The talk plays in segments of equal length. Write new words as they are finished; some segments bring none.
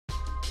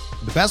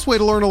The best way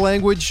to learn a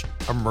language?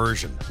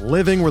 Immersion.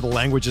 Living where the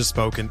language is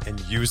spoken and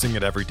using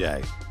it every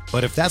day.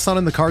 But if that's not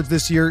in the cards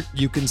this year,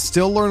 you can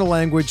still learn a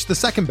language the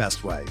second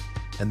best way,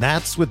 and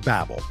that's with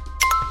Babbel.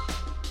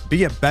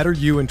 Be a better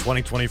you in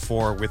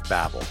 2024 with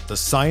Babbel, the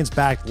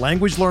science-backed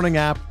language learning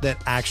app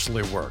that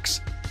actually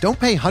works. Don't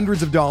pay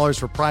hundreds of dollars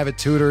for private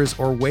tutors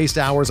or waste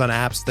hours on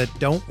apps that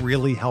don't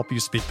really help you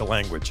speak the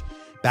language.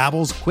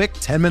 Babbel's quick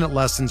 10-minute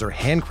lessons are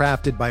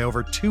handcrafted by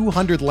over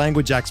 200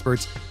 language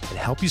experts and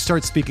help you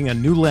start speaking a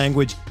new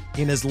language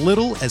in as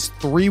little as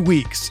 3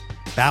 weeks.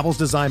 Babbel's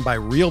designed by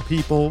real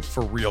people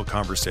for real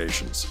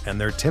conversations,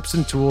 and their tips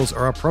and tools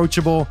are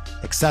approachable,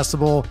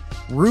 accessible,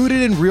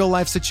 rooted in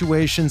real-life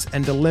situations,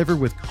 and delivered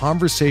with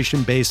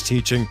conversation-based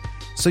teaching,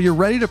 so you're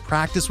ready to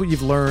practice what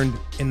you've learned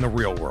in the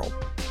real world.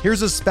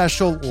 Here's a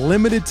special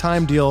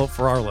limited-time deal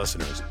for our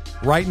listeners.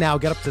 Right now,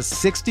 get up to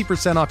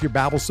 60% off your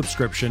Babbel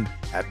subscription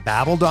at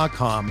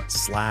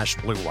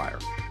babbel.com/Blue Wire.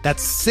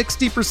 That's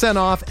 60%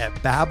 off at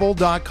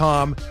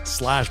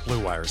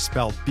babbel.com/Blue Wire,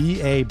 spelled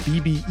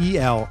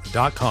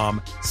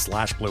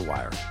BABBEL.com/Blue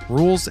Wire.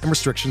 Rules and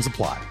restrictions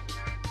apply.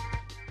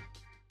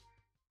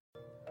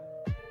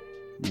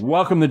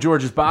 Welcome to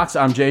George's Box.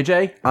 I'm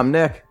JJ. I'm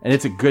Nick. And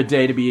it's a good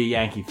day to be a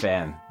Yankee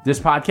fan. This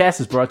podcast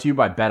is brought to you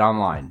by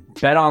BetOnline.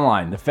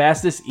 BetOnline, the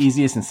fastest,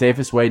 easiest, and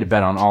safest way to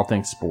bet on all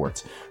things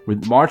sports.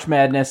 With March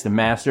Madness, the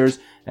Masters,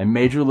 and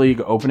Major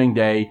League Opening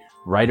Day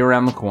right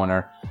around the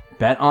corner,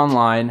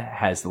 BetOnline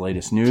has the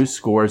latest news,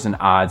 scores, and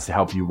odds to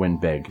help you win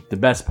big. The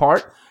best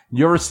part?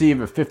 You'll receive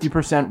a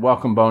 50%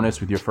 welcome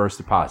bonus with your first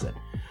deposit.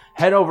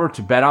 Head over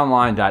to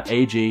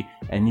betonline.ag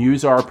and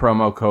use our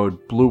promo code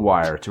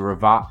BLUEWIRE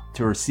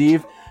to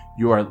receive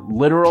your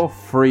literal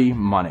free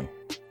money.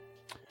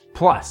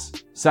 Plus,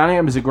 signing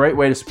up is a great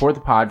way to support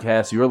the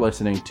podcast you're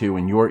listening to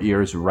in your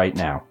ears right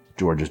now,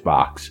 George's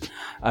Box.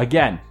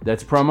 Again,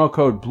 that's promo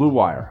code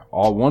BLUEWIRE,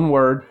 all one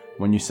word,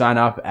 when you sign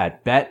up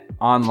at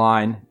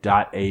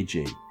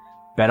betonline.ag.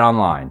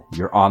 BetOnline,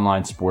 your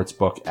online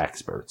sportsbook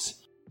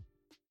experts.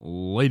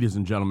 Ladies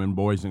and gentlemen,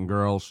 boys and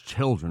girls,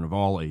 children of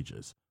all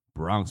ages,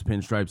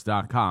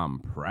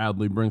 BronxPinstripes.com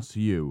proudly brings to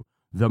you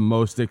the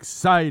most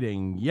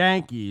exciting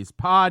Yankees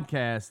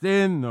podcast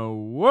in the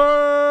world!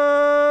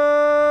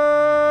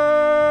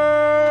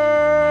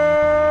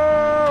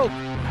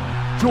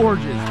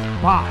 George's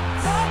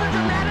Box. All the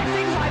dramatic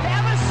things I've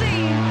ever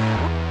seen.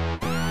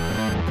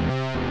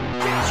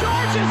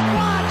 George's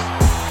Box.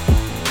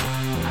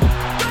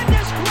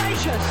 Goodness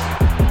gracious.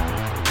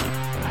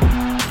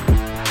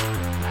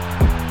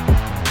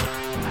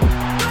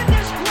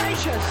 Goodness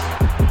gracious.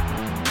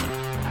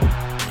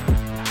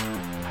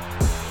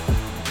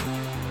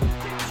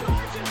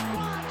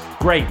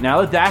 Great,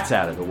 now that that's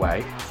out of the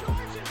way,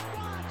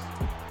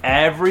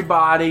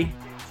 everybody,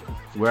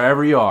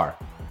 wherever you are,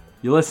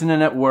 you're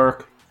listening at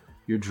work,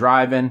 you're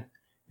driving,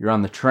 you're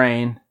on the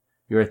train,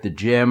 you're at the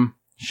gym,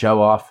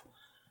 show off,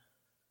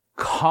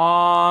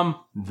 calm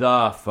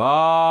the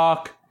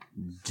fuck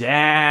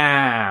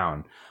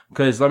down.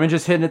 Because let me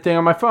just hit the thing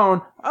on my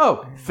phone.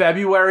 Oh,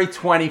 February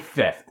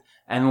 25th.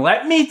 And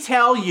let me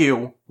tell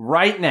you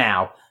right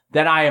now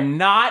that I am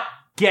not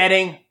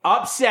getting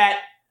upset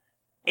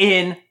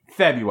in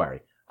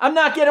February. I'm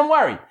not getting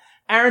worried.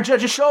 Aaron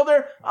Judge's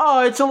shoulder,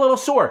 oh, it's a little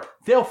sore.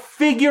 They'll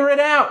figure it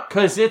out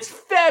because it's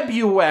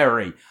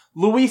February.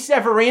 Luis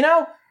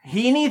Severino,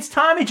 he needs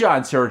Tommy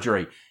John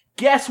surgery.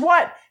 Guess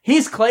what?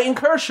 He's Clayton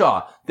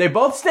Kershaw. They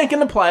both stink in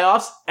the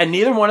playoffs, and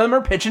neither one of them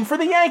are pitching for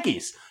the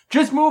Yankees.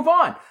 Just move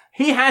on.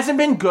 He hasn't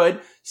been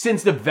good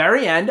since the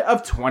very end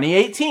of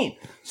 2018.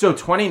 So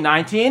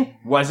 2019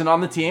 wasn't on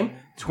the team.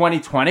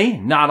 2020,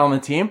 not on the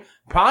team.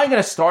 Probably going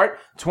to start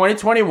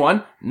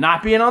 2021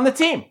 not being on the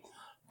team.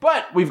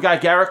 But we've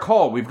got Garrett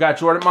Cole. We've got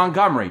Jordan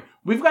Montgomery.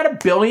 We've got a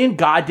billion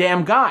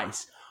goddamn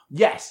guys.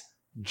 Yes,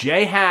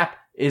 J. Happ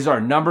is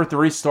our number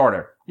 3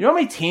 starter. You know how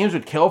many teams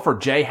would kill for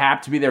J.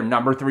 Happ to be their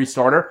number 3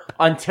 starter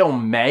until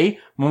May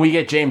when we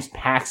get James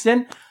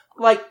Paxton?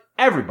 Like,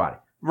 everybody,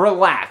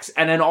 relax.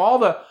 And then all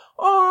the,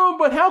 oh,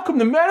 but how come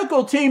the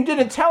medical team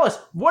didn't tell us?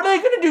 What are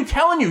they going to do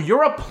telling you?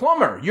 You're a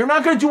plumber. You're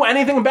not going to do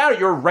anything about it.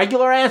 You're a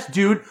regular-ass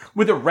dude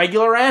with a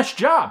regular-ass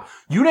job.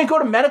 You didn't go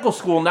to medical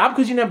school, not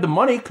because you didn't have the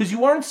money, because you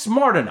weren't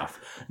smart enough.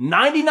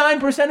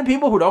 99% of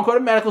people who don't go to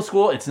medical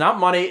school, it's not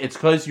money, it's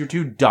because you're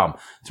too dumb.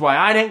 It's why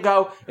I didn't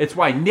go. It's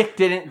why Nick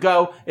didn't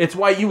go. It's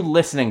why you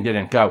listening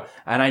didn't go.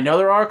 And I know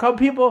there are a couple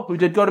people who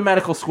did go to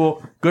medical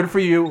school. Good for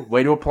you.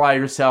 Way to apply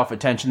yourself,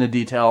 attention to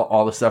detail,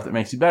 all the stuff that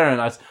makes you better than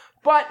us.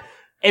 But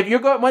if you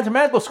went to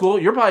medical school,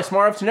 you're probably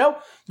smart enough to know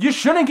you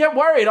shouldn't get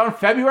worried on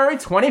February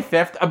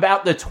 25th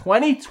about the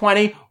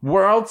 2020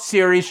 World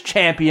Series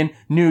champion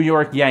New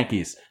York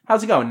Yankees.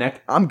 How's it going,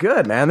 Nick? I'm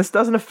good, man. This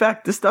doesn't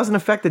affect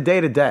the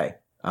day-to-day.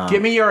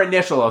 Give me your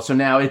initial, though. So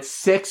now it's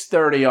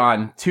 6:30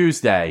 on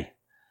Tuesday.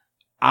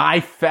 I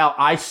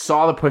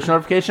saw the push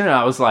notification and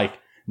I was like,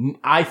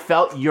 I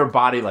felt your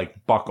body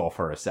like buckle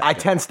for a second. I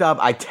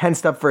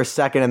tensed up for a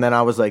second, and then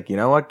I was like, you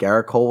know what?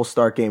 Garrett Cole will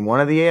start game 1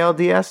 of the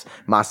ALDS.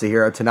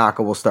 Masahiro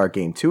Tanaka will start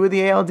game 2 of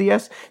the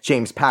ALDS.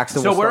 James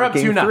Paxton will start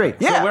game 3.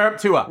 Yeah. So we're up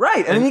 2-0.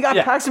 Right. And then you got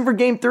Paxton for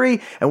game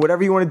 3, and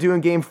whatever you want to do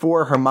in game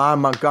 4, Herman,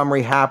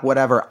 Montgomery, Happ,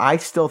 whatever. I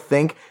still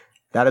think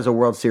that is a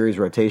World Series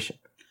rotation.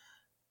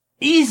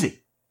 Easy.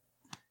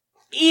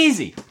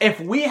 If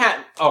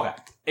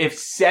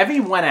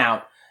Sevy went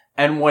out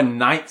and won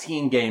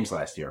 19 games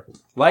last year,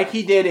 like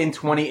he did in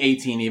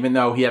 2018, even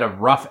though he had a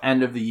rough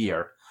end of the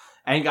year,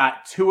 and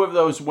got 2 of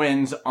those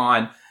wins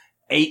on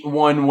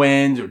 8-1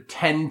 wins or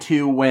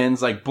 10-2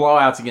 wins, like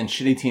blowouts against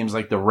shitty teams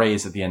like the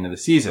Rays at the end of the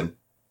season.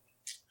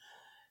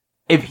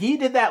 If he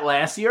did that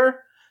last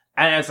year,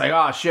 and it's like,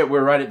 oh shit,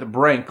 we're right at the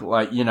brink,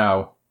 like, you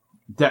know,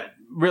 that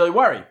really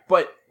worry.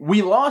 But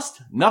we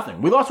lost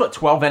nothing. We lost,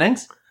 12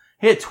 innings?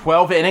 He had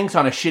 12 innings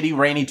on a shitty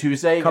rainy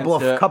Tuesday. Couple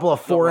of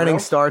 4-inning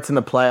starts in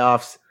the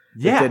playoffs.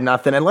 Yeah. Did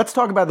nothing. And let's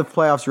talk about the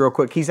playoffs real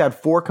quick. He's had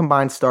 4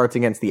 combined starts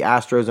against the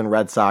Astros and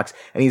Red Sox,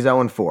 and he's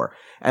 0-4.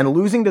 And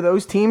losing to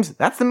those teams,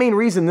 that's the main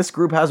reason this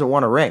group hasn't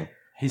won a ring.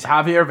 He's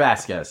Javier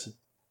Vasquez.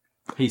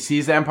 He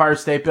sees the Empire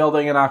State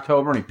Building in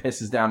October and he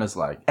pisses down his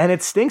leg. And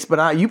it stinks,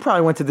 but you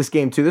probably went to this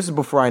game too. This is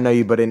before I know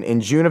you, but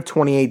in June of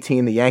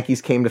 2018, the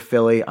Yankees came to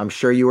Philly. I'm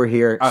sure you were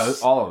here.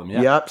 All of them,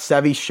 yeah. Yep.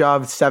 Sevy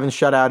shoved 7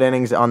 shutout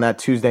innings on that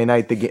Tuesday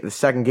night, the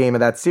second game of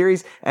that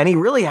series, and he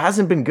really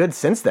hasn't been good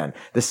since then.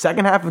 The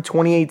second half of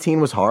 2018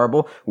 was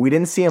horrible. We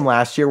didn't see him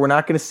last year. We're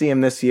not going to see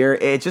him this year.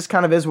 It just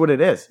kind of is what it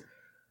is.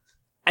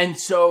 And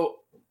so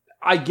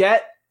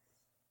it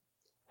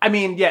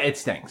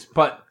stinks.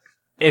 But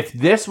if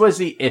this was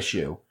the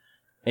issue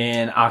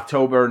in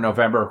October,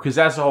 November, because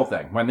that's the whole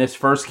thing. When this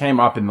first came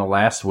up in the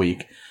last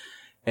week,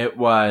 it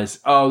was,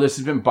 this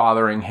has been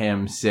bothering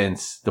him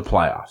since the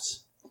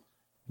playoffs.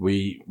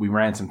 We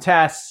ran some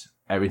tests.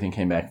 Everything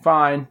came back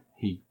fine.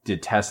 He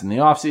did tests in the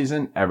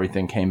offseason.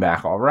 Everything came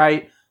back all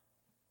right.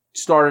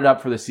 Started up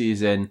for the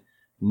season.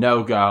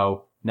 No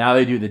go. Now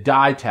they do the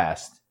dye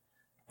test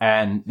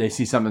and they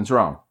see something's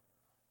wrong.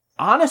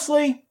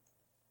 Honestly,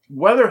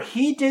 whether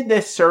he did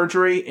this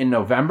surgery in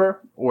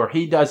November or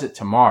he does it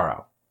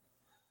tomorrow,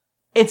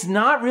 it's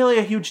not really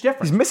a huge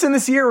difference. He's missing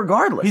this year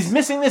regardless. He's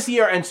missing this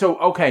year, and so,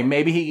 okay,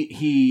 maybe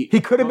he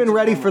could have been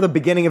ready for the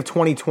beginning of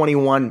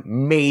 2021,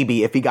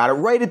 maybe, if he got it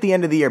right at the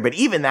end of the year, but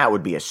even that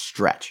would be a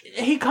stretch.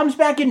 He comes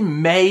back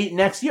in May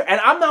next year, and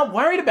I'm not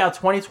worried about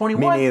 2021.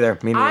 Me neither.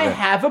 I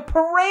have a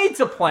parade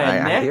to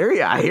plan, Nick.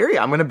 I hear you.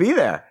 I'm going to be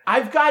there.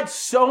 I've got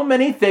so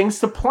many things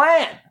to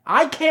plan.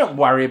 I can't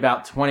worry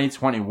about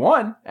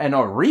 2021 and a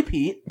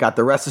repeat. Got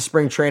the rest of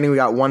spring training. We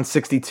got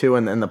 162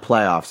 in the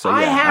playoffs. So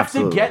I have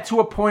absolutely. to get to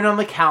a point on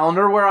the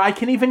calendar where I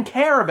can even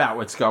care about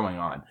what's going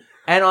on.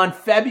 And on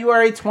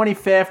February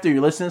 25th, or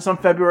you're listening to this on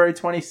February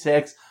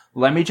 26th,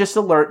 let me just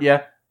alert you,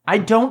 I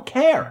don't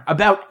care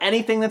about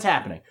anything that's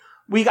happening.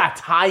 We got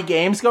tie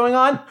games going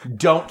on.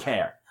 Don't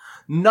care.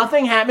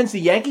 Nothing happens. The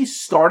Yankees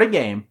start a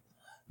game.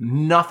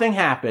 Nothing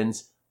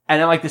happens. And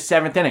then like the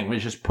 7th inning,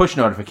 which is push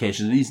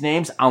notifications. These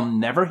names I'll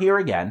never hear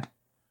again.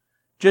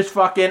 Just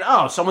fucking,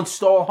 someone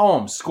stole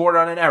home, scored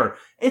on an error.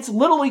 It's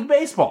Little League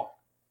Baseball.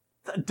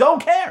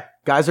 Don't care.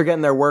 Guys are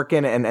getting their work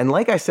in. And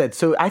like I said,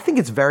 so I think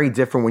it's very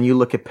different when you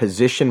look at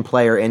position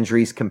player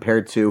injuries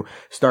compared to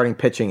starting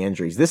pitching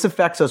injuries. This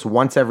affects us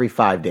once every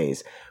 5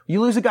 days. You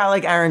lose a guy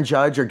like Aaron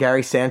Judge or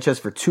Gary Sanchez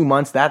for 2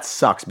 months, that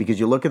sucks because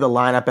you look at the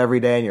lineup every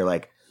day and you're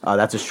like, oh,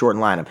 that's a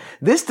shortened lineup.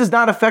 This does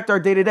not affect our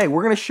day-to-day.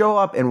 We're going to show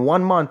up in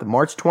 1 month,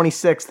 March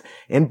 26th,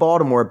 in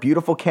Baltimore,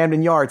 beautiful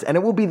Camden Yards, and it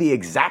will be the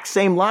exact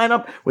same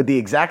lineup with the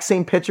exact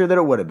same pitcher that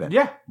it would have been.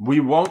 Yeah, we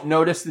won't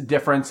notice the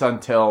difference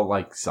until,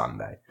 like,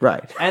 Sunday.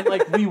 Right. And,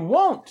 like, we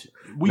won't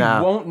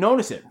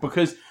notice it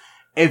because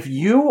if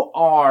you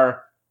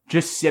are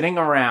just sitting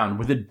around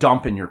with a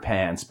dump in your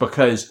pants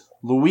because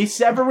Luis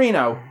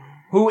Severino,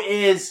 who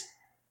is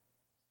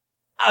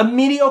a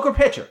mediocre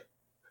pitcher,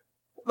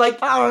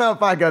 like, I don't know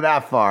if I go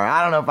that far.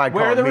 I don't know if I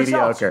call it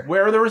mediocre.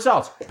 Where are the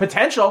results?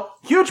 Potential,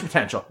 huge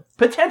potential.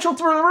 Potential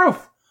through the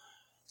roof.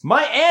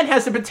 My aunt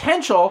has the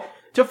potential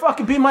to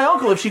fucking be my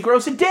uncle if she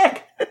grows a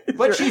dick.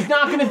 But she's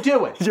not going to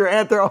do it. Does your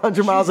aunt throw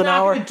 100 miles an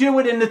hour? She's not going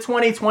to do it in the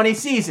 2020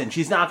 season.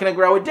 She's not going to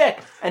grow a dick.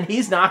 And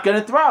he's not going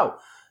to throw.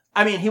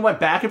 I mean, he went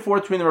back and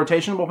forth between the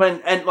rotation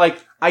bullpen. And, like,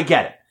 I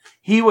get it.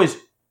 He was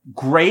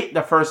great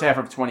the first half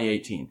of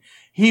 2018.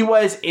 He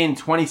was in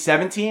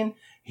 2017.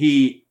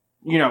 He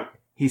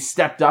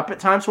stepped up at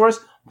times for us,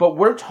 but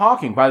we're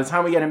talking, by the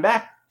time we get him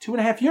back,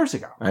 2.5 years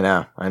ago. I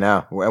know.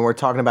 And we're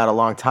talking about a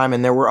long time,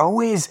 and there are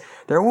always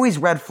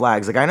red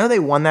flags. Like, I know they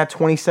won that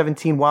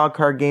 2017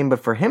 wildcard game, but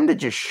for him to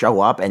just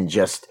show up and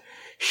just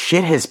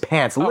shit his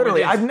pants. Literally,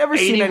 with I've his never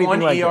seen 81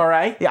 anything like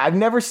ERA? that. Yeah, I've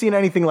never seen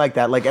anything like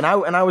that. Like, and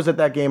I was at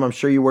that game. I'm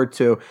sure you were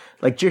too.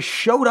 Like, just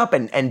showed up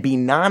and be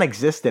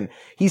non-existent.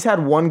 He's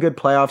had one good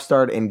playoff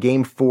start in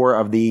Game 4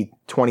 of the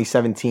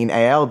 2017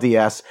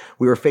 ALDS.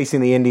 We were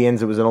facing the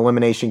Indians. It was an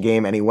elimination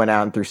game, and he went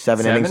out and threw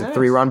seven innings of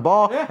 3-run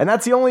ball. Yeah. And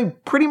that's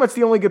pretty much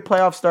the only good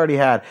playoff start he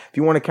had. If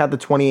you want to count the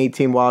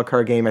 2018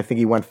 wildcard game, I think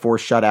he went 4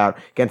 shutout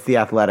against the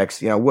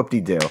Athletics.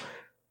 Whoop-de-doo.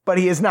 But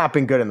he has not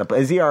been good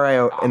his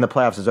ERA in the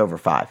playoffs is over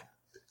 5.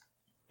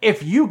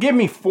 If you give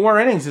me 4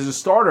 innings as a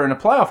starter in a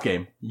playoff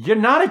game, you're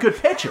not a good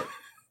pitcher.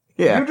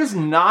 Yeah. You're just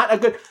not a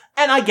good...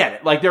 And I get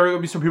it. Like, there are going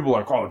to be some people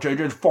like, oh,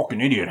 JJ's a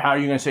fucking idiot. How are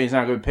you going to say he's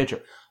not a good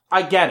pitcher?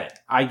 I get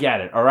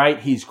it. All right?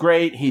 He's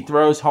great. He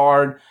throws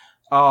hard.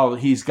 Oh,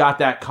 he's got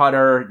that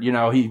cutter.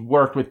 He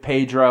worked with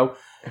Pedro.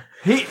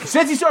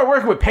 Since he started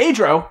working with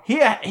Pedro,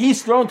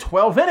 he's thrown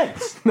 12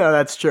 innings. No,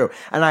 that's true.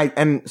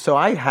 And so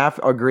I half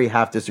agree,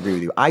 half disagree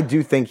with you. I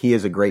do think he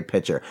is a great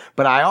pitcher,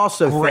 but I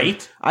also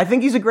I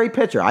think he's a great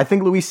pitcher. I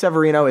think Luis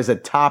Severino is a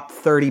top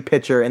 30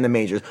 pitcher in the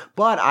majors,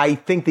 but I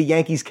think the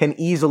Yankees can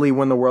easily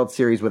win the World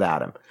Series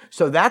without him.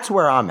 So that's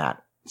where I'm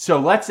at. So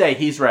let's say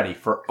he's ready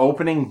for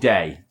opening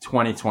day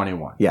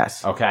 2021.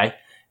 Yes. Okay.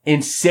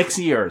 In 6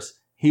 years,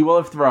 he will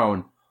have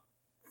thrown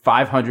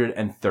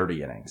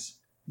 530 innings.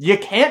 You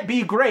can't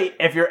be great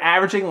if you're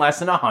averaging less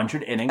than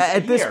 100 innings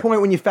At this point,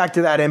 when you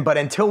factor that in, but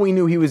until we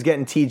knew he was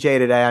getting TJ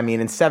today, I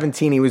mean, in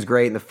 17 he was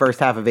great. In the first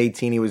half of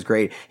 18 he was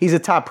great. He's a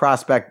top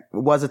prospect,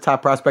 was a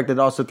top prospect that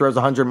also throws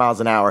 100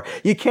 miles an hour.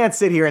 You can't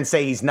sit here and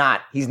say he's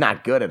not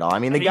good at all. I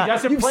mean,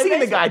 you've seen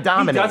the guy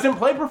dominate. He doesn't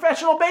play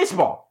professional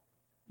baseball.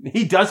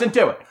 He doesn't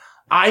do it.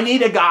 I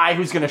need a guy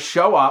who's going to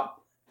show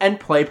up and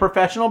play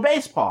professional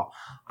baseball.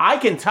 I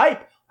can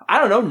type,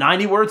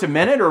 90 words a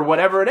minute or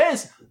whatever it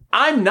is.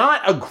 I'm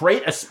not a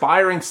great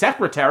aspiring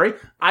secretary.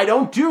 I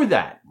don't do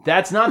that.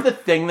 That's not the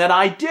thing that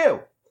I do.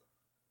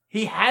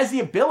 He has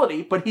the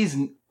ability, but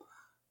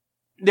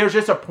there's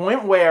just a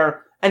point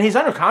where, and he's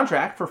under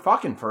contract for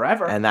fucking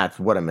forever. And that's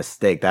what a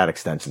mistake that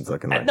extension's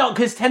looking like. No,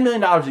 because $10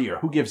 million a year,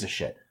 who gives a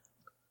shit?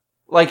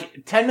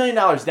 Like, $10 million,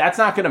 that's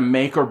not going to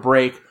make or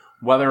break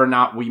whether or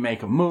not we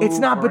make a move. It's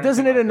not, but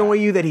doesn't it annoy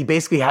you that he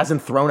basically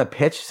hasn't thrown a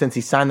pitch since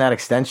he signed that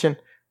extension?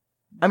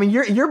 I mean,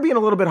 you're being a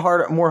little bit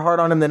more hard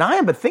on him than I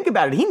am, but think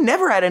about it. He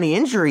never had any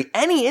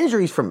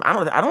injuries from,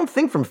 I don't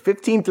think from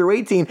 15 through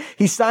 18.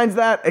 He signs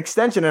that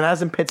extension and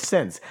hasn't pitched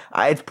since.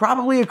 It's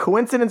probably a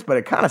coincidence, but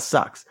it kind of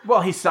sucks.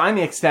 Well, he signed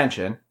the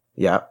extension.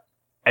 Yeah.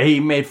 He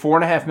made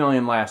 $4.5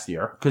 million last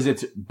year because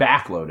it's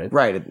backloaded.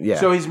 Right. Yeah.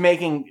 So he's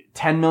making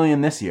 $10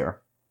 million this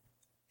year.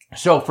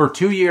 So for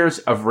 2 years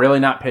of really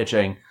not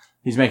pitching,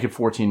 he's making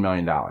 $14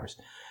 million.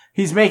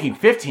 He's making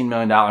 $15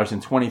 million in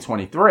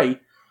 2023.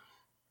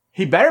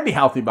 He better be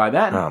healthy by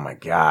then. Oh my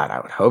God, I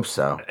would hope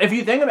so. If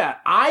you think about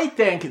it, I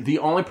think the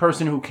only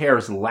person who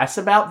cares less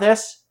about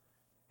this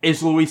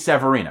is Luis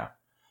Severino.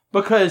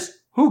 Because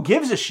who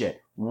gives a shit?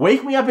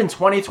 Wake me up in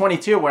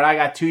 2022 when I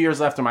got 2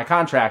 years left on my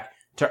contract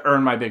to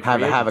earn my big free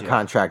agent have a deal.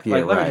 contract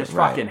year. Let me just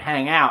fucking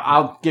hang out.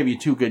 I'll give you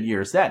 2 good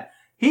years then.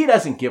 He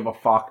doesn't give a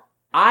fuck.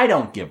 I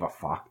don't give a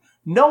fuck.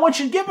 No one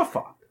should give a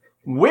fuck.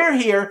 We're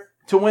here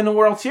to win the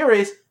World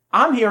Series.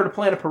 I'm here to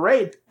plan a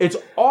parade. It's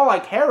all I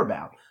care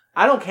about.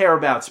 I don't care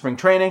about spring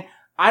training.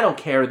 I don't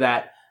care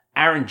that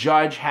Aaron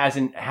Judge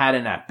hasn't had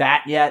an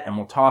at-bat yet, and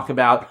we'll talk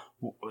about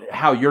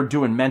how you're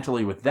doing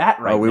mentally with that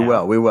right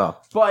now. We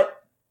will.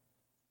 But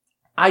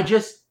I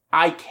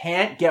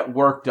can't get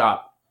worked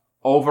up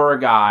over a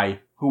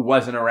guy who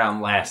wasn't around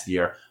last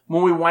year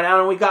when we went out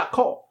and we got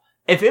Cole.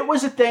 If it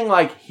was a thing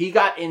like he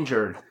got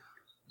injured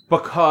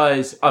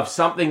because of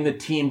something the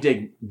team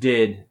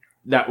did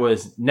that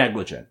was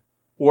negligent,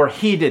 or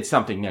he did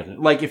something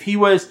negligent, like if he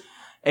was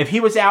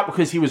out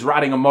because he was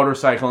riding a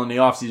motorcycle in the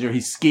offseason or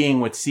he's skiing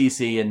with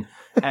Cece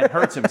and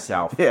hurts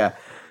himself, yeah,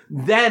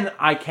 then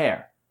I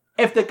care.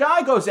 If the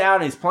guy goes out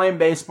and he's playing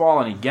baseball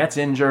and he gets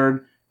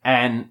injured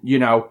and,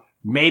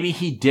 maybe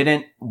he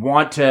didn't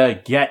want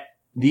to get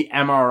the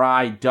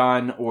MRI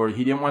done or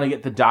he didn't want to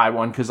get the dye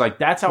one because,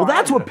 that's how. Well,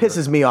 that's what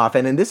pisses me off.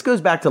 And this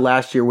goes back to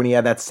last year when he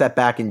had that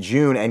setback in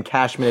June and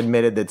Cashman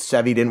admitted that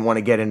Sevy didn't want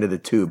to get into the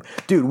tube.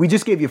 Dude, we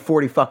just gave you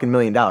 $40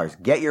 million.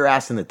 Get your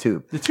ass in the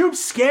tube. The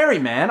tube's scary,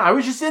 man. I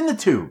was just in the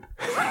tube.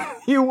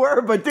 You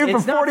were, but dude, for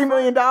 $40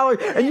 million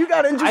and you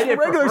got injured for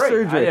regular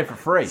surgery. I did it for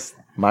free.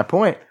 My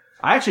point.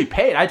 I actually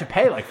paid. I had to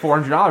pay like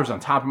 $400 on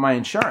top of my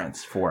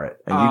insurance for it.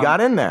 And you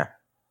got in there.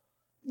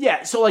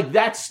 Yeah, so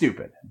that's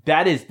stupid.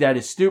 That is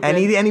stupid.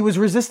 And he was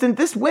resistant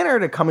this winter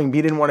to coming.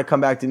 He didn't want to come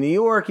back to New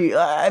York.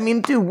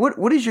 Dude,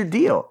 what is your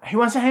deal? He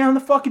wants to hang out in the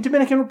fucking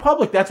Dominican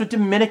Republic. That's what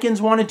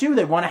Dominicans want to do.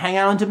 They want to hang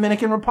out in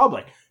Dominican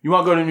Republic. You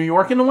want to go to New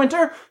York in the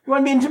winter? You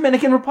want to be in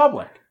Dominican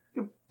Republic?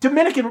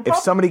 Dominican Republic.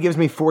 If somebody gives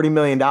me $40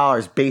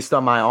 million based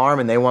on my arm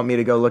and they want me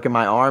to go look at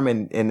my arm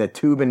in the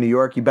tube in New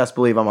York, you best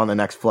believe I'm on the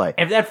next flight.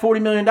 If that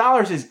 $40 million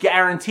is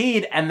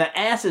guaranteed and the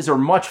asses are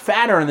much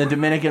fatter in the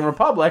Dominican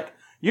Republic,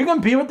 you're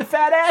going to be with the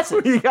fat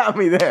asses. You got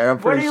me there.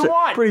 What do you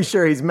want? Pretty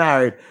sure he's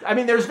married. I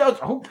mean,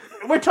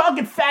 we're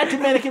talking fat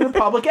Dominican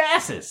Republic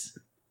asses.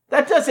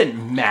 That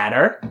doesn't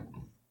matter.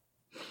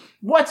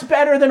 What's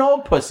better than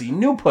old pussy?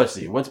 New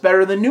pussy. What's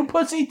better than new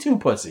pussy? Two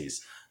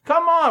pussies.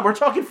 Come on, we're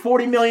talking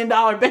 $40 million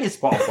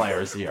baseball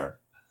players here.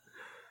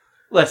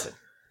 Listen,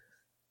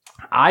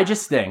 I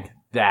just think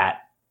that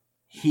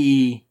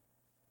he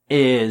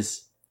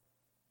is...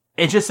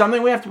 It's just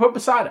something we have to put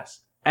beside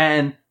us.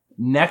 And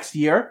next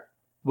year,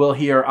 we'll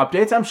hear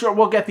updates. I'm sure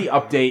we'll get the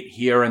update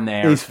here and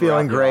there. He's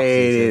feeling throughout the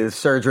great. offseason. His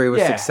surgery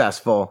was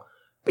successful.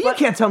 But you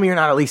can't tell me you're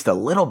not at least a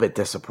little bit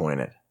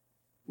disappointed.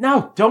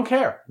 No, don't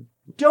care.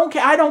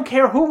 I don't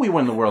care who we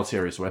win the World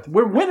Series with.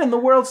 We're winning the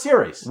World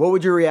Series. What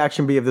would your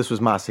reaction be if this was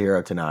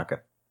Masahiro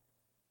Tanaka?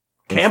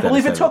 Can't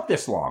believe it took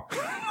this long.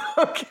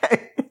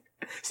 Okay.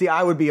 See,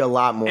 I would be a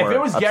lot more If it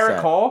was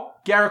upset.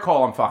 Garrett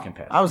Cole, I'm fucking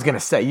pissed. I was going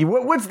to say,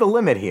 what's the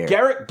limit here?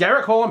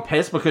 Garrett Cole, I'm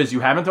pissed because you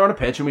haven't thrown a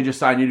pitch and we just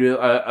signed you to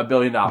 $1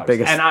 billion.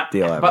 Biggest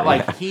deal ever. But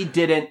yeah. he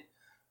didn't.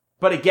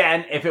 But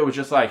again, if it was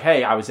just like,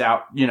 hey, I was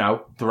out,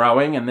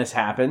 throwing and this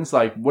happens,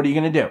 like, what are you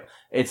going to do?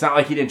 It's not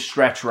like he didn't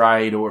stretch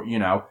right or,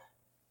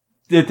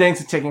 the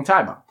things are taking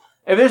time on.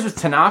 If this was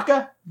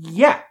Tanaka,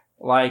 yeah.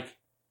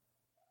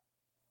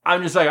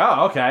 I'm just like,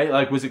 oh, okay.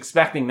 Was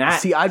expecting that.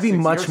 See, I'd be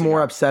 6 much years more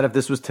ago. upset if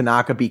this was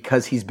Tanaka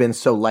because he's been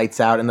so lights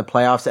out in the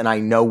playoffs, and I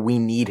know we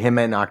need him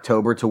in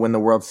October to win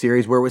the World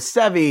Series. Where with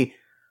Sevy,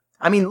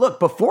 look,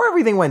 before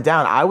everything went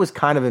down, I was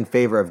kind of in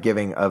favor of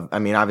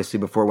obviously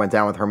before it went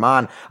down with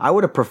Herman, I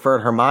would have preferred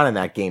Herman in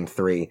that Game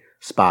 3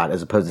 spot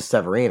as opposed to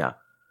Severino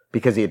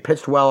because he had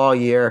pitched well all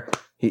year.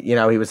 He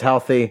was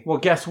healthy. Well,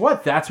 guess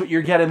what? That's what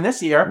you're getting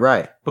this year.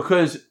 Right.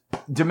 Because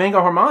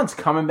Domingo Herman's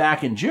coming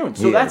back in June.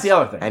 So that's the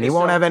other thing. And he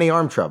won't have any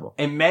arm trouble.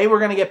 In May, we're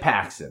going to get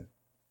Paxton.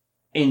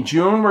 In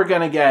June, we're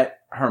going to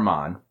get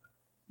Herman.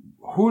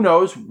 Who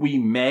knows? We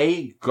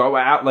may go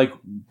out.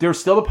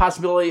 There's still the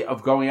possibility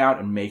of going out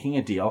and making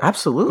a deal.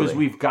 Absolutely. Because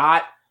we've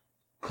got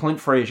Clint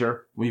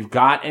Frazier. We've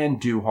got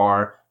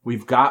Andujar.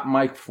 We've got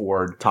Mike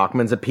Ford.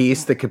 Talkman's a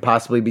piece that could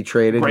possibly be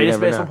traded. Greatest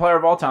baseball player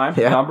of all time.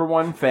 Yeah. Number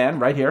one fan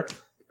right here.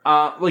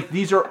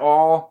 These are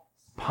all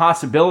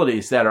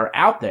possibilities that are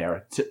out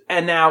there.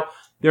 And now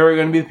there are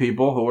going to be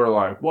people who are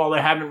like, well,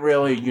 they haven't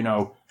really,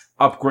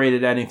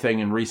 upgraded anything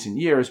in recent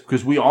years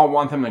because we all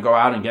want them to go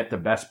out and get the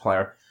best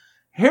player.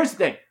 Here's the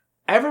thing.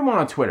 Everyone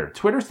on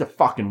Twitter's the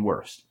fucking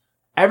worst.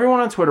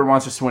 Everyone on Twitter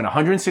wants us to win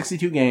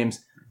 162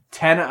 games,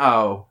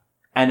 10-0,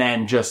 and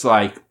then just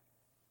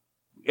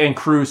and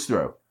cruise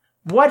through.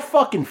 What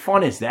fucking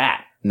fun is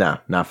that? No,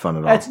 not fun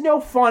at all. That's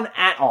no fun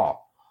at all.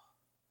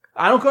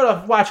 I don't go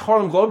to watch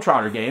Harlem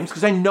Globetrotter games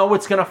because I know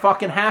it's going to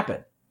fucking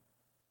happen.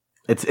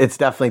 It's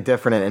definitely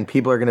different, and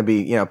people are going to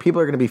be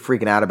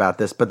freaking out about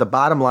this. But the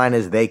bottom line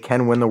is they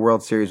can win the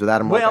World Series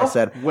without him. Like I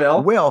said,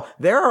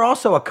 there are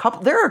also a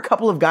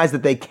couple of guys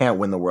that they can't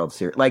win the World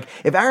Series. Like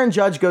if Aaron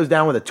Judge goes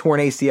down with a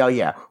torn ACL,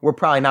 yeah, we're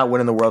probably not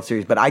winning the World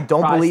Series. But I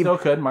don't believe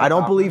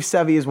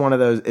Sevy is one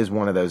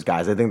of those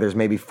guys. I think there's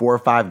maybe 4 or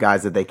 5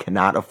 guys that they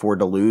cannot afford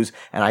to lose,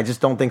 and I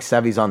just don't think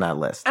Sevy's on that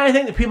list. And I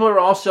think that people are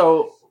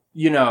also.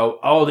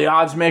 The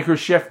odds makers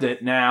shift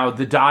it now.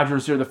 The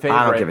Dodgers are the favorite.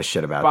 I don't give a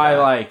shit about by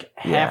that.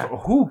 half. Yeah.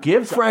 Who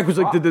gives? Frank was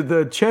like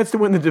the chance to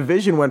win the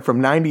division went from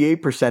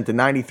 98% to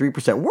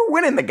 93%. We're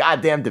winning the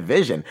goddamn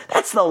division.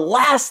 That's the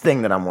last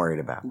thing that I'm worried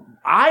about.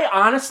 I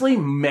honestly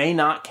may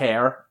not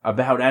care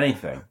about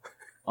anything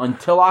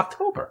until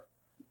October.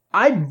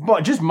 I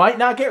just might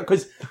not care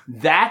because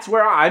that's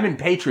where I'm in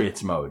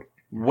Patriots mode.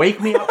 Wake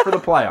me up for the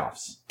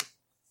playoffs.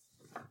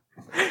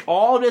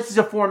 All this is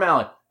a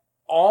formality.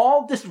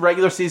 All this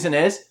regular season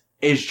is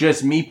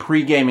just me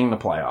pre-gaming the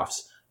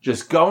playoffs.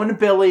 Just going to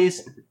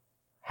Billy's,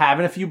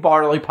 having a few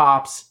barley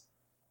pops,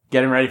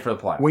 getting ready for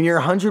the playoffs. When you're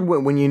 100,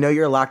 when you know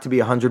you're locked to be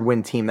a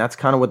 100-win team, that's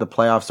kind of what the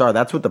playoffs are.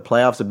 That's what the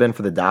playoffs have been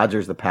for the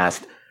Dodgers the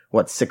past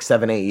 6,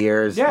 7, 8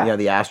 years. Yeah.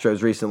 The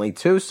Astros recently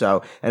too.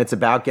 So, and it's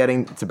about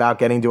getting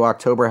to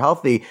October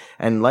healthy.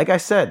 And like I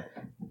said,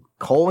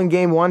 Cole in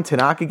Game 1,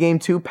 Tanaka Game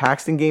 2,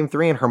 Paxton Game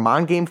 3, and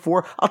Herman Game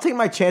 4. I'll take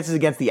my chances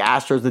against the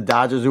Astros, the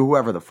Dodgers, or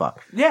whoever the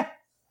fuck. Yeah.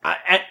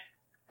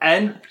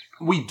 And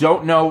we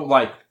don't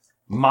know,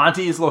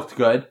 Monty's looked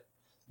good.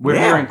 We're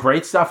hearing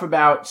great stuff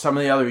about some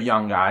of the other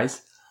young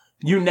guys.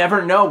 You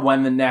never know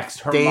when the next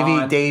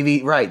Herman...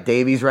 Davey, right.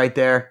 Davey's right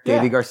there. Yeah.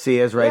 Davey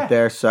Garcia's right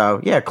there.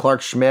 So,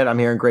 Clark Schmidt, I'm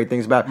hearing great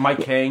things about. Mike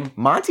King.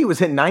 Monty was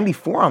hitting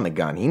 94 on the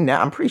gun.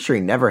 I'm pretty sure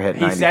he never hit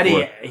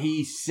 94.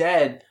 He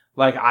said...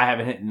 I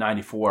haven't hit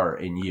 94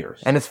 in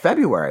years. And it's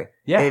February.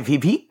 Yeah. If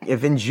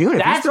in June,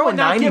 if he's throwing 95... That's what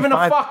not giving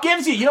a fuck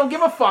gives you. You don't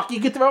give a fuck. You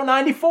can throw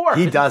 94.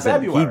 He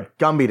doesn't.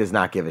 Gumby does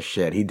not give a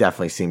shit. He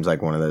definitely seems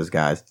like one of those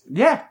guys.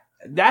 Yeah.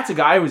 That's a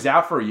guy who was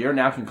out for a year,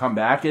 now can come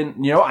back. And,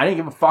 I didn't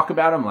give a fuck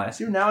about him last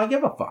year. Now I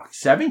give a fuck.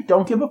 Sevy,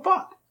 don't give a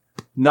fuck.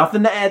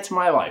 Nothing to add to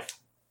my life.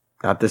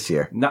 Not this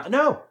year.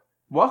 No.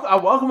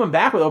 I'll welcome him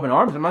back with open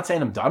arms. I'm not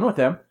saying I'm done with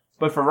him.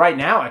 But for right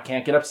now, I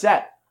can't get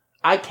upset.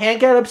 I can't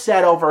get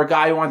upset over a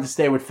guy who wanted to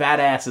stay with fat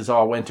asses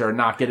all winter and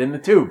not get in the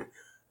tube.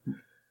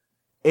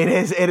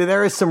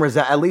 There is some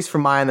resentment, at least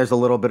from mine, there's a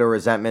little bit of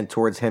resentment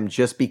towards him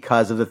just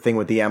because of the thing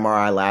with the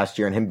MRI last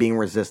year and him being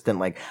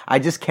resistant. I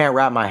just can't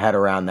wrap my head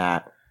around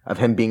that.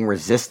 him being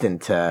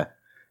resistant to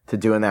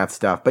doing that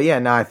stuff. But yeah,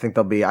 no, I think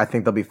they'll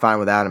be fine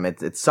without him.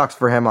 It sucks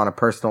for him on a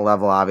personal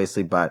level,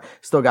 obviously, but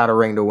still got a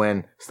ring to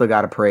win, still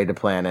got a parade to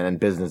plan and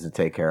business to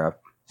take care of.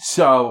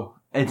 So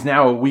it's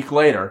now a week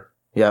later.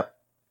 Yep.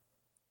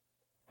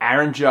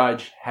 Aaron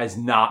Judge has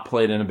not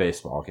played in a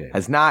baseball game.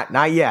 Has not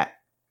yet.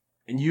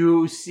 And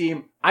you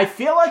seem, I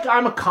feel like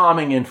I'm a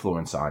calming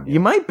influence on you. You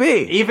might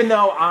be. Even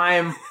though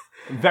I'm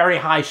very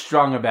high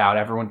strung about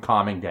everyone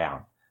calming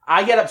down.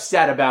 I get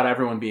upset about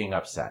everyone being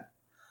upset.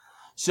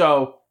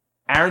 So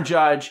Aaron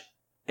Judge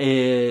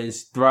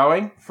is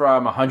throwing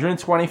from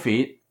 120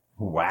 feet.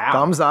 Wow.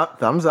 Thumbs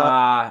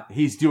up.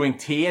 He's doing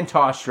tee and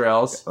toss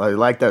drills. I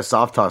like those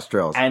soft toss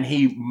drills. And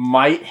he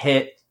might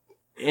hit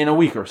in a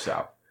week or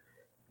so.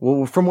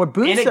 Well, from what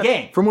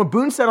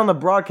Boone said on the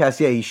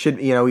broadcast, yeah, he should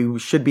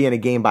be in a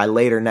game by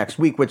later next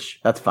week, which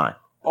that's fine.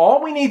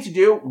 All we need to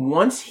do,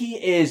 once he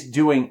is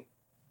doing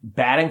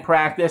batting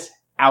practice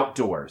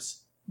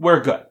outdoors, we're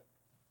good.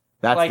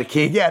 That's the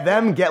key. Yeah,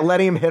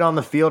 letting him hit on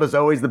the field is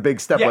always the big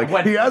step.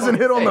 Yeah, he hasn't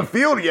hit on the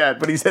field yet,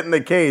 but he's hitting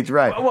the cage,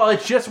 right? Well,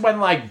 it's just when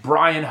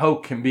Brian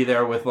Hoke can be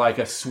there with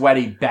a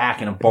sweaty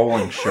back and a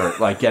bowling shirt,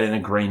 getting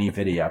a grainy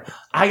video.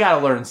 I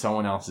gotta learn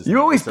someone else's.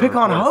 You always pick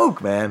on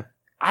Hoke, man.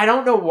 I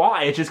don't know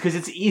why. It's just because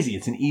it's easy.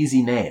 It's an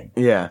easy name.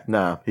 Yeah,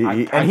 no.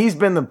 He's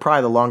been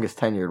probably the longest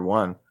tenured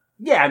one.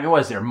 Yeah, I mean,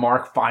 was there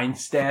Mark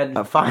Feinstead?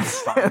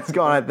 Feinstead's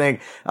gone, I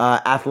think.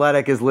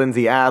 Athletic is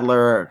Lindsay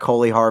Adler.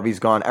 Coley Harvey's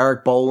gone.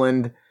 Eric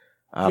Boland.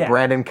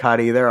 Brandon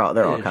Cuddy. They're all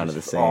kind of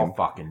the same. All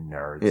fucking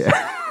nerds.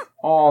 Yeah.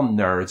 All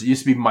nerds. It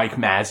used to be Mike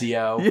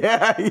Mazzio.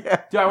 Yeah.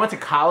 Dude, I went to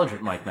college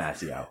with Mike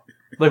Mazzio.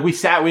 We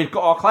had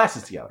all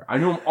classes together. I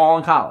knew him all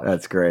in college.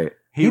 That's great.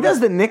 He does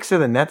the Knicks or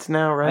the Nets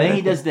now, right? I think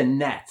he does the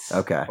Nets.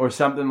 Okay. Or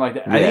something like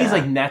that. Yeah. I think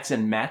he's Nets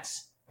and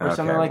Mets or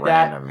something like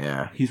random, that.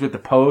 Yeah. He's with the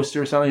Post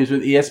or something. He's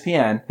with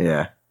ESPN.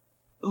 Yeah.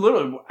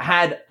 Literally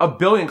had a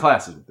billion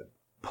classes with him.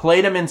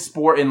 Played him in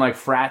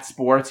frat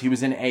sports. He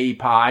was in AE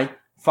Pi,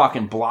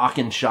 fucking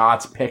blocking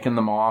shots, picking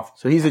them off.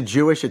 So he's a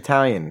Jewish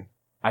Italian.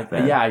 I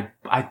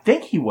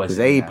think he was. Because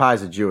AE Pi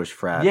is a Jewish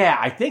frat. Yeah,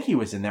 I think he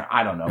was in there.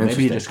 I don't know.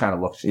 Maybe he just kind of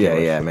looks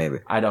Jewish. Yeah, maybe.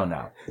 I don't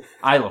know.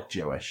 I look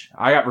Jewish.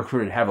 I got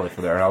recruited heavily for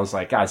there, and I was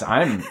like, guys,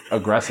 I'm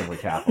aggressively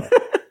Catholic.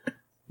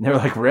 And they were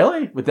like,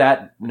 really? With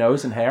that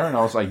nose and hair? And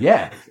I was like,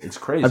 yeah, it's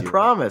crazy. I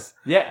promise.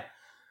 Yeah.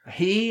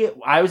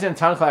 I was in a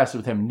ton of classes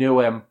with him,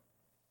 knew him.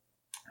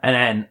 And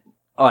then,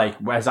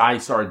 as I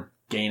started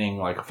gaining,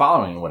 a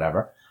following or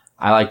whatever,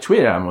 I,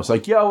 tweeted him and was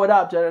like, yo, what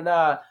up,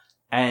 da-da-da.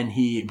 And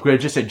he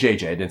just said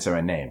JJ. I didn't say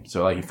my name.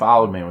 So, he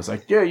followed me and was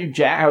like, yeah, you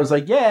Jack? I was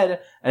like, yeah.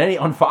 And then he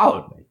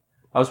unfollowed me.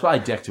 I was probably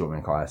dick to him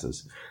in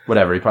classes.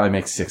 Whatever. He probably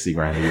makes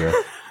 $60,000 a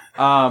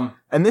year.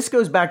 And this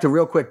goes back to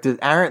real quick. The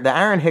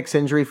Aaron Hicks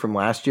injury from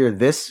last year,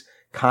 this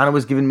kind of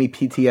was giving me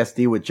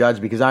PTSD with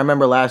Judge because I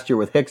remember last year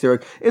with Hicks, they were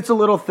like, it's a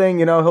little thing,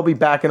 he'll be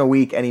back in a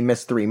week, and he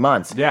missed 3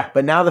 months. Yeah.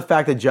 But now the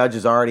fact that Judge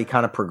is already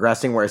kind of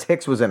progressing, whereas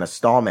Hicks was in a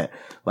stallment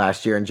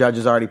last year, and Judge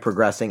is already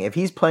progressing. If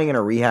he's playing in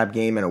a rehab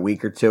game in a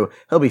week or two,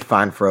 he'll be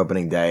fine for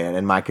opening day,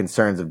 and my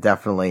concerns have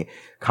definitely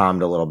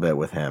calmed a little bit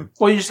with him.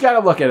 Well, you just got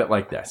to look at it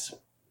like this.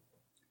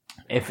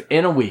 If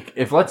in a week,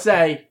 let's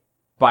say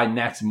by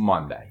next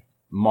Monday,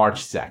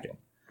 March 2nd,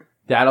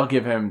 that'll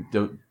give him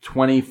the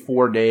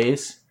 24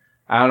 days.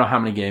 I don't know how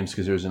many games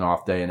because there's an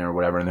off day in there or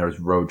whatever, and there's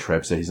road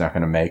trips that he's not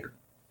going to make.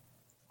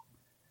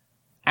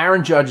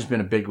 Aaron Judge has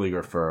been a big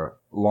leaguer for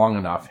long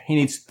enough. He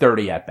needs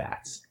 30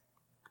 at-bats.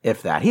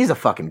 If that. He's a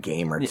fucking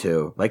gamer,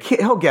 too.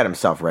 He'll get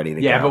himself ready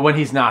to go. Yeah, but when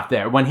he's not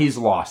there, when he's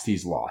lost,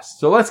 he's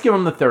lost. So let's give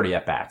him the 30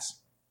 at-bats.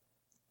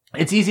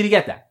 It's easy to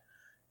get that.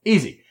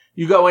 Easy.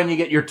 You go in, you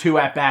get your 2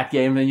 at-bat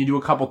game, then you do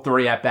a couple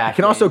 3 at-bat You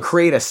can also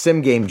create a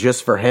sim game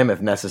just for him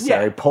if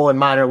necessary. Yeah. Pull in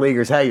minor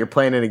leaguers. Hey, you're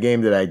playing in a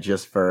game today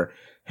just for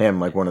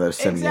him, one of those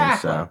sim games.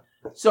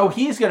 So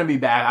he's going to be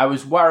back. I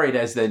was worried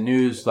as the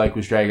news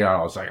was dragging on.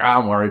 I was like,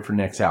 I'm worried for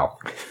Nick's health.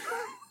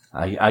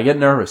 I get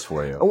nervous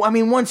for you. Oh, I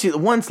mean,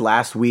 once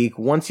last week,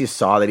 once you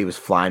saw that he was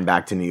flying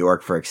back to New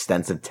York for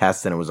extensive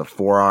tests and it was a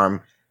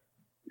forearm,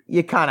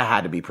 you kind of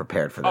had to be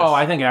prepared for this. Oh,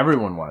 I think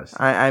everyone was.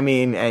 I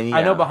mean, and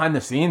I know behind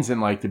the scenes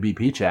in the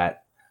BP chat,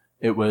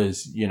 it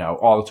was,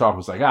 all the talk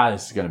was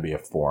this is going to be a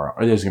forearm,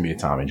 or this is going to be a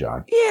Tommy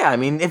John. Yeah, I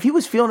mean, if he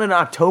was feeling it in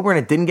October and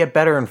it didn't get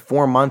better in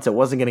 4 months, it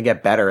wasn't going to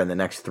get better in the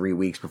next 3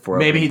 weeks before.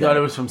 Maybe he thought it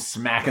was from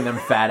smacking them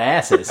fat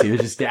asses. He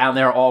was just down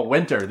there all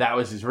winter. That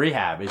was his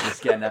rehab. He's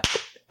just getting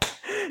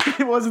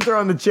He wasn't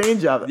throwing the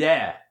changeup.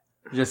 Yeah,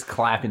 just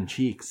clapping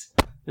cheeks.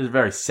 It was a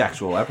very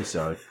sexual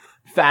episode.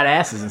 Fat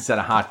asses instead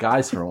of hot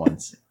guys for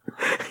once.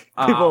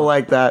 People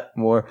like that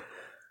more.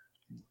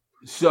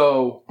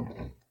 So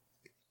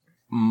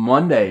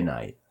Monday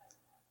night,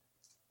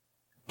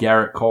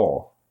 Garrett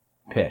Cole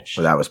pitched.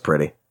 Well, that was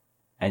pretty.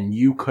 And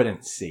you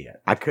couldn't see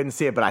it. I couldn't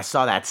see it, but I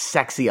saw that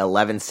sexy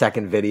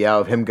 11-second video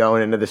of him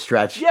going into the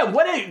stretch. Yeah,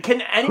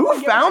 can anyone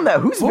Who found that?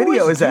 Whose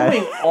video is that?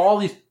 Doing all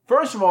these?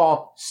 First of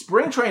all,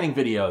 spring training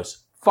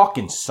videos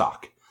fucking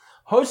suck.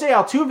 Jose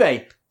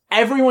Altuve,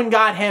 everyone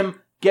got him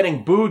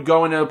getting booed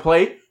going to the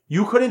plate.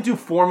 You couldn't do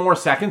 4 more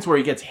seconds where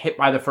he gets hit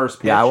by the first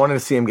pitch. Yeah, I wanted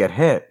to see him get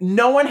hit.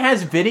 No one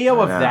has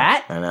video of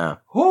that. I know.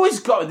 Who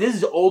is this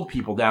is old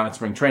people down at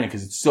spring training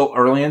because it's still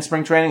early in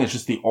spring training. It's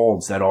just the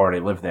olds that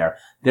already live there.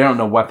 They don't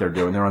know what they're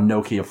doing. They're on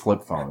Nokia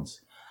flip phones.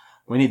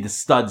 We need the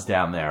studs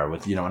down there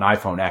with, an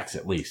iPhone X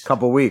at least.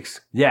 Couple weeks.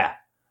 Yeah.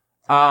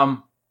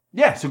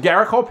 So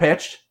Garrett Cole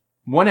pitched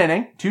 1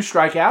 inning, 2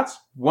 strikeouts,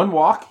 1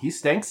 walk. He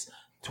stinks.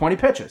 20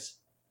 pitches.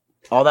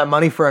 All that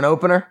money for an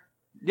opener?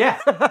 Yeah.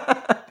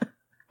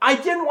 I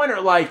did wonder,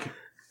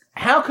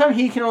 how come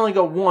he can only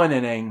go 1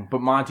 inning, but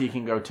Monty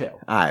can go 2?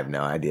 I have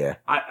no idea.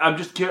 I'm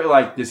just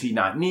curious, does he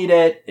not need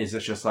it? Is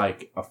this just a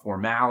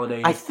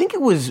formality? I think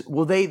it was,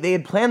 they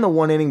had planned the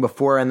 1 inning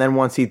before, and then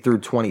once he threw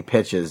 20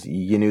 pitches,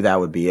 you knew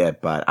that would be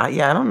it. But I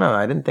don't know.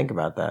 I didn't think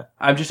about that.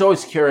 I'm just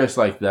always curious,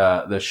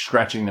 the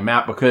stretching them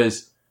out,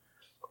 because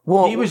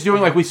he was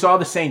doing, we saw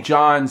the St.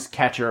 John's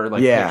catcher,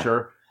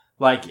 pitcher.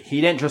 He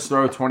didn't just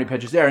throw 20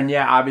 pitches there. And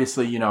yeah,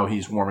 obviously,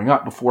 he's warming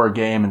up before a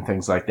game and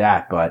things like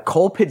that. But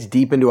Cole pitched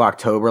deep into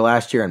October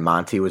last year, and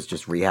Monty was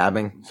just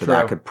rehabbing. So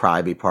that could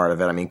probably be part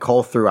of it. I mean,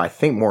 Cole threw, I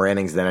think, more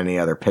innings than any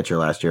other pitcher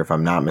last year, if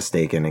I'm not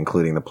mistaken,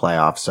 including the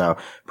playoffs. So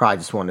probably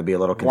just wanted to be a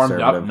little conservative.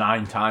 Warmed up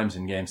 9 times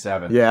in Game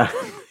 7. Yeah.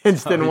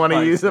 Hinch didn't want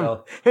to use him.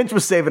 Hinch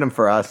was saving him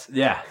for us.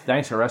 Yeah.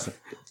 Thanks for resting.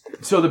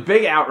 So the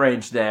big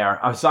outrage there,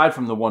 aside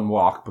from the 1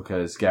 walk,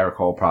 because Garrett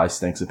Cole probably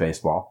stinks at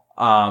baseball,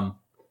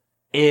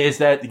 is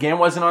that the game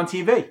wasn't on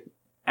TV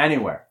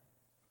anywhere.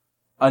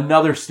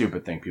 Another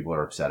stupid thing people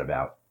are upset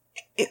about.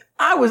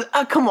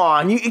 Come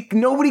on,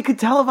 nobody could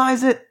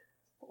televise it.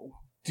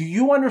 Do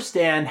you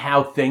understand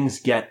how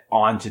things get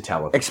onto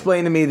television?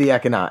 Explain to me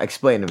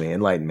explain to me,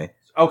 enlighten me.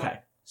 Okay,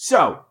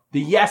 so the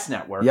Yes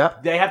Network,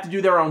 Yep. They have to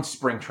do their own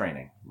spring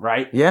training,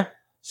 right? Yeah.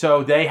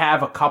 So they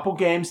have a couple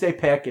games they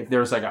pick. If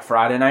there's a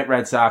Friday night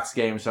Red Sox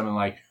game or something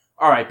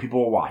all right,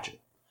 people will watch it.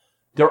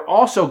 They're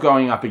also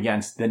going up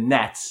against the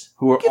Nets,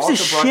 who are Who gives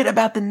also a shit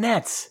about the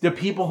Nets? the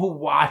people who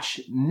watch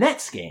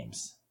Nets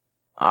games.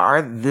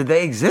 Do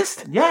they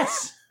exist?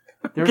 Yes.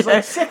 There's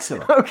Okay. 6 of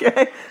them.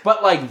 Okay.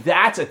 But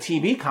that's a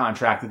TV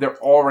contract that they're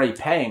already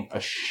paying a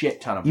shit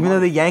ton of Even money.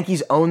 though the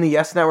Yankees own the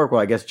Yes Network, well,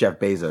 I guess Jeff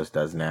Bezos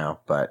does now,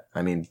 but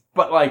I mean,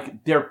 But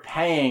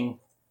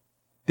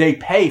they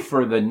pay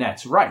for the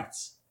Nets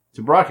rights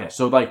to broadcast.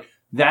 So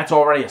that's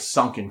already a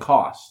sunken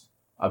cost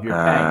of your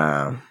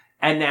paying.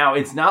 And now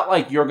it's not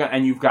like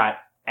and you've got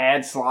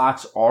ad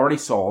slots already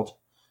sold.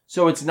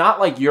 So it's not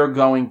like you're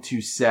going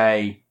to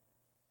say,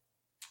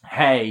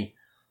 hey,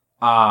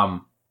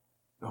 Coca-Cola,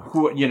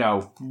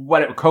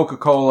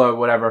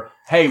 whatever.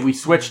 Hey, we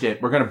switched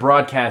it. We're going to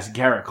broadcast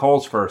Garrett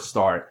Cole's first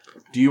start.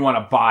 Do you want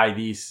to buy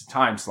these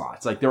time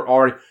slots? They're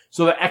already,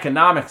 so the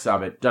economics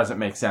of it doesn't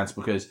make sense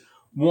because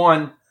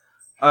one,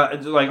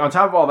 on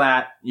top of all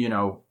that,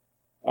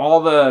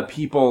 all the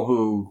people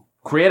who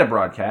create a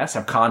broadcast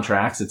have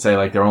contracts that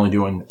say they're only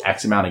doing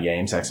X amount of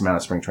games, X amount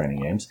of spring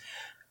training games.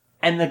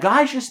 And the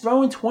guy's just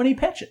throwing 20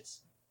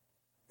 pitches.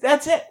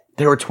 That's it.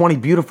 there were 20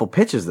 beautiful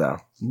pitches though.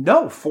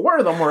 No, 4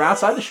 of them were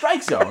outside the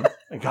strike zone.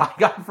 The guy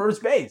got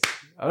first base.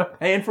 I'm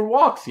paying for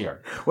walks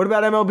here. What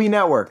about MLB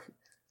Network?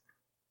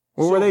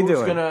 What were they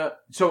doing?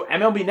 So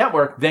MLB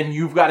Network, then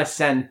you've got to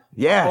send.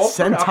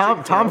 Send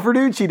Tom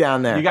Ferducci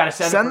down there. You got to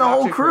send the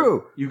whole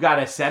crew. You got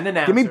to send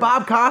an. Give me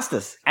Bob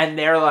Costas. And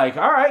they're like,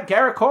 all right,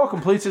 Garrett Cole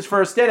completes his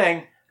first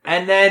inning,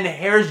 and then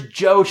here's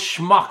Joe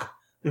Schmuck,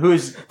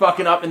 who's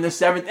fucking up in the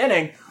 7th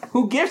inning.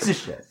 Who gives a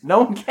shit?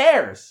 No one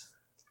cares.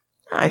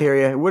 I hear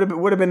you. It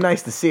would have been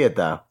nice to see it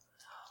though.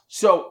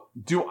 So,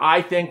 do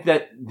I think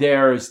that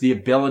there's the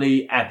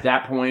ability at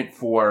that point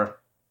for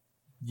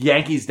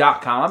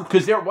Yankees.com?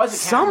 Because there was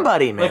a camera.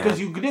 Somebody, man. Because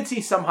you did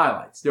see some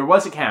highlights. There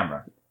was a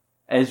camera.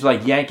 And it's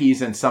like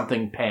Yankees and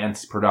Something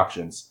Pants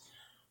Productions.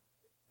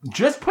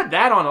 Just put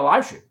that on a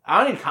live stream.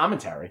 I don't need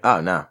commentary.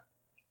 Oh, no.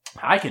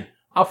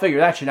 I'll figure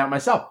that shit out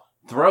myself.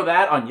 Throw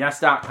that on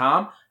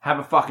yes.com. Have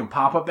a fucking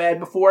pop-up ad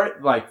before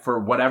it, like for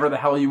whatever the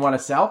hell you want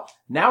to sell.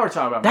 Now we're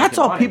talking about that's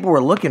all money. people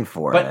were looking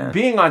for. But man.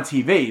 being on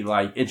TV,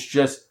 like, it's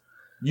just,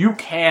 you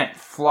can't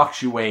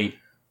fluctuate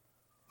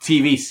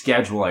TV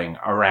scheduling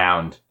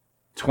around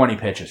 20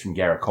 pitches from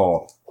Garrett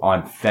Cole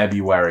on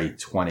February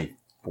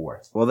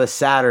 24th. Well, this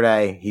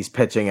Saturday, he's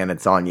pitching and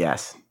it's on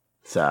Yes.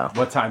 So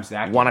What time's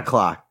that? 1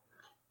 o'clock.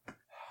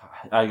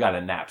 I got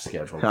a nap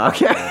scheduled.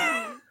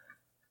 Okay.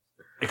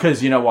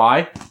 Because you know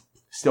why?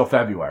 Still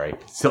February.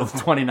 Still the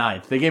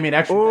 29th. They gave me an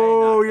extra day.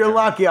 Oh, you're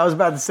lucky. I was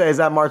about to say, is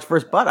that March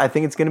 1st? But I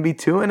think it's going to be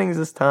 2 innings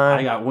this time.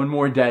 I got one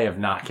more day of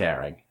not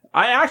caring.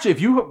 I actually,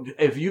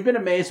 if you've been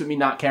amazed with me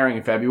not caring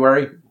in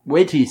February,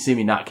 wait till you see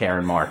me not care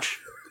in March.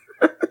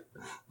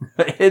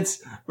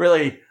 It's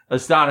really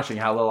astonishing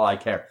how little I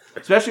care.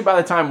 Especially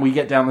by the time we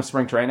get down to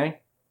spring training.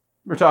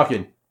 We're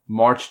talking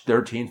March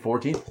 13th,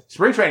 14th.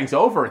 Spring training's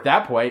over at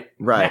that point.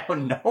 Right. Now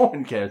no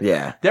one cares.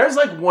 Yeah. There's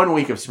like 1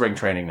 week of spring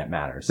training that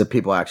matters. that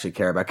people actually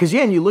care about. Because,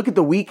 and you look at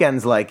the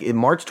weekends, like in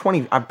March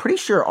 20, I'm pretty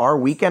sure our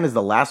weekend is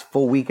the last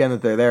full weekend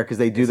that they're there because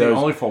they do It's those.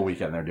 the only full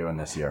weekend they're doing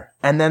this year.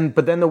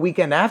 But then the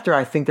weekend after,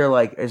 I think they're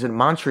like, is it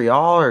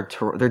Montreal or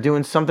they're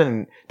doing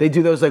something? They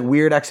do those like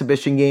weird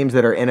exhibition games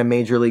that are in a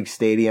major league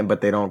stadium,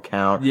 but they don't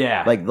count.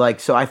 Yeah.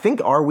 So I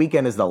think our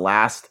weekend is the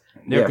last.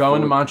 They're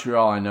going to full-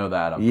 Montreal. I know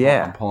that.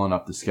 Yeah. I'm pulling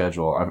up the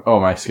schedule.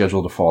 My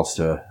schedule defaults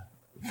to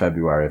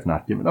February. I've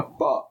not given a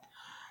fuck.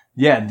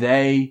 Yeah,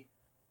 they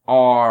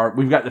are.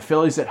 We've got the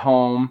Phillies at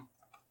home,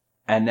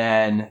 and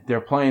then they're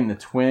playing the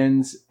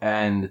Twins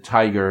and the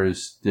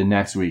Tigers the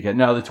next week.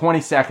 No, the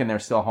 22nd, they're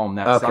still home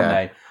that Okay.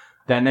 Sunday.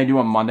 Then they do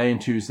a Monday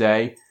and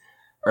Tuesday.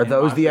 Are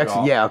those the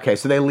Montreal. Yeah, okay.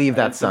 So they leave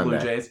that against the Blue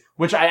Sunday. Jays,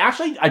 which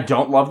I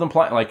don't love them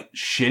playing. Like,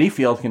 shitty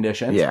field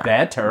conditions, Yeah.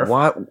 bad turf.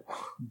 What?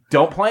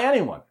 Don't play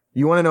anyone.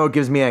 You want to know what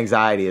gives me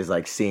anxiety is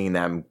like seeing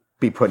them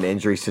be put in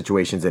injury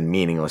situations in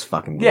meaningless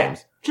fucking Yeah.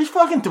 games. Just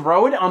fucking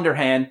throw it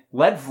underhand.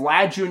 Let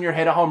Vlad Jr.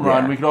 hit a home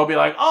run. Yeah. We can all be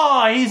like,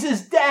 oh, he's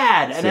his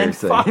dad. And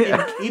Seriously. then fucking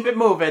Yeah. keep it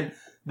moving.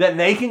 Then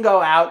they can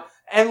go out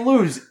and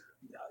lose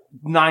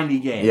 90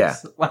 games. Yeah.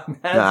 Like, No,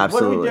 what are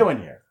absolutely. we doing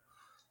here?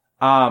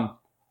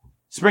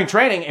 Spring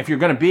training, if you're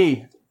going to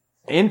be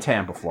in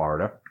Tampa,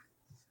 Florida,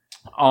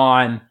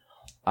 on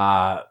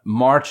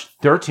March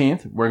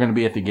 13th, we're going to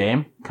be at the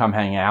game. Come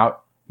hang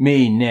out.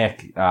 Me,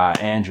 Nick,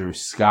 Andrew,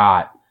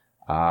 Scott,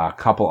 a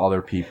couple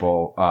other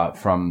people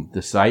from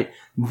the site.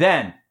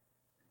 Then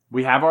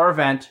we have our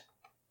event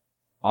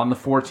on the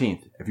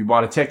 14th. If you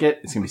bought a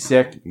ticket, it's going to be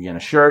sick. You're getting a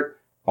shirt.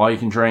 All you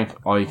can drink,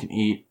 all you can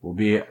eat. We'll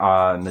be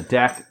on the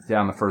deck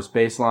down the first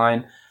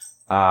baseline.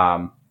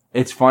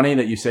 It's funny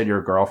that you said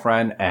your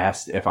girlfriend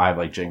asked if I have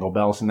like jingle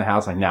bells in the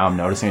house. Like now I'm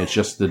noticing it's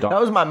just the dog.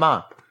 That was my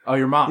mom. Oh,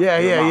 your mom. Yeah,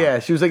 Your mom. yeah.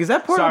 She was like, is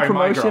that part Sorry, of the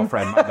my promotion?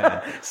 girlfriend. My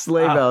bad.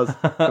 Sleigh bells.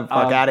 Get the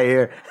fuck out of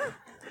here.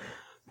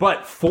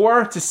 But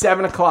 4 to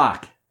 7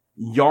 o'clock,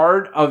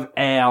 Yard of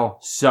Ale,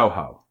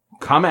 Soho.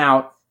 Come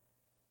out.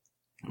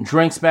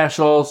 Drink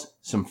specials,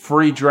 some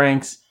free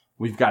drinks.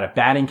 We've got a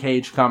batting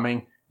cage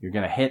coming. You're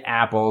going to hit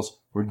apples.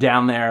 We're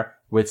down there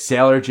with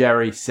Sailor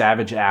Jerry,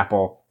 Savage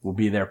Apple. We'll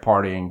be there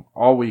partying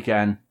all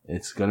weekend.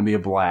 It's going to be a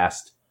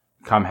blast.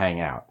 Come hang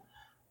out.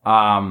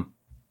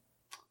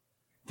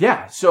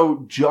 Yeah,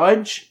 so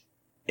Judge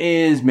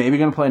is maybe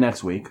going to play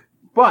next week,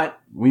 but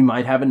we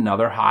might have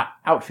another hot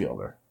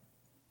outfielder.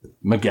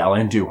 Miguel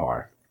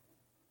Andujar.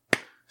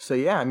 So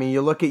yeah, I mean,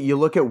 you look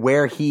at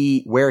where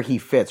he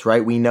fits,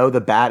 right? We know the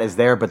bat is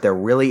there, but there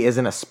really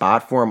isn't a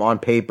spot for him on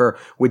paper.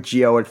 With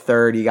Gio at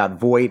third, you got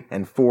Voit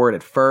and Ford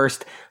at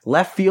first.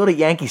 Left field at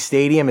Yankee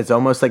Stadium is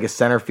almost like a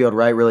center field,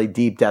 right? Really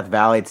deep Death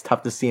Valley. It's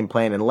tough to see him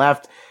playing in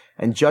left,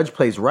 and Judge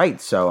plays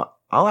right. So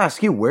I'll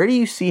ask you, where do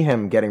you see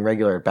him getting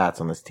regular at bats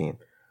on this team?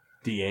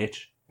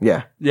 DH.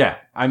 Yeah, Yeah,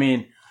 I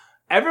mean,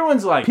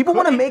 everyone's like, people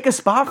want to make a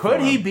spot for him.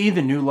 could he be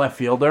the new left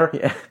fielder?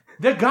 Yeah.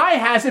 The guy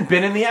hasn't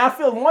been in the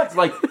outfield once.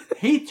 Like,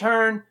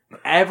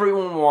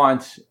 everyone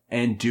wants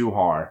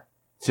Andujar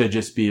to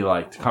just be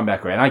like, to come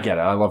back right. And I get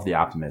it. I love the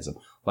optimism.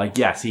 Like,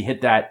 yes, he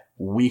hit that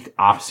weak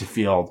opposite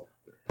field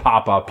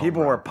pop-up.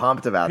 People were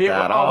pumped about People-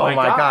 that. oh Oh my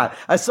my God. god!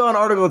 I saw an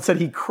article that said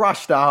he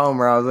crushed a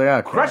homer. I was like,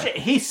 okay. Crush it.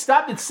 He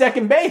stopped at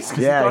second base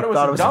because Yeah, he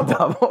thought it was a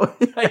double.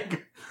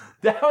 Like,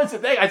 that was the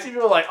thing. I see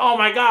people like, oh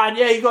my God,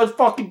 yeah, he goes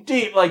fucking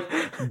deep. Like,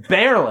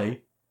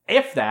 barely,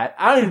 if that.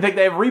 I don't even think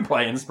they have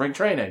replay in spring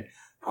training.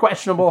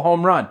 Questionable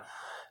home run.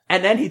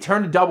 And then he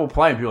turned a double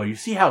play, and people, you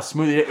see how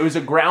smooth it is? It was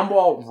a ground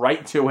ball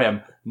right to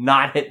him,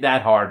 not hit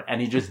that hard, and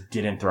he just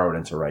didn't throw it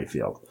into right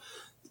field.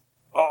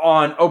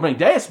 On opening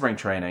day of spring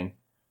training,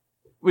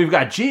 we've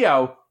got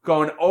Gio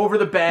going over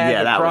the bag,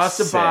 Yeah, that across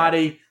the was sick.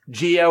 body,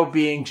 Gio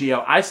being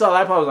Gio. I saw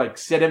that play, I was like,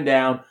 sit him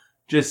down,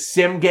 just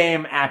sim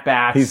game at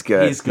bats. He's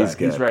good. He's good. He's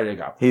good. He's ready to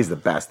go. He's the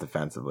best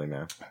defensively,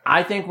 man.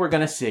 I think we're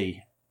going to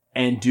see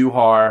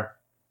Andujar.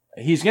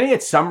 He's going to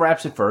get some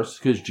reps at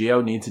first because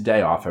Gio needs a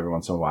day off every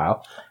once in a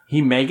while.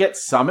 He may get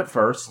some at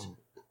first.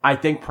 I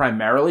think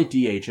primarily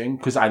DHing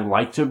because I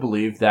like to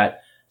believe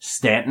that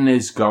Stanton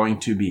is going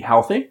to be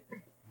healthy.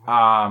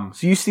 So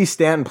you see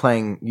Stanton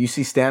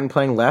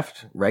playing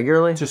left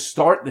regularly? To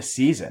start the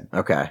season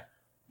Okay.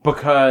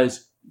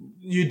 because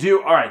you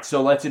do. All right.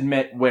 So let's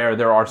admit where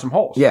there are some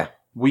holes. Yeah.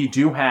 We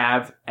do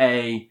have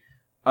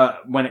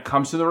when it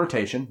comes to the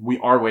rotation, we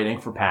are waiting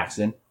for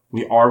Paxton.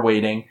 We are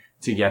waiting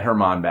to get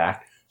Herman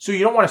back. So you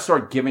don't want to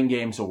start giving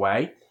games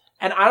away.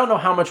 And I don't know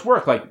how much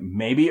work, like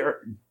maybe,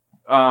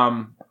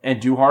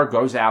 Andujar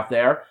goes out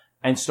there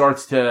and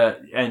starts to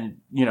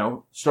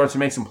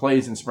make some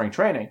plays in spring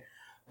training.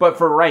 But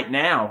for right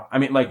now, I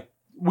mean, like,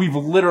 we've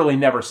literally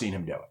never seen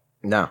him do it.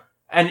 No.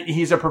 And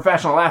he's a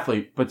professional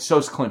athlete, but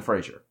so's Clint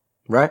Frazier.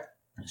 Right?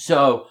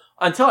 So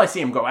until I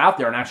see him go out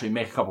there and actually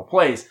make a couple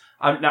plays,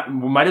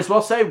 we might as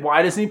well say,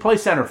 why doesn't he play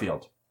center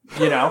field?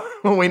 You know?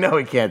 We know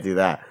he can't do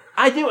that.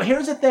 I do.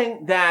 Here's the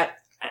thing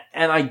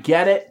and I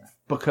get it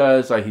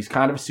because like he's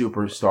kind of a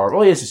superstar.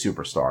 Well, he is a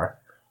superstar.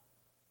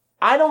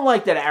 I don't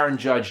like that Aaron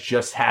Judge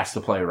just has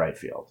to play right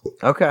field.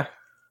 Okay.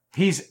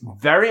 He's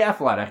very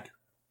athletic.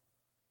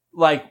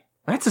 Like,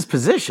 That's his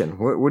position.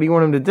 What do you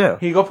want him to do?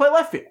 he go play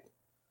left field.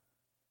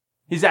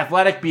 He's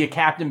athletic, be a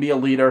captain, be a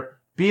leader,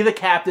 be the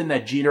captain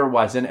that Jeter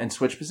wasn't, and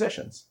switch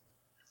positions.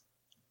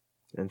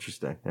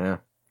 Interesting. Yeah.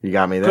 You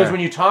got me there. Because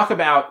when you talk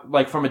about,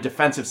 like, from a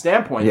defensive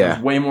standpoint, Yeah.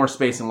 there's way more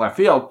space in left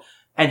field,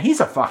 and he's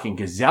a fucking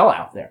gazelle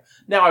out there.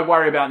 Now, I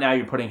worry about now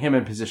you're putting him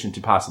in position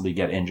to possibly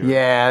get injured.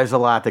 Yeah, there's a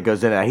lot that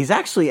goes into that. He's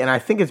actually, and I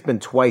think it's been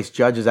twice,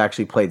 Judge has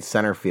actually played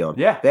center field.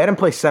 Yeah. They had him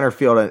play center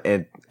field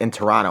in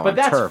Toronto. But on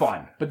that's turf.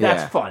 fun. But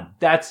that's Yeah. fun.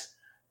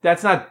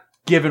 That's not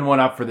giving one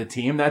up for the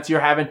team. That's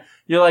you're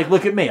like,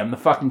 look at me. I'm the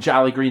fucking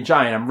Jolly Green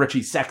Giant. I'm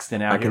Richie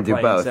Sexton out I here can do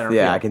playing both. center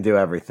Yeah, field. I can do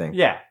everything.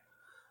 Yeah.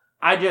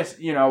 I just,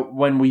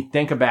 when we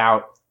think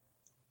about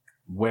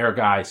where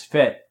guys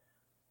fit,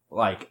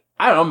 like,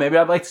 I don't know, maybe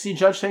I'd like to see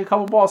Judge take a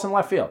couple balls in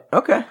left field.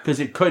 Okay. Because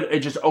it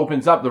just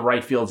opens up the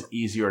right field's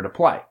easier to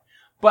play.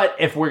 But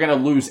if we're going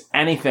to lose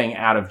anything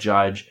out of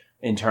Judge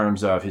in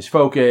terms of his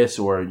focus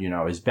or,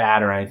 his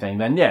bat or anything,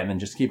 then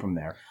just keep him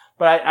there.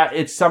 But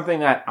it's something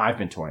that I've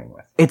been toying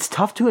with. It's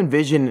tough to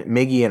envision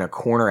Miggy in a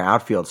corner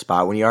outfield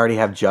spot when you already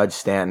have Judge,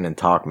 Stanton, and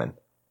Tauchman,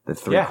 the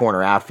three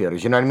corner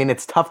outfielders. You know what I mean?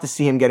 It's tough to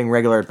see him getting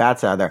regular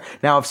at-bats out there.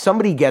 Now, if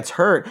somebody gets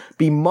hurt,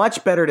 be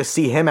much better to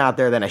see him out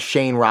there than a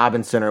Shane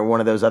Robinson or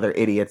one of those other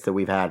idiots that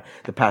we've had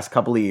the past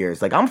couple of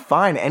years. Like, I'm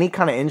fine. Any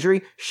kind of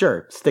injury,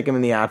 sure, stick him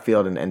in the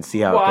outfield and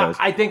see how it goes.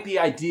 I think the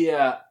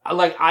idea,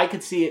 like, I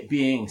could see it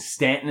being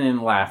Stanton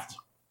in left,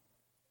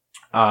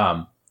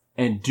 and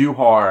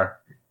Duhar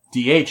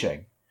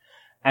DHing.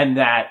 And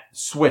that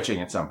switching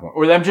at some point,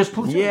 or them just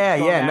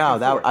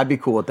I'd be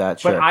cool with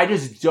that. Sure. But I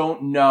just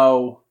don't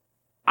know.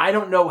 I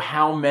don't know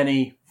how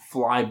many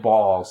fly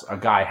balls a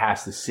guy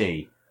has to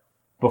see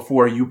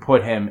before you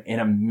put him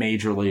in a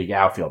major league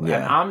outfield. Yeah.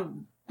 And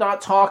I'm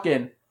not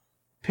talking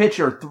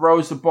pitcher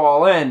throws the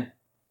ball in,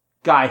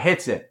 guy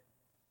hits it.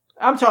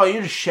 I'm telling you,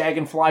 you're just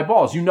shagging fly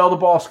balls. You know the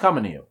ball's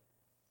coming to you.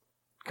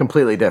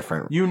 Completely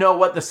different. You know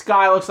what the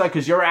sky looks like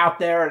because you're out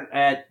there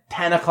at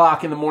 10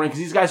 o'clock in the morning because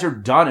these guys are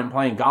done and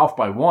playing golf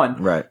by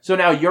 1. Right. So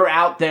now you're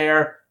out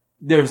there.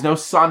 There's no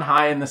sun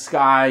high in the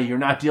sky. You're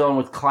not dealing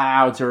with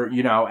clouds or,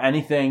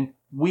 anything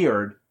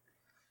weird.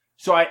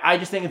 So I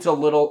just think it's a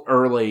little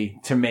early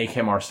to make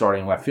him our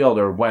starting left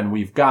fielder when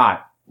we've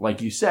got, like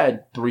you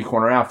said, 3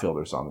 corner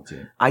outfielders on the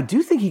team. I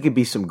do think he could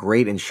be some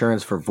great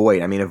insurance for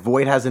Voit. I mean, if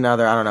Voit has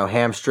another,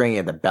 hamstring, he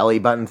had the belly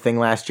button thing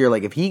last year.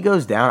 Like, if he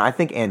goes down, I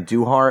think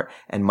Andujar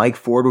and Mike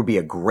Ford would be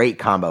a great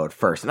combo at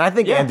first. And I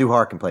think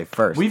Andujar can play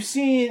first. We've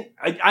seen,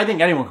 I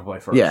think anyone can play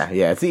first. Yeah,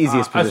 it's the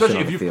easiest position especially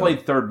on if the you've field.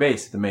 played third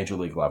base at the major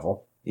league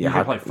level. Yeah, you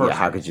can play first. Yeah,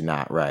 how could you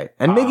not? Right.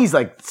 And Miggy's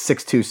like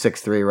 6'2",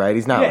 6'3", right?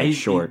 He's not he's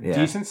short. He's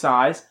Yeah. decent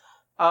size.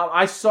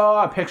 I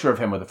saw a picture of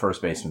him with a first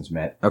baseman's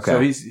mitt. Okay. So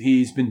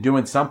he's been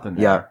doing something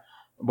there. Yeah.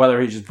 Whether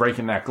he's just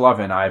breaking that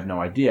glove in, I have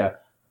no idea.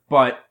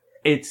 But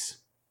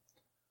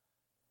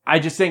I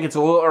just think it's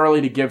a little early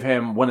to give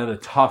him one of the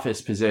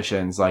toughest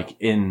positions, like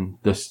in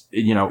this,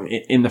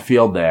 in the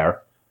field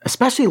there.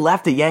 Especially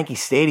left at Yankee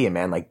Stadium,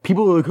 man. Like,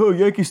 people are like, oh,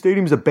 Yankee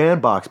Stadium's a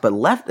bandbox. But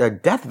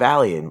Death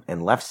Valley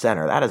and left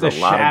center, that is The a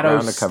lot of ground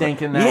shadows to cover.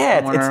 stink in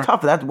that corner. It's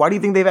tough. Why do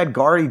you think they've had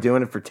Gardy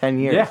doing it for 10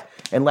 years? Yeah.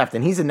 And left.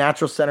 And he's a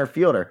natural center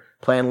fielder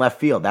playing left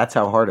field. That's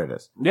how hard it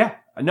is. Yeah.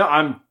 No,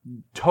 I'm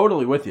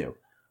totally with you.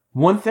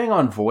 One thing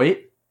on Voit,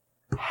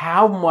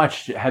 how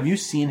much have you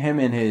seen him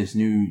in his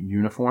new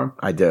uniform?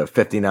 I do.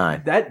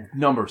 59. That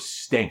number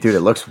stinks. Dude,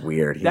 it looks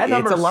weird. That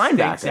number it's a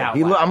stinks linebacker. out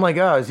loud. I'm like,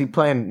 oh, is he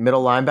playing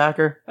middle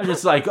linebacker? I'm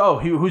just like, oh,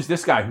 who's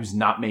this guy who's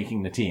not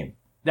making the team?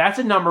 That's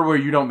a number where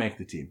you don't make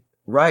the team.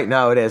 Right.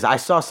 No, it is. I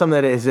saw some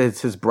that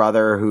it's his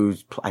brother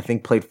who's, I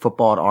think, played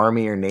football at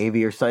Army or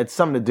Navy or something. It's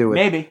something to do with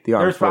Maybe. the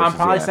Armed Forces. I'm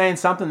probably saying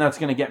something that's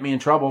going to get me in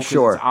trouble because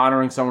Sure. it's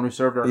honoring someone who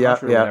served our Yeah,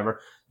 country or yeah. whatever.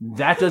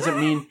 That doesn't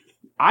mean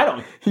I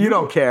don't. You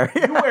don't care.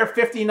 You wear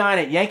 59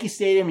 at Yankee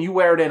Stadium. You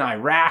wear it in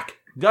Iraq.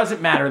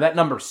 Doesn't matter. That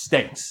number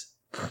stinks.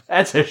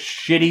 That's a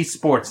shitty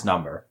sports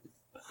number.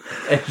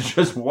 It's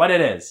just what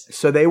it is.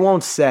 So they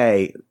won't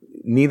say,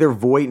 neither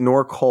Voit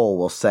nor Cole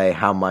will say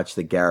how much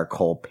that Garrett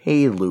Cole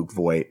paid Luke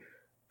Voit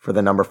for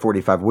the number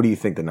 45. What do you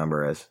think the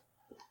number is?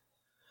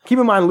 Keep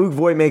in mind, Luke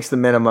Voit makes the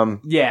minimum.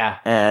 Yeah.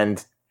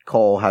 And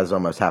Cole has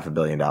almost $500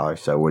 million.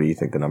 So what do you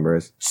think the number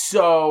is?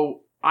 So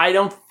I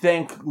don't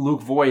think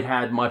Luke Voit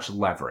had much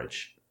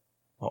leverage.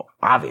 Well,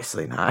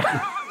 obviously not.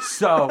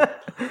 So,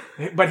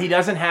 but he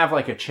doesn't have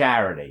like a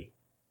charity.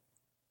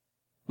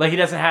 Like he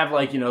doesn't have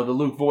like, the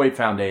Luke Voit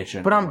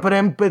Foundation.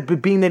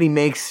 But being that he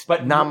makes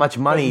not much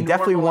money, he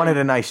definitely wanted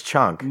a nice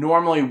chunk.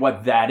 Normally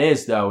what that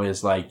is though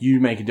is like you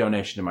make a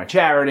donation to my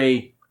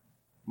charity.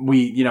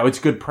 It's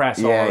good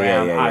press all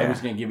around. I was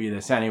going to give you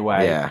this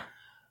anyway. Yeah.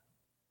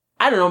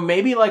 I don't know,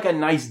 maybe like a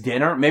nice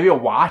dinner, maybe a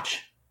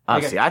watch. Like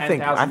Honestly, I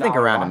think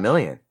around watch. $1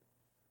 million.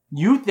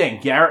 You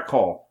think Garrett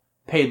Cole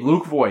paid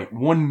Luke Voit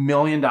 $1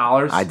 million?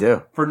 I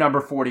do. For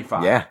number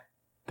 45. Yeah.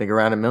 I think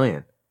around $1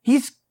 million.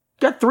 He's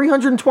got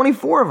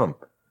 324 of them.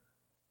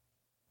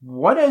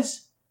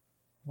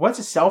 What's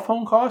a cell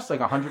phone cost? Like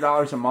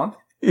 $100 a month?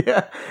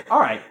 Yeah. All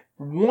right.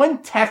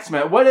 One text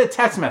message. What a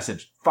text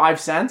message? 5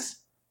 cents?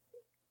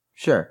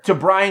 Sure. To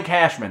Brian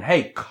Cashman.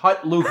 Hey,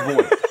 cut Luke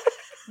Voigt.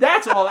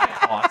 That's all that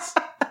costs.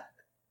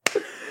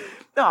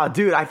 No,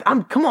 dude,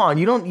 I'm come on.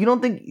 You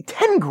don't think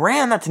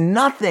 $10,000? That's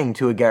nothing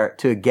to a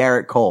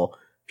Garrett Cole.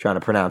 Trying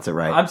to pronounce it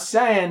right. I'm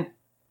saying,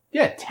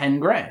 yeah,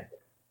 $10,000.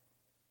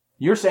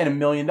 You're saying $1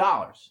 million.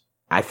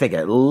 I think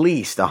at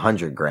least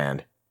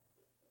 $100,000.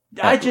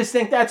 I just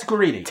think that's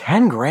greedy.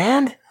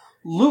 $10,000?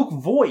 Luke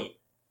Voigt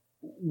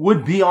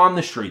would be on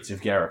the streets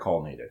if Garrett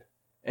Cole needed.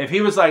 If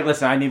he was like,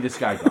 listen, I need this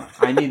guy gone.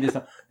 I need this.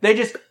 They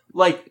just,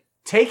 like,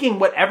 taking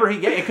whatever he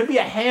gets. It could be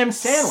a ham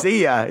sandwich.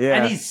 See ya, yeah.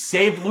 And he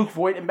saved Luke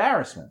Voigt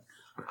embarrassment.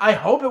 I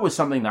hope it was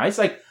something nice.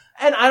 Like,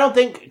 and I don't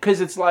think,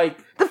 because it's like.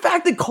 The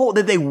fact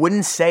that they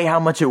wouldn't say how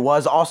much it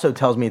was also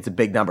tells me it's a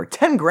big number.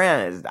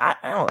 $10,000 is,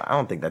 I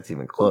don't think that's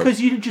even close.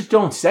 Because you just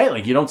don't say,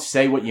 like, you don't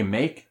say what you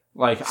make.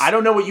 Like, I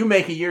don't know what you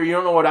make a year. You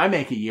don't know what I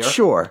make a year.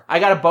 Sure. I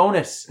got a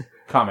bonus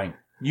coming.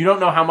 You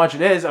don't know how much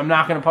it is. I'm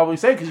not going to publicly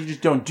say because you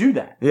just don't do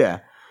that. Yeah.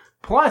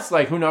 Plus,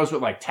 like, who knows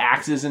what, like,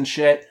 taxes and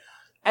shit.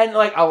 And,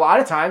 like, a lot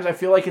of times I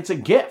feel like it's a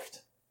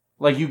gift.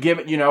 Like, you give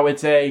it,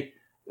 it's a,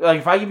 like,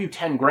 if I give you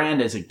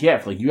 $10,000 as a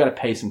gift, like, you got to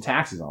pay some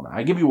taxes on that.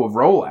 I give you a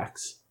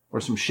Rolex or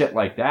some shit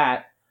like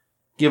that.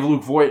 Give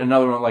Luke Voigt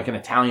another one, like an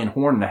Italian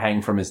horn to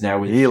hang from his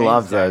neck. He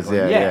loves those.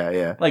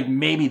 Yeah. Like,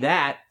 maybe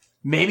that.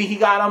 Maybe he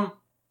got him,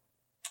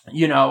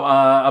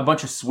 a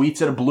bunch of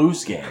sweets at a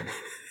Blues game.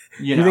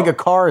 You think a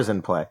car is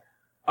in play?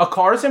 A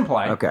car's in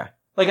play. Okay.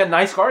 Like a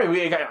nice car.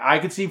 I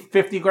could see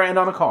 $50,000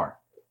 on a car.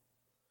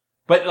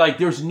 But, like,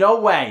 there's no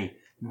way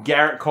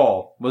Garrett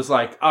Cole was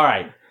like, all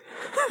right,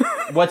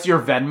 what's your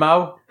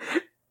Venmo?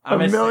 A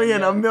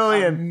million. A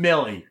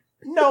milli.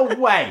 No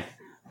way.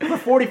 For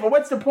 44,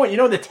 what's the point? You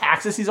know the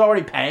taxes he's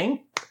already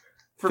paying?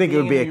 I think it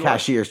would be a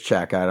cashier's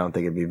check. I don't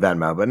think it'd be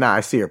Venmo. But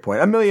I see your point.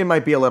 $1 million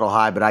might be a little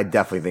high, but I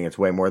definitely think it's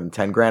way more than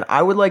 $10,000.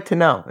 I would like to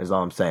know, is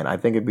all I'm saying. I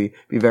think it'd be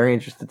very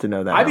interested to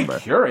know that number. I'd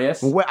be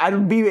curious.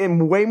 I'd be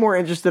way more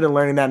interested in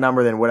learning that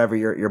number than whatever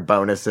your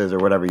bonus is or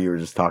whatever you were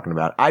just talking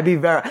about. I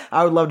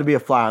would love to be a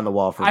fly on the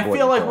wall for I Voigt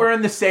feel like Cole. we're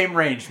in the same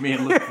range, me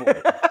and Luke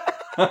Voigt.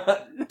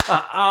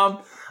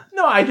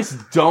 No, I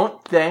just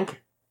don't think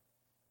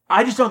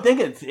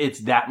it's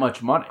that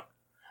much money.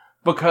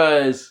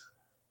 Because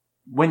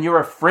when you're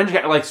a fringe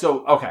guy, like,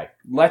 so, okay,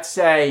 let's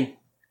say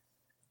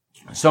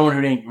someone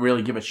who didn't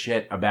really give a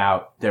shit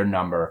about their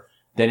number,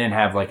 they didn't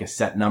have, like, a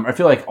set number. I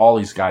feel like all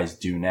these guys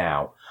do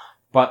now.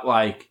 But,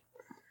 like,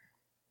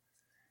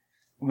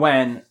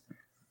 when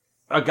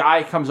a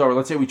guy comes over,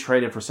 let's say we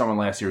traded for someone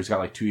last year who's got,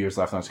 like, 2 years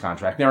left on his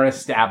contract. They're an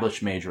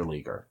established major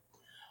leaguer.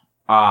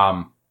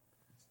 And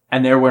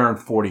they're wearing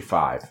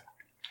 45.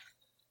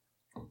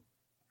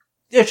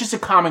 It's just a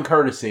common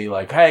courtesy,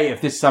 like, hey,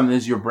 if this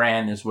is your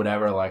brand, is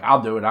whatever, like,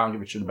 I'll do it. I don't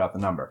give a shit about the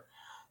number.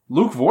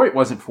 Luke Voigt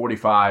wasn't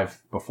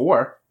 45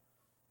 before.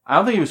 I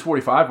don't think he was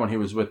 45 when he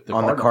was with the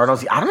Cardinals. On the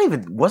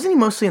Cardinals, wasn't he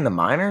mostly in the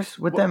minors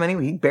with them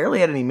anyway? He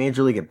barely had any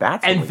major league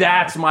at-bats. And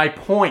that's my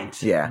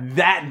point. Yeah.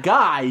 That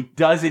guy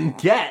doesn't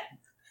get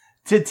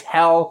to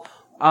tell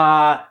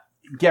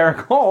Garrett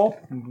Cole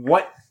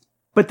what.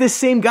 But this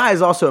same guy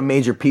is also a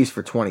major piece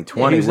for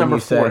 2020. Yeah, he was number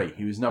 40. Say?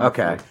 He was number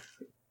 40. Okay.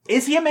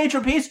 Is he a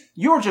major piece?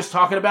 You were just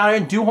talking about it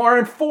in Duhar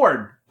and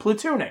Ford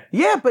platooning.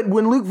 Yeah, but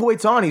when Luke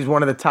Voigt's on, he's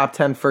one of the top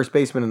 10 first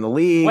basemen in the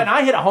league. When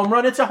I hit a home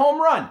run, it's a home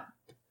run.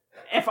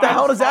 What the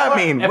hell does that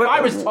mean? If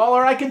I was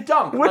taller, I could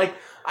dunk. Like,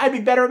 I'd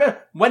be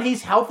better. When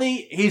he's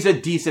healthy, he's a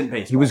decent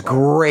baseball He was player.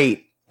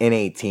 great in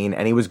 18,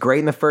 and he was great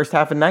in the first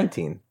half of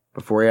 19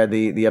 before he had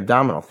the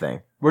abdominal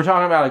thing. We're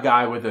talking about a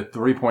guy with a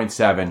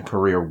 3.7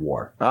 career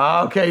WAR.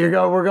 Oh, okay,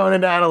 we're going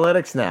into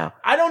analytics now.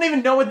 I don't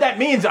even know what that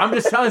means. I'm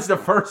just telling you it's the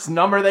first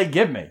number they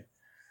give me.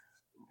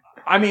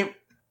 I mean,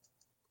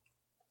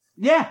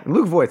 yeah.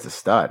 Luke Voigt's a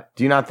stud.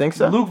 Do you not think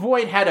so? Luke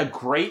Voigt had a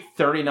great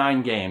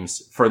 39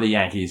 games for the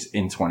Yankees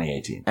in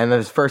 2018. And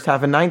his first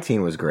half of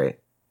 19 was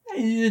great.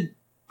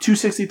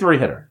 263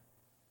 hitter.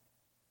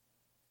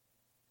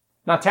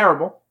 Not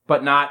terrible,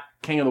 but not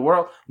king of the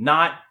world.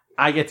 Not,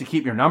 I get to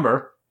keep your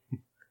number.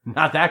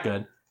 Not that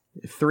good.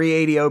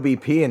 380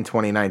 OBP in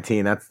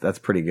 2019. That's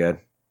pretty good.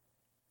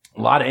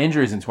 A lot of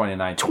injuries in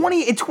 2019.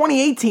 In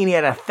 2018, he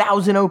had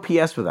 1,000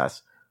 OPS with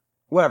us.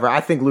 Whatever.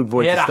 I think Luke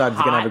Voigt's a stud.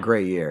 He's going to have a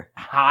great year.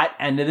 Hot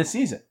end of the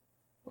season.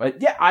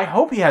 But yeah, I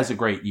hope he has a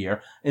great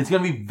year. It's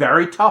going to be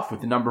very tough with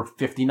the number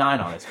 59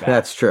 on his back.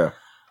 That's true.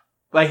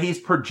 Like, he's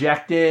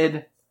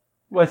projected.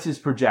 What's his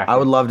projection? I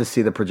would love to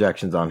see the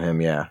projections on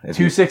him, yeah.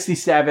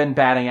 267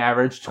 batting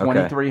average,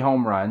 23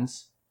 home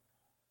runs.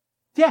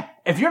 Yeah,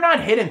 if you're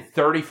not hitting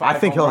 35 I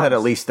think he'll runs, hit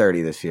at least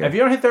 30 this year. If you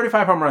don't hit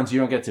 35 home runs, you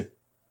don't get to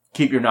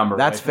keep your number.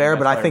 That's fair,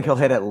 but I think he'll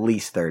hit. hit at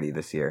least 30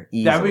 this year.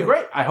 Easily. That would be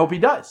great. I hope he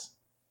does.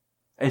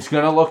 It's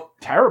going to look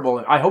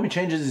terrible. I hope he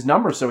changes his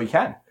number so he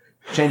can.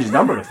 Change his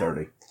number to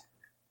 30.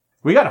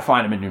 We got to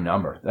find him a new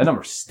number. That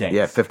number stinks.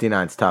 Yeah,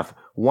 59's tough.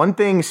 One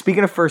thing,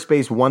 speaking of first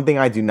base, one thing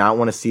I do not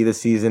want to see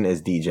this season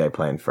is DJ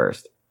playing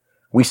first.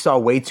 We saw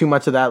way too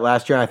much of that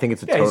last year, and I think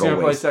it's a Yeah, he's total gonna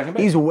play waste. second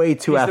base. He's way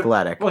too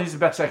athletic. He's the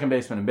best second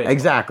baseman in baseball.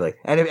 Exactly.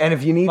 And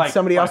if you need Like,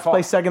 somebody by else to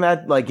play far. second,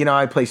 that like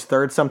I plays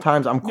third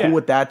sometimes. I'm cool Yeah.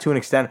 with that to an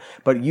extent.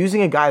 But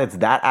using a guy that's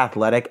that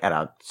athletic at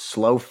a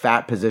slow,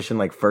 fat position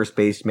like first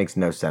base makes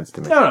no sense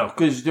to me. No,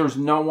 because there's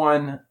no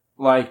one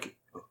like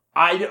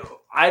I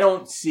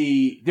don't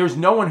see. There's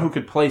no one who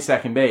could play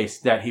second base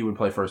that he would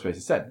play first base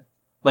instead.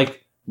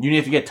 Like you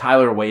need to get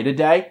Tyler Wade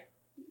today.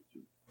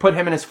 Put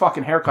him in his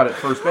fucking haircut at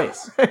first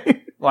base.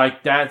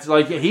 Like that's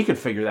like he could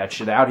figure that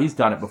shit out. He's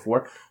done it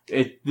before.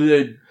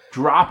 The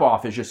drop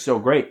off is just so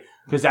great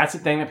because that's the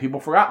thing that people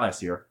forgot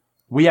last year.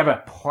 We have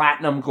a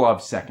platinum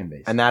glove second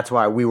base, And that's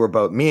why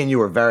me and you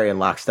were very in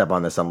lockstep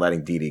on this on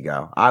letting Didi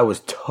go. I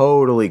was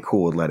totally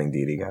cool with letting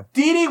Didi go.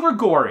 Didi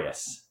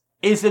Gregorius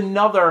is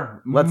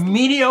another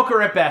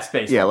mediocre at best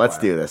baseball. Yeah, let's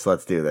player. do this.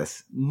 Let's do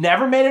this.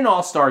 Never made an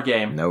All-Star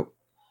game. Nope.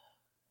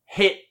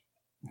 Hit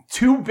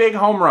 2 big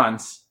home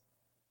runs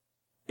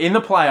in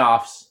the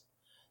playoffs.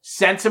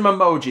 Sent some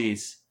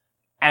emojis.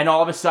 And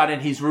all of a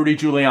sudden, he's Rudy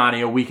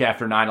Giuliani a week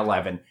after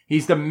 9/11.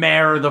 He's the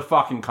mayor of the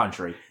fucking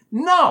country.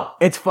 No.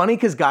 It's funny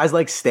because guys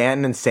like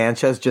Stanton and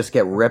Sanchez just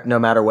get ripped no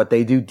matter what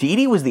they do.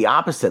 Didi was the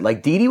opposite.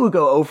 Like, Didi would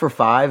go 0 for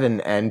 5,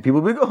 and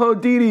people would be like, oh,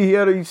 Didi,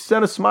 he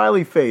sent a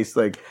smiley face.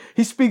 Like,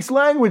 he speaks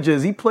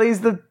languages. He plays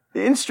the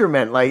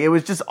instrument. Like, it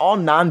was just all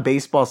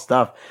non-baseball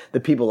stuff that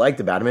people liked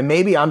about him. And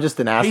maybe I'm just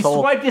an He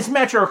asshole. swiped his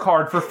Metro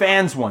card for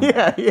fans one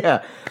day.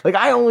 Yeah. Like,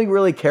 I only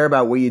really care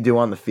about what you do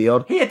on the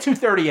field. He had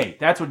 238.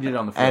 That's what he did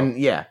on the field. And,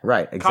 yeah,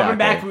 right, exactly. Coming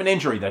back from an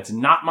injury, that's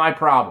not my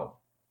problem.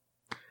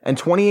 In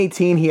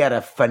 2018, he had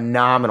a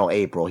phenomenal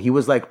April. He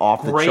was, like,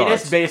 off the Greatest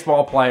charts.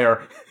 baseball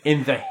player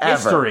in the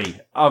history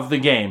of the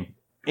game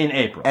in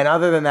April. And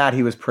other than that,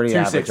 he was pretty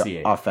average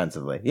 268.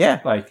 offensively.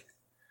 Yeah. Like,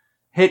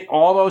 hit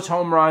all those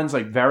home runs,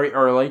 like, very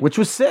early. Which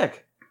was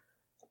sick.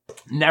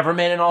 Never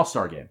made an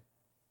All-Star game.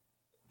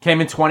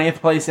 Came in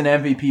 20th place in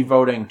MVP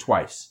voting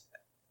twice.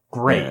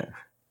 Great. Yeah.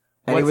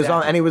 And he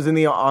was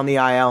on the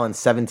IL in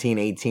 17,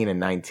 18, and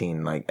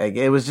 19. Like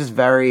it was just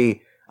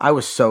I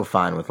was so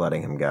fine with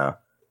letting him go.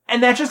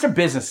 And that's just a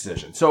business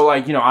decision. So,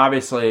 like,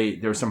 obviously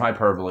there's some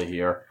hyperbole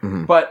here.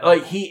 Mm-hmm. But,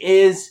 like,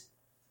 he's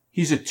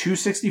a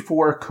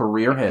 264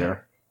 career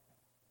hitter.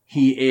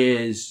 He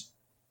is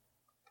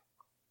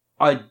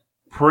a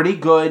pretty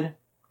good,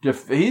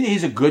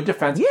 he's a good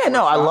defensive. Yeah, no,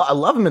 shortstop. I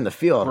love him in the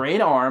field.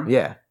 Great arm.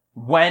 Yeah.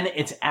 When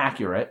it's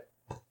accurate.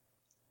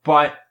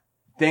 But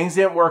things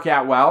didn't work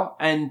out well.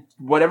 And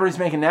whatever he's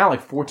making now,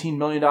 like $14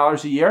 million a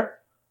year,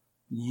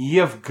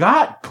 you've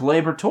got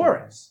Gleyber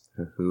Torres.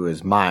 Who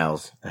is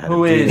miles ahead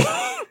Who of is Didi.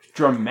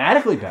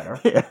 dramatically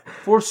better Yeah.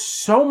 for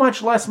so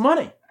much less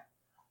money.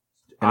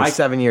 And he's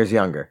 7 years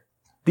younger.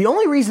 The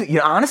only reason,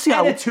 honestly,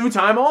 And a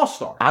 2-time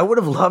All-Star. I would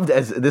have loved,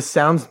 as this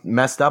sounds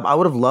messed up, I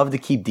would have loved to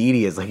keep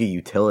Didi as like a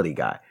utility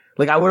guy.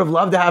 Like, I would have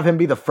loved to have him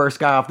be the first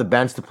guy off the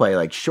bench to play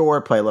like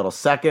short, play a little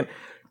second.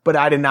 But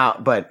I did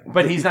not. But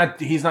he's not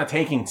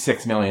taking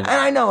 $6 million. And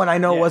I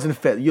know it wasn't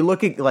fit. You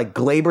look at like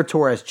Gleyber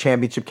Torres,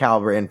 championship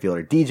caliber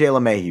infielder. DJ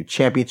LeMahieu,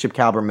 championship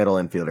caliber middle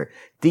infielder.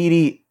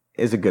 Didi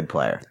is a good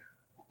player.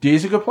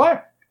 Didi's a good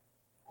player.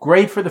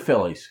 Great for the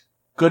Phillies.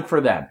 Good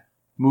for them.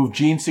 Move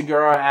Gene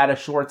Segura out of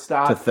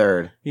shortstop To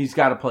third. He's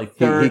got to play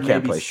third. He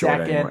can't maybe play short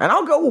second. anymore.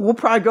 And we'll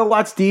probably go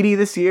watch Didi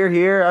this year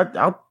here.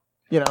 I'll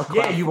Yeah,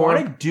 clap you for want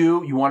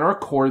him. you want to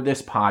record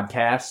this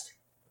podcast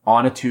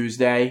on a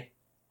Tuesday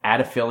at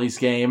a Phillies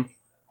game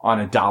on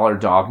a $1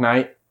 dog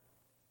night.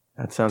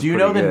 That sounds Do you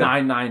pretty know the good.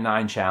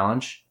 999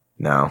 challenge?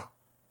 No.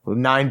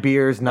 9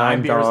 beers,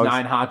 9 beers, dogs.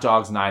 9 hot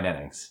dogs, 9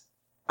 innings.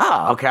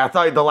 Oh, okay. I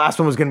thought the last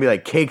one was going to be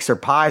like cakes or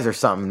pies or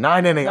something.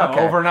 9 innings. No, Okay.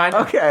 over 9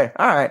 innings. Okay.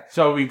 All right.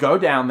 So we go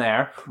down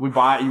there. We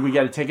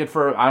get a ticket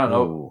for, I don't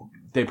know,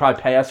 they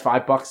probably pay us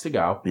 $5 to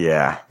go.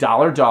 Yeah.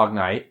 $1 dog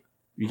night.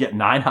 You get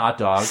 9 hot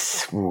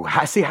dogs. Ooh,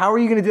 see, how are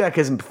you going to do that?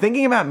 Because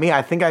thinking about me,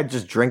 I think I'd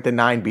just drink the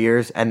 9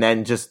 beers and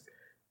then just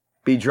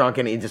be drunk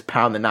and just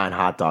pound the 9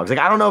 hot dogs. Like,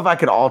 I don't know if I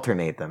could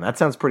alternate them. That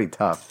sounds pretty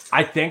tough.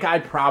 I think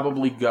I'd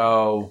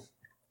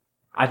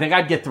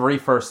get 3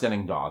 first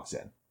inning dogs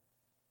in.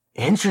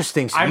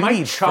 Interesting. So I you might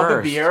need chug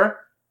first. a beer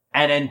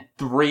and then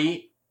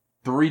three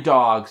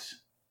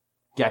dogs,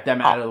 get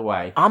them out of the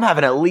way. I'm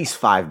having at least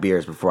 5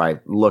 beers before I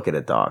look at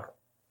a dog.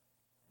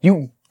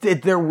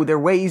 They're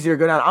way easier to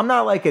go down. I'm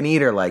not like an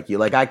eater like you.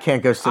 Like, I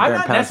can't go sit there I'm and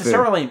not pound food.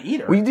 necessarily an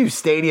eater. Well, you do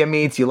stadium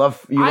eats. You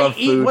love I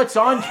eat food. what's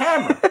on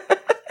camera.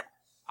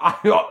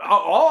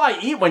 All I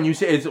eat when you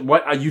say is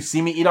what you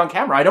see me eat on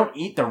camera. I don't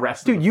eat the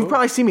rest. Dude, of the you've food.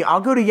 probably seen me.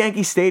 I'll go to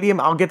Yankee Stadium.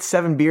 I'll get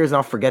 7 beers and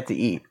I'll forget to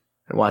eat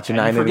and watch a And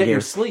 9 you inning forget game.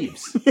 your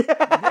sleeves.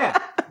 Yeah,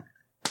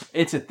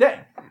 it's a thing.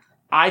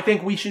 I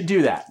think we should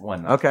do that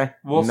one night. Okay.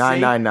 We'll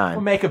 999.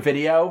 We'll make a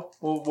video.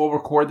 We'll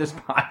record this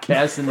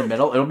podcast in the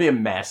middle. It'll be a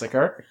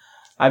massacre.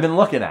 I've been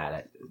looking at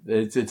it.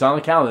 It's on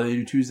the calendar. They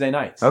do Tuesday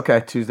nights.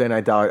 Okay, Tuesday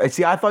night dollar.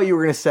 See, I thought you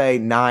were gonna say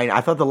 9.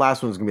 I thought the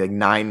last one was gonna be like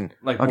 9,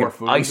 Like okay, more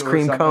food ice or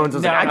cream something? cones. I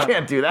was No, like, no. I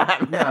can't do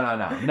that.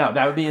 No,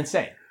 that would be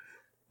insane.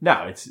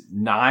 No, it's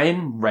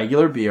 9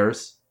 regular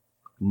beers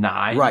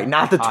 9. Right,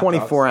 not the hot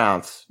 24 dogs.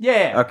 ounce.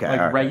 Yeah. Okay, Like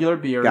all right. regular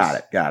beers.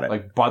 Got it.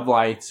 Like Bud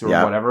Lights or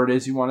Yep. whatever it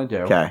is you want to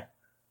do. Okay.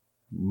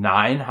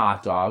 9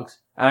 hot dogs.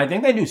 And I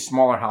think they do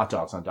smaller hot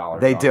dogs on Dollar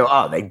They Shave. do.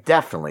 Oh, they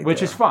definitely Which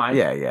do. is fine.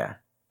 Yeah.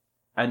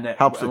 And that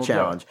Helps the we'll do it.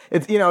 challenge.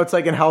 It's it's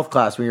like in health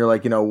class when you're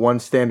like, one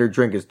standard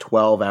drink is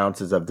 12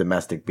 ounces of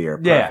domestic beer.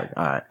 Yeah. Perfect.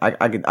 All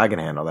right. I can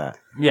handle that.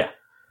 Yeah.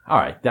 All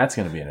right. That's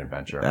going to be an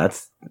adventure.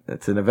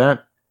 That's an event.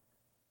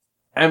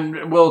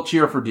 And we'll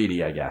cheer for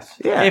Didi, I guess.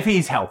 Yeah. If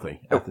he's healthy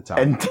at the time.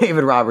 And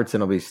David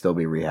Robertson will still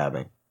be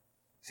rehabbing.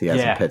 He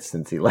hasn't Yeah. pitched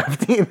since he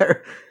left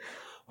either.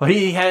 Well,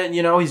 he had,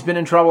 he's been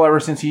in trouble ever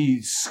since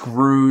he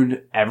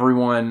screwed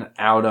everyone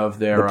out of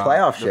their The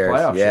playoff shares.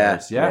 Playoff Yeah.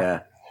 shares. Yeah.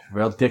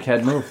 Real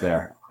dickhead move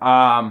there.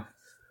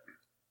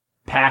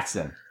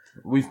 Paxton.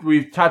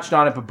 We've touched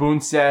on it, but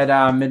Boone said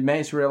mid-May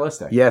is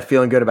realistic. Yeah,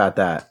 feeling good about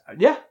that.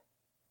 Yeah.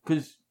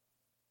 Because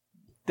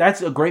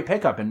that's a great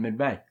pickup in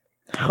mid-May.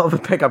 Hell of a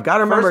pickup.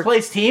 Gotta remember, First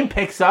place team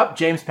picks up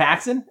James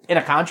Paxton in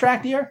a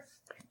contract year.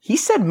 he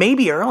said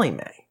maybe early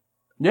May.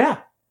 Yeah.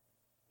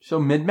 So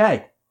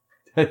mid-May.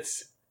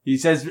 He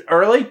says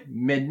early,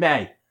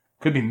 mid-May.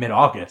 Could be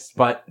mid-August,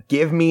 but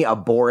Give me a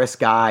Boris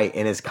guy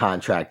in his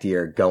contract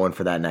year going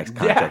for that next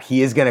contract. Yeah.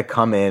 He is going to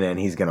come in and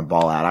he's going to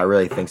ball out. I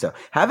really think so.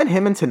 Having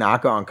him and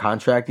Tanaka on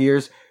contract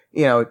years,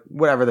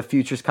 whatever, the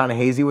future's kind of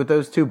hazy with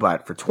those two,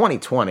 but for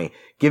 2020,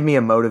 give me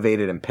a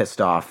motivated and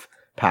pissed off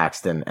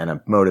Paxton and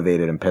a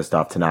motivated and pissed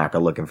off Tanaka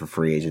looking for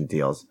free agent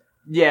deals.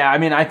 yeah, I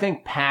mean, I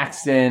think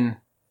Paxton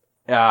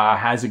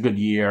has a good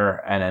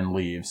year and then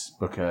leaves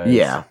because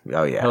Yeah.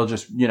 Oh, yeah. he'll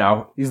just,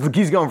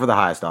 He's going for the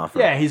highest offer.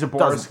 yeah, he's a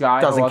Boris guy.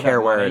 He'll Doesn't love care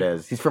that where money. it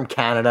is. He's from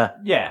Canada.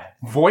 Yeah,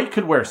 Voigt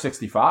could wear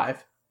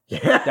 65.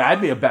 Yeah.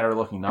 That'd be a better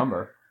looking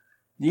number.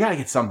 You got to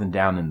get something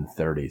down in the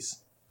 30s.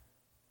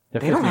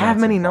 They don't have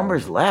many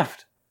numbers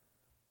left.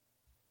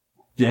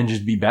 Then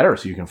just be better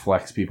so you can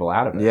flex people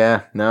out of it.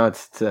 Yeah. No,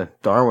 it's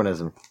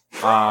Darwinism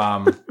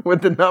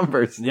with the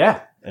numbers.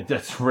 Yeah,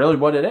 that's really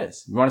what it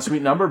is. You want a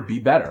sweet number? Be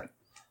better.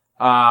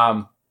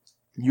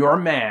 Your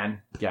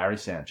man, Gary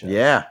Sanchez.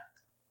 Yeah.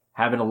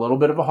 Having a little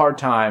bit of a hard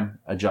time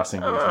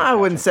adjusting. I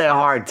wouldn't say a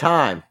hard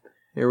time.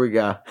 Here we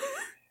go.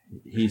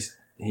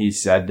 He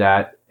said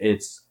that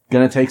it's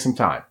going to take some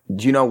time.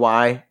 Do you know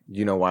why? Do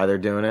you know why they're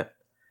doing it?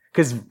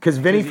 Because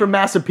Vinny from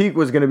Massapequa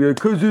was going to be like,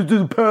 because it's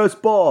the pass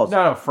balls.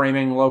 No,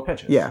 framing low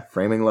pitches. Yeah,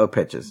 framing low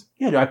pitches.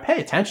 Yeah, dude, I pay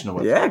attention to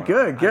what's Yeah,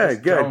 going on.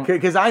 good.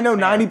 Because I know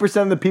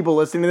 90% of the people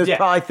listening to this Yeah.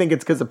 probably think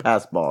it's because of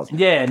pass balls.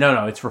 Yeah,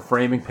 no, it's for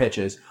framing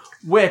pitches.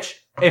 Which,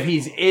 if he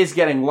is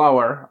getting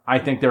lower, I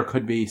think there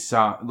could be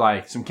some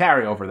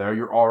carryover there.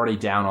 You're already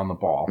down on the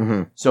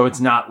ball, so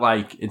it's not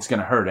like it's going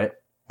to hurt it,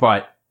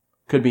 but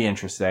could be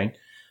interesting.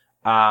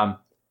 I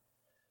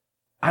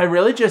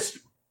really just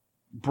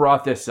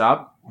brought this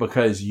up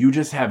because you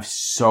just have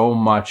so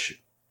much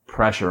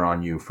pressure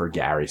on you for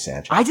Gary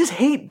Sanchez.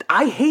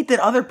 I hate that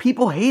other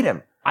people hate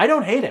him. I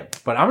don't hate him,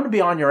 but I'm going to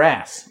be on your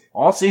ass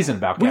all season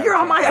about Gary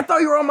Sanchez. I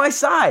thought you were on my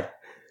side.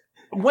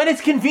 When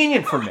it's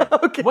convenient for me.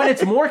 Okay. When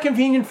it's more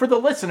convenient for the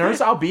listeners,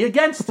 I'll be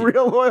against you.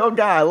 Real loyal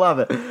guy. I love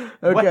it.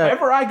 Okay.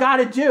 Whatever I got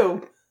to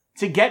do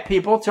to get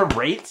people to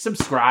rate,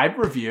 subscribe,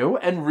 review,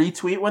 and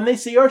retweet when they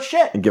see our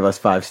shit. And give us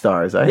 5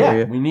 stars. I hear Yeah,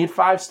 you. we need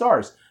 5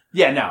 stars.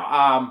 Yeah,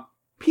 no.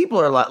 People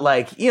are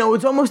like,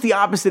 it's almost the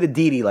opposite of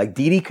Didi. Like,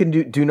 Didi can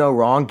do no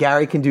wrong.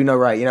 Gary can do no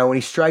right. When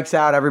he strikes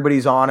out,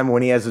 everybody's on him.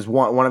 When he has his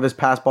one of his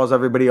pass balls,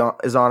 everybody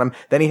is on him.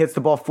 Then he hits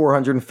the ball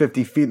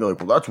 450 feet. And they're like,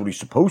 well, that's what he's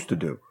supposed to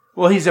do.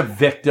 Well, he's a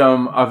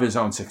victim of his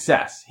own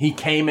success. He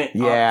came in.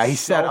 Yeah, he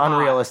set so high.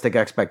 unrealistic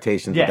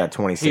expectations with that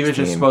 2016. He was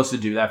just supposed to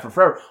do that for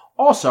forever.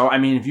 Also, I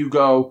mean, if you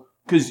go,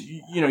 because,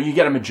 you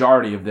get a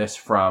majority of this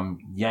from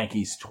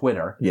Yankees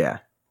Twitter. Yeah.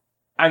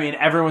 I mean,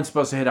 everyone's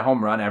supposed to hit a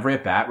home run every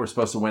at bat. We're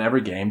supposed to win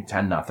every game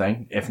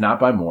 10-0, if not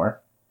by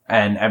more.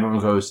 And everyone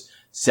goes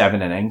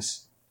 7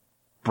 innings.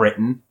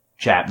 Britton,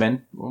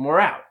 Chapman, when we're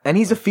out. And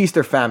he's a feast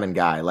or famine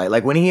guy.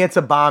 Like when he hits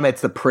a bomb,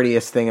 it's the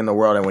prettiest thing in the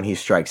world. And when he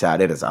strikes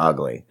out, it is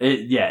ugly.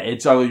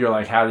 It's ugly. You're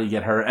like, how did he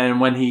get hurt? And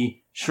when he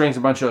strings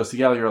a bunch of those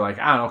together, you're like,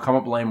 I don't know, come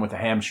up lame with a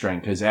hamstring.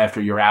 Because after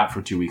you're out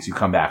for 2 weeks, you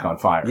come back on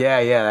fire.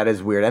 Yeah, that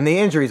is weird. And the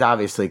injuries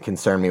obviously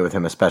concern me with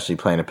him, especially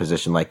playing a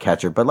position like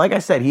catcher. But like I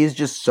said, he is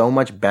just so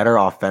much better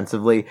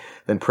offensively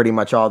than pretty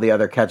much all the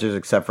other catchers,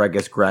 except for, I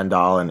guess,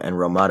 Grandal and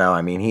Romoto.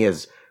 I mean, he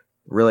is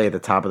really at the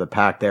top of the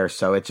pack there.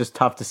 So it's just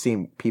tough to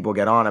see people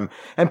get on him.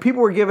 And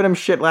people were giving him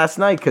shit last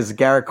night because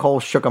Garrett Cole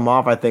shook him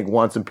off, I think,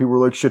 once. And people were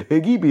like, should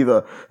Higgy be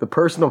the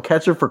personal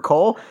catcher for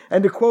Cole?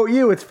 And to quote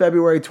you, it's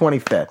February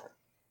 25th.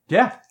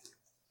 Yeah,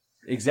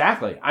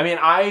 exactly. I mean,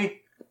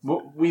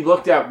 we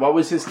looked at, what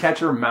was his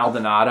catcher,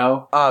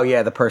 Maldonado? Oh,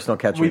 yeah, the personal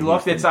catcher. We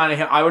looked at signing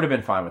him. I would have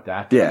been fine with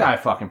that. Yeah. The guy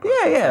fucking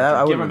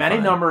I give him any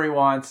number he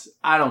wants.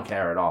 I don't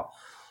care at all.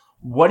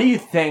 What do you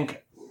think?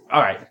 All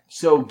right,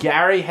 so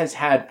Gary has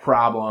had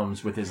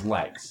problems with his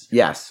legs.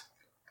 Yes.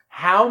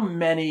 How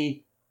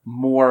many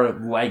more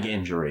leg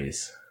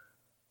injuries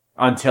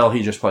until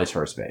he just plays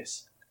first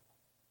base?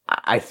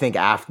 I think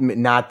after,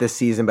 not this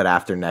season, but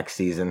after next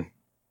season.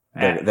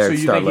 they're so you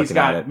start think he's looking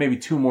at got it. maybe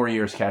 2 more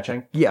years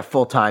catching? Yeah,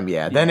 full time.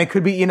 Yeah. Then it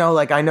could be,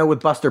 like I know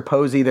with Buster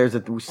Posey,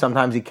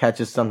 sometimes he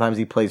catches, sometimes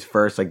he plays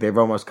first. Like they've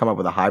almost come up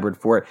with a hybrid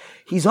for it.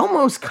 He's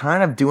almost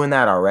kind of doing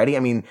that already. I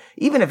mean,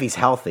 even if he's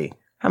healthy,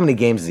 how many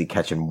games is he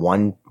catching?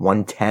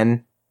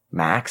 110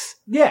 max?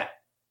 Yeah,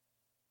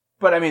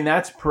 but I mean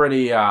that's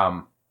pretty.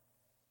 I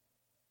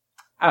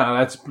don't know.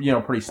 That's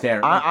pretty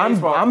standard. I'm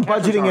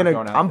Catchers aren't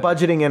going out I'm there.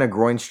 budgeting in a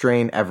groin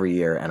strain every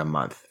year and a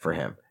month for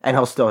him, and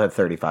he'll still hit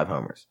 35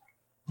 homers.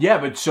 Yeah,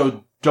 but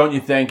so don't you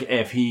think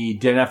if he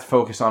didn't have to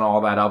focus on all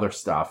that other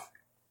stuff,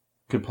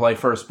 could play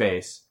first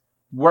base,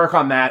 work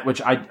on that,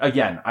 which I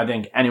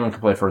think anyone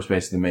can play first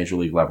base at the major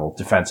league level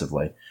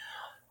defensively.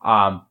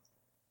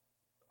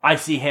 I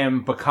see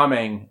him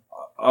becoming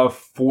a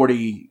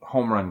 40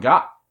 home run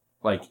guy,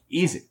 like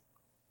easy.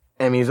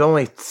 I mean, he's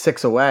only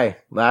 6 away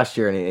last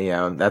year,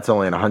 and that's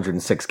only in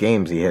 106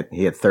 games. He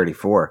hit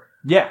 34.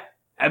 Yeah,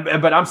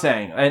 but I'm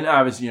saying, and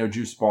I was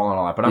juice ball and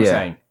all that, but I'm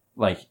saying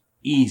like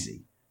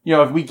easy.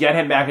 If we get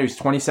him back, he's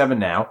 27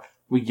 now.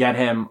 We get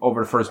him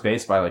over to first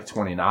base by like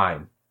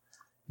 29.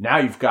 Now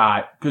you've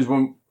got, because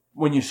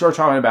when you start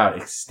talking about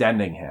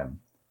extending him,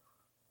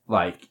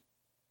 like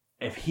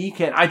if he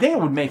can, I think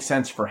it would make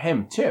sense for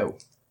him too,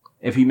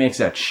 if he makes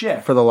that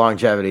shift For the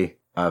longevity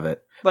of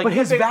it. Like, but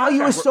his big value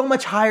contract- is so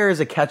much higher as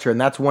a catcher,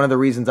 and that's one of the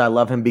reasons I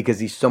love him, because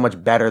he's so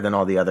much better than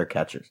all the other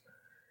catchers.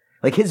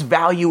 Like, his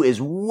value is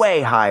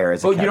way higher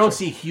as a But catcher. you don't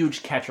see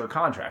huge catcher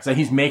contracts. Like,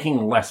 he's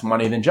making less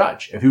money than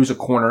Judge. If he was a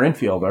corner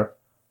infielder,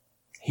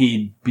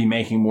 he'd be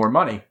making more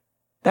money.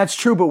 That's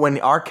true, but when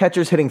our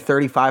catcher's hitting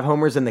 35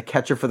 homers and the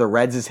catcher for the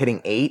Reds is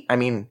hitting 8, I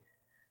mean,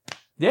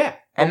 Yeah.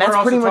 And But that's we're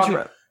also pretty much talking-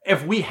 right.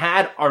 If we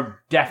had our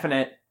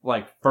definite,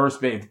 like, first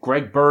base, if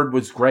Greg Bird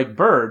was Greg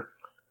Bird,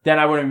 then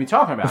I wouldn't be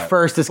talking about The it.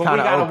 first is But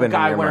kinda we got open a in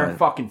guy your wearing mind.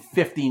 fucking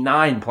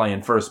 59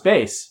 playing first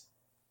base.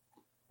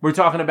 We're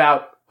talking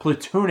about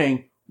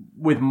platooning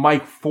with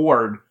Mike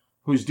Ford,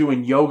 who's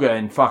doing yoga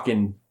in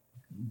fucking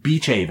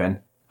Beach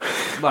Haven.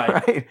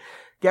 Like, right?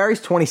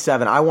 Gary's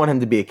 27. I want him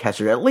to be a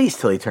catcher at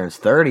least till he turns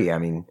 30. I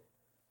mean,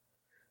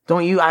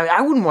 don't you? I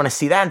wouldn't want to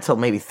see that until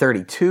maybe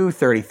 32,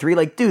 33.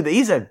 Like, dude,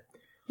 he's a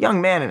young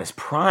man in his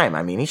prime.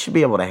 I mean, he should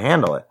be able to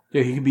handle it.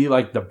 dude, he could be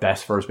like the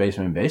best first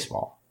baseman in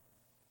baseball.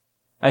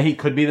 And he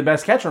could be the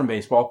best catcher in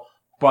baseball,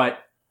 but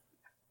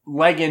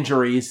leg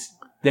injuries,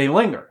 they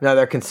linger. No,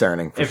 they're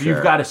concerning for If sure.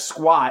 you've got to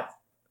squat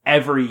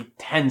every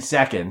 10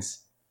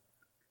 seconds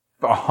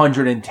for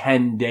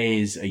 110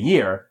 days a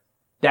year,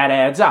 that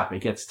adds up.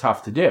 It gets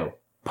tough to do.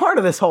 Part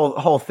of this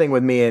whole thing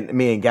with me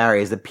and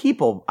Gary is that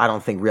people, I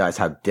don't think, realize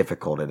how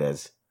difficult it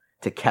is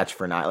to catch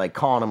for not, like,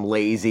 calling him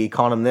lazy,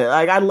 calling him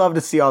like, I'd love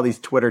to see all these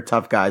Twitter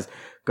tough guys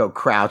go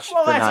crouch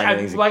Well, for 9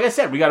 innings. like I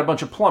said, we got a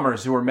bunch of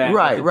plumbers who are mad.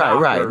 Right. at the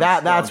doctors,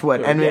 That's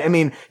what, and yeah. I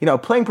mean,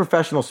 playing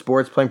professional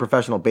sports, playing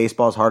professional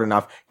baseball is hard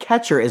enough.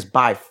 Catcher is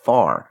by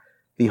far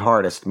the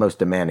hardest, most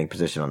demanding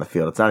position on the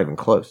field. It's not even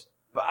close.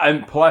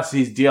 And plus,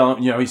 he's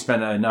dealing, he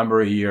spent a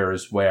number of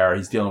years where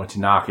he's dealing with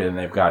Tanaka and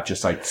they've got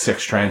just like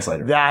 6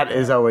 translators. That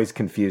is always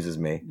confuses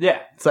me. Yeah.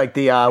 It's like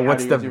the,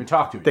 what's do you guys even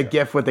talk to each the other?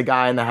 gif with the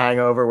guy in the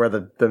Hangover where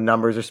the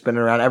numbers are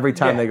spinning around every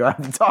time Yeah. they go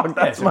out to talk.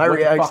 That's Yeah, my what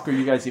reaction. the fuck are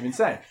you guys even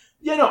saying?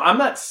 Yeah, no, I'm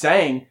not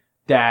saying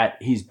that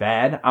he's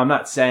bad. I'm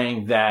not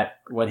saying that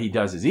what he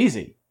does is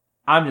easy.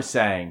 I'm just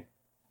saying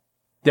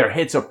there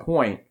hits a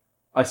point,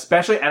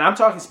 especially, and I'm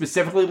talking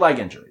specifically leg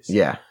injuries.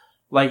 Yeah.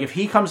 Like if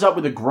he comes up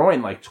with a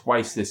groin like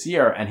twice this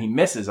year and he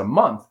misses a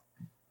month,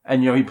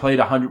 and he played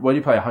 100. What did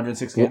he play?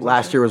 106 games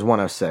Last year was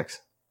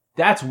 106.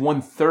 That's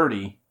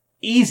 130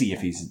 easy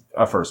if he's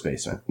a first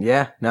baseman.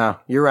 Yeah, no,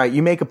 you're right.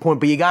 You make a point,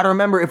 but you got to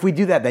remember, if we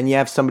do that, then you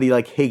have somebody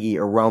like Higgy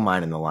or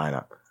Romine in the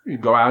lineup. You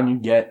go out and you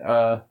get.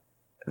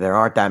 There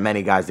aren't that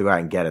many guys to go out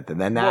and get it. Then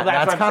Well, that's what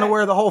I'm kind of saying.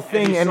 where the whole And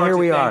thing, you and start here to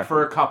we think are.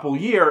 for a couple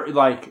years.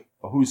 Like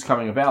who's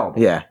coming available?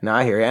 Yeah, no,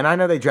 I hear you. And I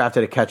know they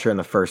drafted a catcher in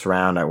the first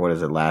round. What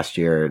is it, last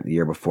year, the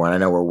year before? And I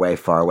know we're way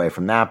far away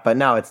from that. But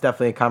no, it's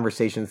definitely a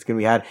conversation that's going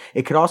to be had.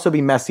 It could also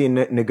be messy in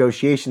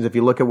negotiations. If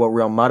you look at what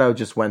Real Muto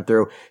just went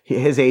through,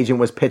 his agent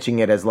was pitching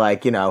it as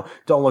like, don't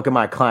look at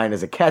my client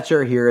as a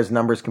catcher. Here are his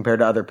numbers compared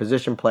to other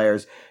position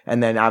players.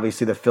 And then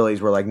obviously the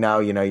Phillies were like, no,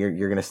 you're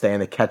going to stay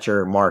in the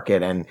catcher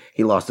market. And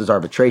he lost his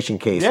arbitration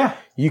case. Yeah.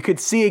 You could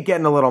see it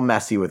getting a little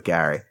messy with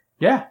Gary.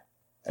 Yeah,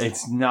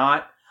 it's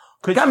not.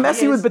 It got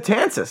messy with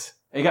Betances.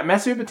 It got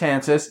messy with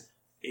Betances.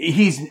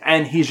 He's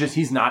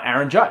not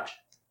Aaron Judge.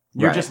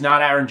 You're Right. just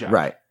not Aaron Judge.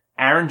 Right.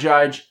 Aaron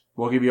Judge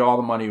will give you all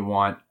the money you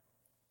want.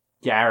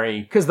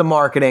 Gary, Because the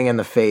marketing and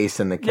the face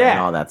and the and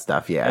all that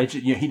stuff, yeah.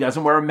 he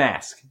doesn't wear a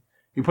mask.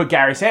 You put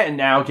Gary Stanton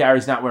now.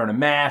 Gary's not wearing a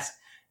mask.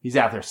 He's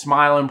out there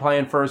smiling,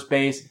 playing first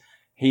base.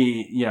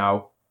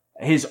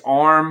 His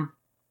arm.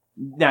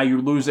 Now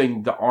you're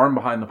losing the arm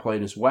behind the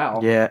plate as well.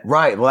 Yeah,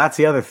 right. Well, that's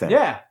the other thing.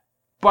 Yeah.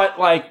 But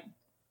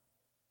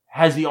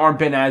has the arm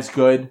been as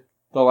good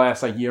the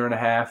last year and a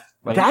half?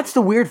 That's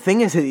the weird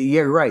thing is,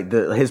 you're right.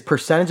 His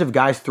percentage of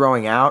guys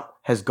throwing out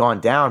has gone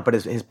down, but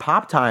his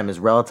pop time is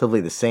relatively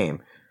the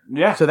same.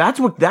 Yeah. So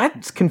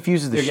that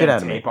confuses the They're shit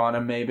out getting of me. tape on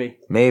him, maybe.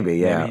 Maybe,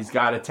 yeah. Maybe he's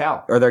got to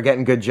tell. Or they're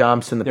getting good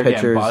jumps and the They're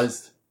pitchers. getting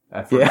buzzed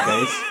at first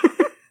base.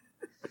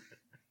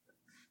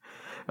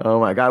 Oh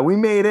my God. We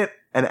made it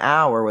an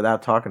hour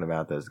without talking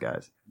about those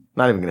guys.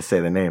 Not even going to say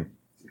the name.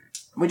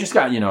 We just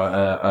got,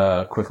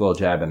 a quick little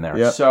jab in there.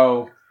 Yep.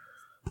 So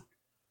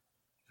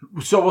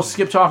we'll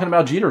skip talking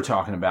about Jeter,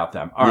 talking about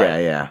them. All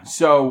right. Yeah.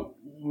 So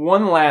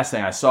one last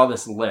thing. I saw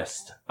this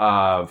list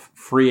of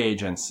free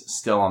agents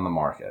still on the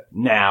market.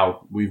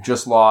 Now, we've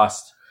just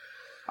lost,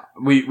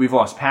 we've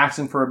lost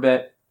Paxton for a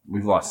bit.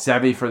 We've lost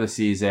Sevy for the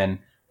season.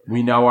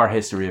 We know our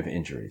history of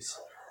injuries.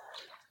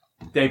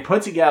 They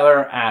put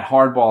together at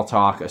Hardball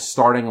Talk a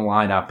starting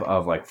lineup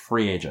of like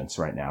free agents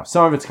right now.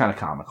 Some of it's kind of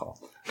comical.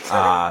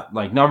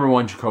 Like number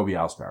 1, Jacoby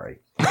Ellsbury.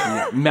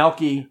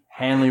 Melky,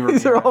 Hanley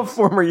Ramirez. These are all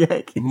former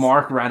Yankees.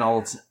 Mark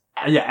Reynolds.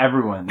 Yeah,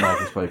 everyone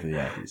has played for the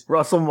Yankees.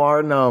 Russell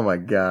Martin. Oh my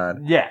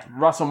God. Yeah,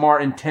 Russell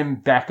Martin, Tim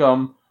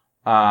Beckham,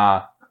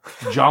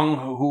 Jung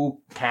Hoo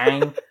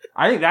Kang.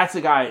 I think that's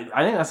the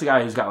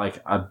guy who's got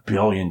like 1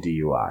 billion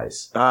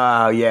DUIs.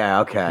 Oh,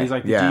 yeah. Okay. He's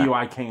like the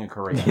DUI king of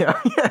Korea.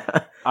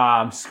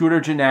 Yeah. Scooter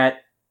Gennett,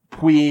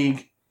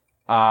 Puig,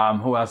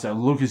 who else?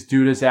 Lucas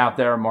Duda's out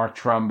there, Mark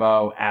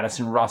Trumbo,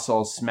 Addison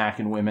Russell,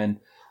 smacking women.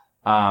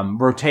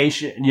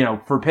 Rotation,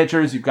 for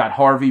pitchers, you've got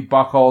Harvey,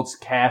 Buchholz,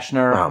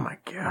 Cashner. Oh my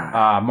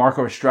God.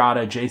 Marco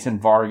Estrada, Jason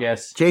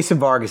Vargas. Jason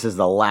Vargas is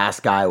the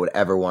last guy I would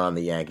ever want on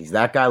the Yankees.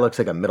 That guy looks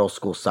like a middle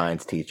school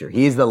science teacher.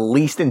 He's the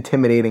least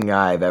intimidating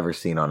guy I've ever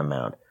seen on a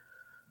mound.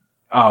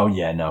 Oh,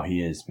 yeah, no,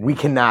 he is. We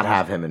cannot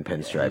have him in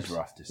pinstripes. He's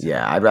rough to see.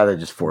 Yeah, I'd rather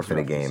just forfeit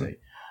a game.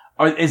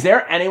 Is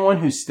there anyone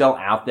who's still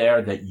out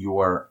there that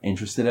you're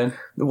interested in?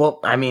 Well,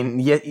 I mean,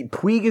 yeah,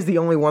 Puig is the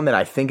only one that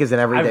I think is an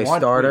everyday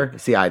starter. Puig.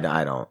 See, I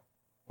don't.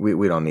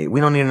 We don't need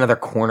another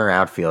corner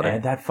outfielder.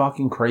 Add that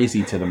fucking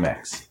crazy to the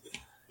mix.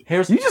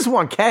 You just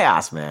want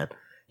chaos, man.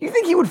 You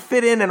think he would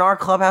fit in our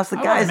clubhouse? The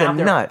guy's a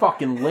nut.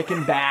 Fucking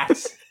licking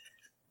bats.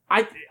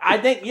 I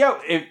think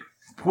if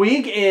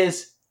Puig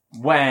is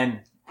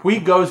when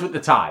Puig goes with the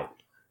tide.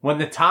 When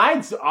the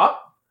tide's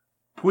up,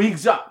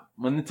 Puig's up.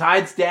 When the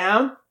tide's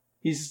down,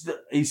 he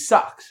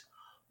sucks.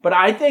 But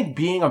I think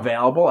being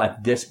available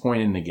at this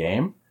point in the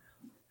game,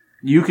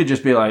 you could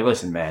just be like,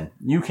 listen, man,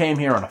 you came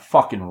here on a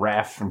fucking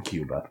raft from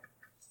Cuba.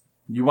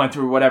 You went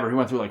through whatever. He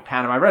went through like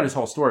Panama. I read his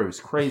whole story. It was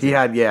crazy.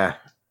 Yeah.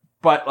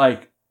 But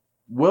like,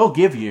 we'll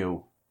give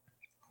you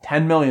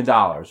 $10 million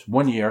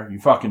 1 year. You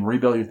fucking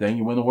rebuild your thing.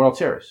 You win the World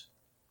Series.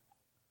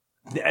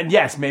 And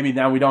yes, maybe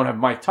now we don't have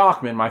Mike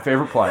Tauchman, my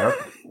favorite player.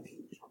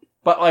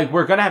 But like,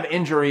 we're going to have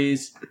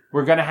injuries.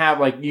 We're going to have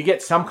like, you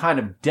get some kind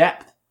of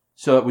depth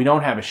so that we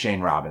don't have a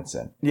Shane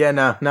Robinson. Yeah,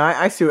 no,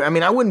 I see. I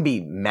mean, I wouldn't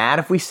be mad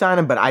if we sign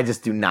him, but I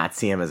just do not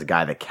see him as a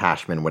guy that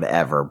Cashman would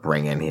ever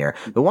bring in here.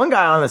 The one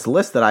guy on this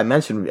list that I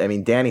mentioned, I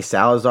mean, Danny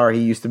Salazar,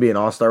 he used to be an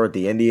all-star with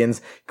the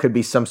Indians. Could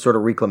be some sort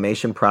of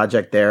reclamation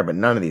project there, but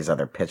none of these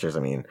other pitchers. I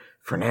mean,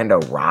 Fernando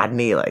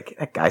Rodney, like,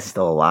 that guy's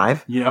still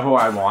alive. You know who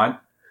I want?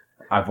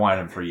 I've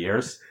wanted him for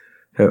years.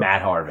 Who?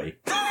 Matt Harvey.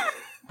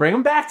 Bring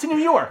him back to New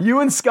York. You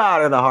and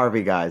Scott are the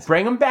Harvey guys.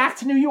 Bring him back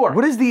to New York.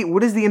 What is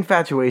the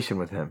infatuation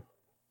with him?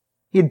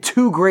 He had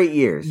 2 great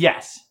years.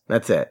 Yes.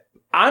 That's it.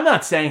 I'm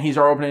not saying he's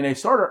our opening day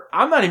starter.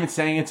 I'm not even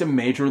saying it's a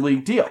major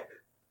league deal.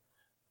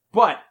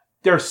 But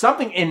there's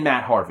something in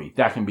Matt Harvey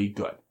that can be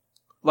good.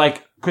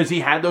 Like, because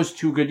he had those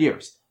 2 good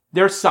years.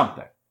 There's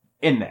something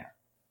in there.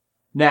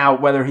 Now,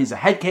 whether he's a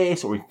head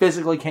case or he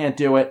physically can't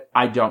do it,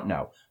 I don't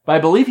know. But I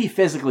believe he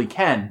physically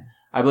can.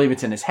 I believe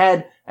it's in his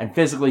head, and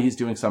physically he's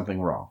doing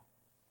something wrong.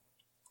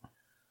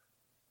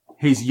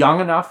 He's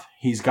young enough.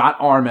 He's got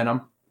arm in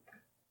him.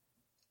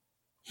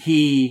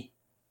 He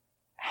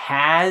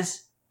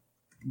has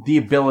the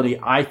ability,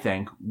 I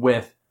think,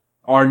 with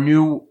our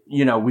new,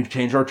 we've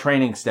changed our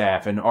training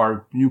staff and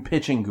our new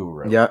pitching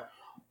guru. Yeah.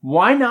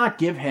 Why not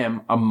give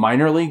him a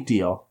minor league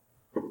deal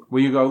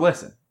where you go,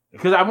 listen,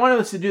 because I wanted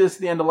us to do this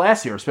at the end of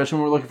last year, especially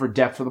when we're looking for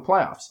depth for the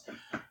playoffs.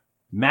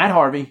 Matt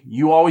Harvey,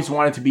 you always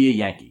wanted to be a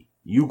Yankee.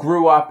 You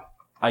grew up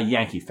a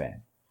Yankee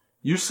fan.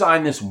 You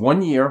signed this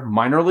 1 year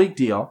minor league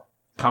deal,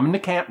 coming to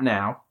camp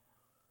now.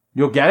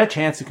 You'll get a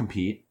chance to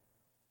compete.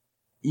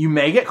 You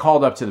may get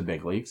called up to the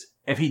big leagues.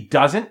 If he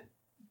doesn't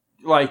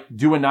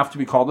do enough to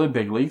be called to the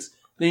big leagues,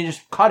 then you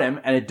just cut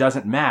him and it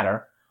doesn't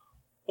matter.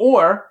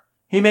 Or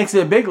he makes it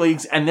to the big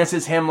leagues and this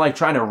is him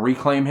trying to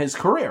reclaim his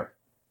career.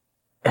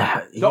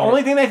 The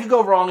only thing that could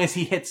go wrong is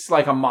he hits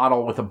like a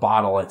model with a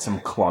bottle at some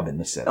club in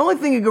the city. The only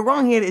thing that could go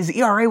wrong here is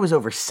ERA was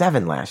over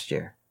 7 last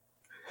year.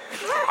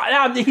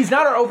 He's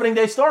not our opening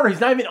day starter. He's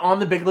not even on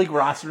the big league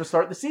roster to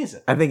start the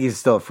season. I think he's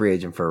still a free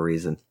agent for a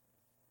reason.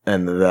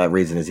 And that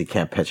reason is he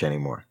can't pitch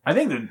anymore. I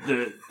think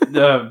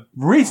the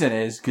reason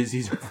is because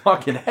he's a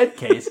fucking head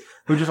case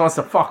who just wants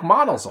to fuck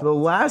models. The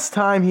last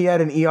time he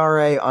had an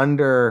ERA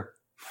under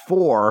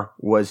 4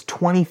 was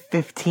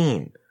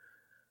 2015.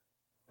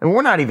 And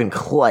we're not even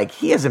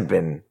he hasn't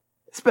been,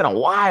 it's been a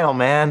while,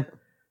 man.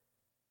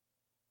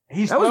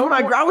 That was when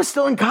I was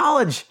still in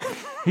college.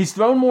 He's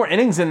thrown more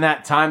innings in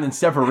that time than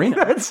Severino.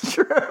 That's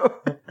true.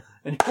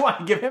 and you want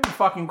to give him a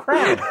fucking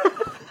crown.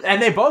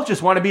 And they both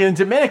just want to be in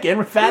Dominican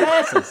with fat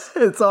asses.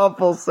 It's all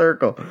full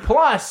circle.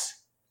 Plus,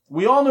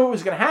 we all knew it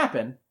was going to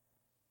happen.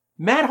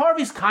 Matt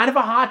Harvey's kind of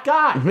a hot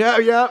guy.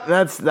 Yeah.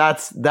 That's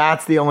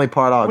the only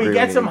part I'll agree We with.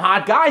 get some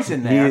hot guys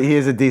in there. He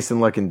is a decent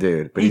looking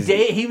dude, but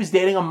He was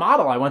dating a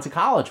model I went to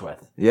college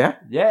with. yeah.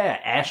 Yeah,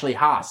 Ashley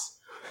Haas.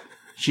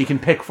 She can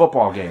pick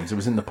football games. It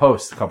was in the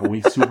Post a couple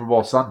weeks, Super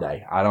Bowl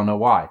Sunday. I don't know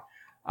why.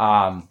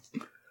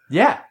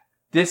 Yeah,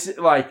 this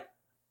like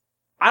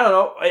I don't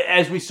know.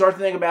 As we start to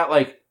think about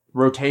like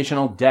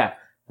rotational depth,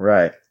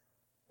 Right.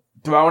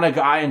 do I want a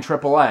guy in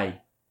AAA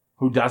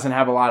who doesn't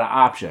have a lot of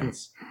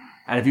options?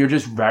 And if you're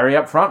just very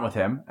upfront with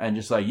him and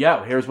just like,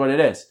 yo, here's what it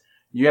is.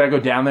 You got to go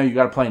down there. You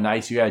got to play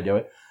nice. You got to do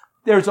it.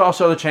 There's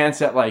also the chance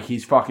that like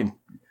he's fucking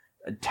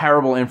a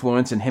terrible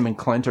influence and him and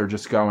Clint are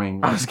just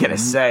going. I was going to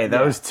say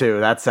those two.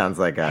 That sounds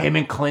like Him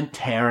and Clint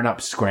tearing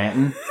up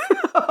Scranton.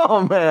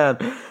 Oh, man.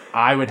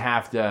 I would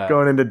have to.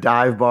 Going into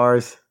dive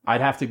bars.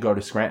 I'd have to go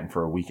to Scranton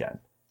for a weekend.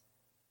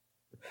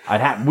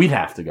 We'd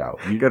have to go.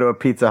 Go to a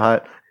Pizza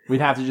Hut.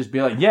 We'd have to just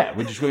be like, yeah,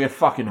 we'd just go get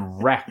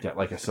fucking wrecked at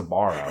like a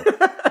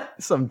Sbarro.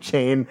 Some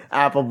chain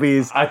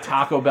Applebee's. A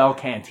Taco Bell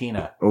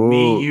cantina. Ooh.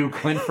 Me, you,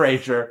 Clint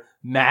Frazier,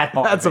 Matt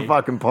Harvey. That's a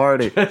fucking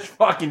party. Just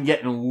fucking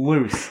getting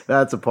loose.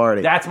 That's a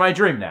party. That's my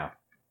dream now.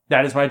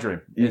 That is my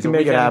dream. You It's can a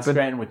make it weekend in happen.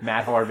 Scranton with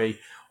Matt Harvey.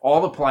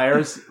 All the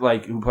players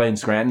like who play in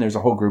Scranton, there's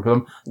a whole group of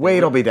them.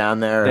 Wade will be down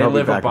there. They He'll be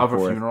live back and above a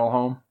forth. funeral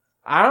home.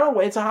 I don't know.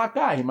 Wade's a hot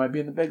guy. He might be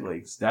in the big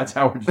leagues. That's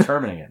how we're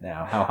determining it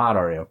now. How hot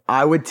are you?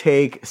 I would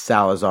take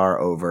Salazar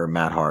over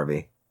Matt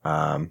Harvey.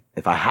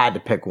 If I had to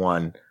pick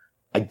one,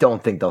 I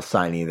don't think they'll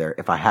sign either.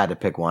 If I had to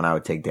pick one, I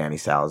would take Danny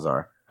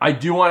Salazar. I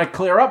do want to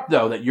clear up,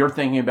 though, that you're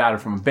thinking about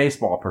it from a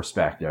baseball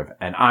perspective,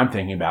 and I'm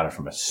thinking about it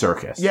from a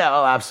circus. Yeah,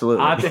 oh,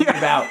 absolutely. I'm thinking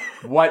about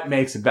what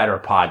makes a better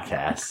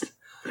podcast.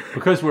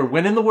 Because we're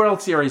winning the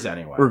World Series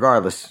anyway.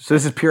 Regardless. So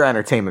this is pure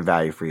entertainment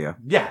value for you.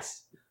 Yes.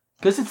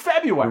 Because it's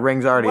February. The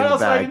ring's already what in the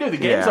else am I bag. going to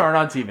do? The games Yeah. aren't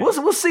on TV.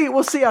 We'll see.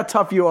 We'll see how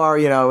tough you are,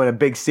 in a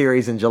big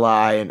series in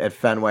July at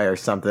Fenway or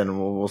something.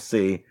 We'll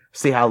see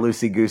how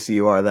loosey goosey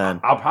you are then.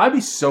 I'll probably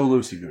be so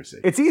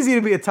loosey-goosey. It's easy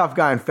to be a tough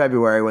guy in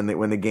February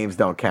when the games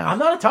don't count. I'm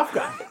not a tough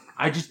guy.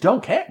 I just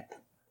don't care.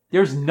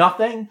 There's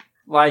nothing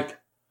like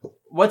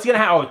what's going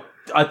to happen.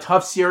 A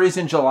tough series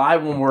in July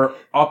when we're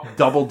up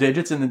double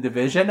digits in the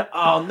division?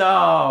 Oh,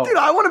 no. Dude,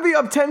 I want to be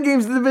up 10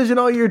 games in the division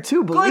all year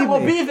too. Believe Good,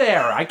 we'll me. be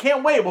there. I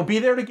can't wait. We'll be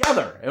there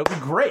together. It'll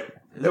be great.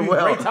 It'll be a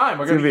will. great time.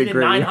 We're It's going to gonna be be a eating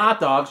great 9 year. hot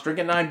dogs,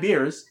 drinking 9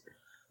 beers,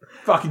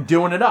 fucking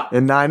doing it up.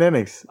 In 9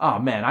 innings. Oh,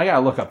 man, I got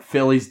to look up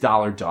Philly's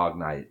Dollar Dog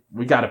Night.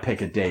 We got to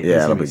pick a date. Yeah, This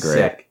is it'll gonna be great.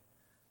 Sick.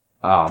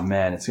 Oh,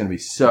 man, it's going to be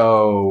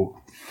so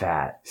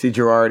fat. See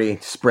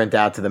Girardi sprint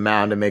out to the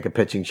mound and make a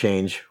pitching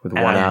change with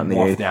And one out in the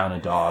wolf eighth. down a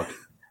dog.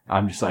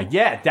 I'm just like,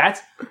 yeah,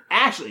 that's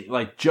actually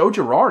like Joe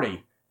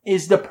Girardi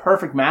is the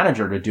perfect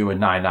manager to do a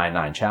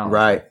 999 challenge.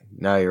 Right.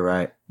 No, you're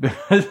right.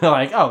 Because they're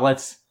like, oh,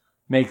 let's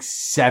make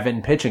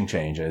 7 pitching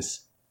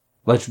changes.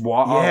 Let's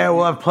walk. Yeah,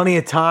 we'll have plenty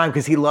of time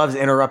because he loves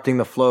interrupting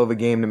the flow of a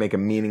game to make a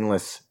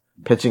meaningless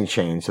pitching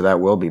change. So that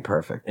will be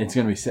perfect. It's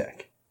gonna be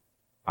sick.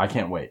 I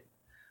can't wait.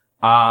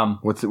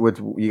 What's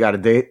you got a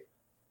date?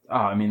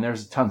 I mean,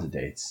 there's tons of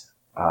dates.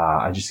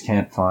 I just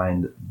can't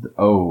find.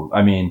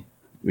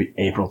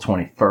 April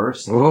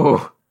 21st.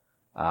 Ooh,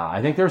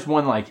 I think there's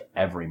one like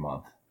every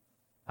month.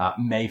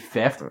 May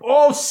 5th.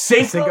 Oh,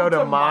 Cinco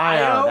de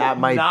Mayo. That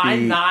might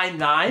be-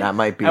 999. that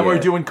might be And we're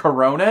it. doing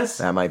Coronas.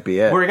 that might be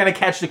it. We're going to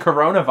catch the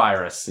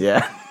coronavirus.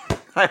 Yeah,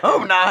 I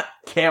hope not.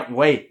 Can't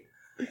wait.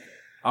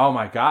 Oh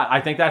my God. I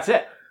think that's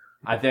it.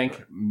 I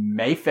think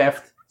May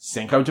 5th,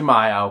 Cinco de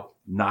Mayo,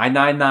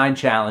 999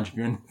 challenge. If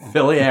you're in the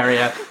Philly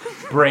area,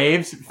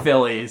 Braves,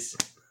 Phillies.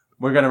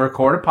 We're going to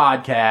record a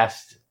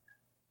podcast.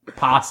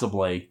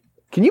 Possibly.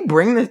 Can you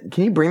bring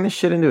this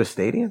shit into a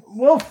stadium?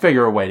 We'll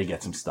figure a way to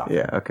get some stuff.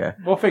 Yeah. Okay.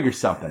 We'll figure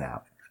something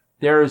out.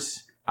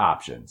 There's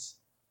options.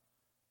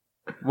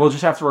 We'll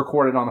just have to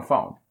record it on the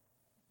phone.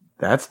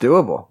 That's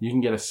doable. You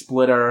can get a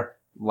splitter,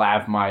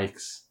 lav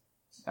mics,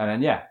 and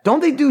then, yeah, Don't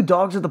they do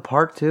dogs at the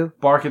park too?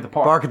 bark at the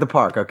park. Bark at the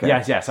park. Okay.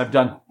 Yes. I've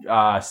done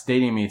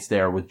stadium meets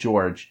there with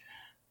George.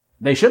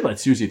 They should let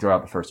Susie throw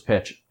out the first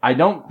pitch.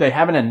 They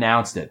haven't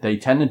announced it. They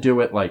tend to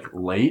do it like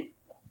late.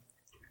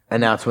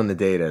 Announce when the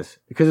date is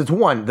because it's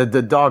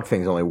the dog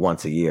thing's only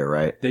once a year,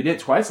 right? They did it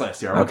twice last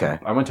year. Okay.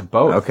 I went to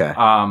both. Okay.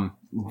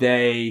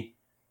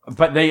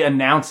 But they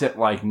announce it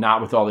like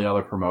not with all the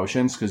other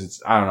promotions because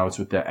it's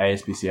with the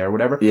ASPCA or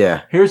whatever.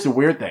 Yeah. Here's the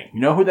weird thing. You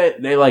know who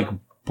they like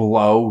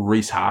blow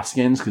Reese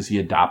Hoskins because he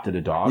adopted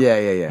a dog?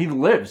 Yeah. He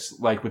lives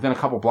like within a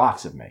couple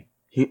blocks of me.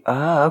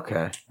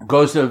 Okay.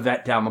 Goes to a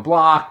vet down the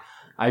block.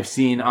 I've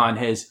seen on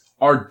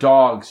our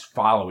dogs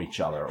follow each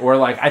other. Or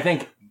like, I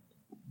think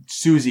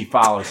Susie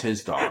follows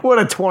his dog. What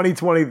a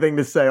 2020 thing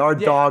to say. Our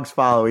dogs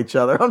follow each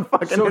other on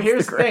fucking So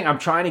here's Instagram. the thing. I'm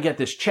trying to get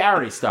this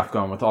charity stuff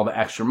going with all the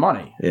extra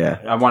money. Yeah.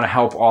 I want to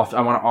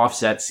I want to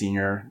offset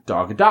senior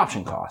dog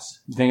adoption costs.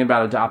 You thinking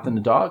about adopting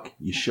a dog?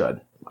 You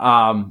should.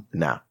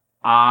 No.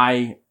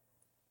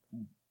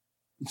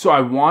 So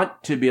I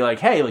want to be like,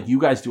 hey, like you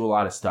guys do a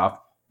lot of stuff.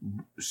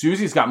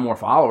 Susie's got more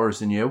followers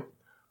than you.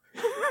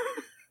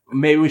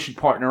 Maybe we should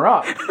partner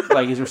up.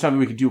 Like, is there something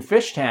we could do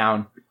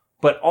Fishtown?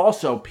 But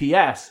also,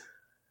 P.S.,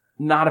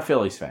 not a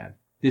Phillies fan.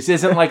 This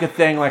isn't like a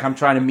thing like I'm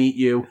trying to meet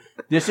you.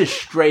 This is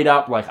straight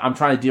up like I'm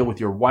trying to deal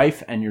with your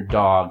wife and your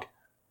dog.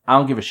 I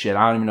don't give a shit.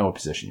 I don't even know what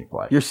position you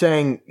play. You're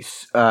saying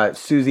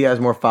Susie has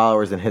more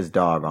followers than his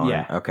dog on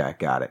Yeah. Okay,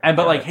 got it.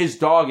 But like his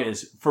dog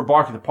is for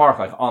Bark at the Park,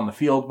 like on the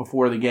field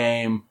before the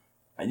game.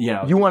 You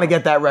know, You want to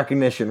get that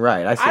recognition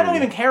right. I don't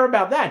even care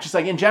about that. Just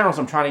like in general,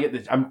 so I'm trying to get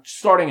this. I'm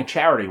starting a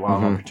charity while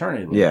I'm on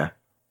paternity leave. Yeah.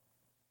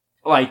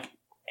 Like,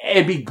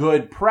 it'd be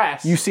good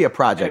press. You see a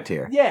project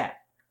here. Yeah.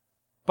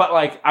 But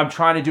like, I'm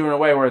trying to do it in a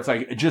way where it's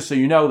like, just so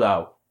you know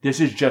though, this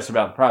is just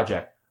about the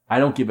project. I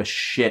don't give a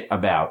shit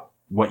about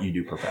what you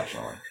do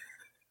professionally.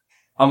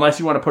 Unless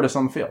you want to put us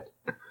on the field.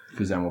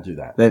 Because then we'll do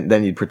that.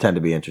 Then you'd pretend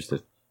to be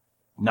interested.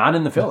 Not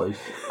in the Phillies.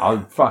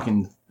 I'll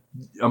fucking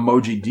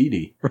emoji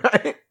Didi.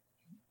 Right.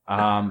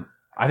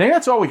 I think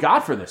that's all we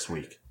got for this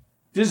week.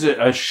 This is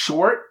a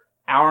short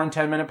hour and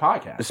 10-minute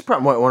podcast. It's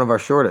probably one of our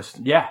shortest.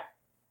 Yeah.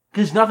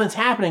 Because nothing's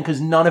happening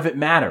because none of it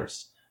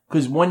matters.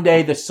 Because one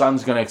day the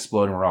sun's going to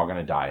explode and we're all going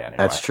to die anyway.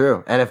 That's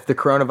true. And if the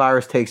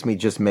coronavirus takes me,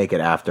 just make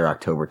it after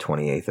October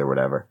 28th or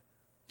whatever.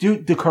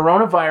 Dude, the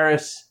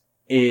coronavirus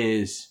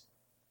is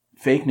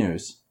fake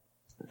news.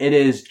 It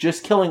is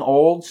just killing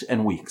olds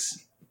and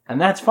weaks. And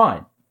that's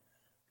fine.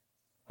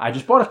 I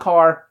just bought a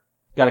car.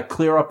 Got to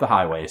clear up the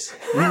highways.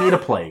 We need a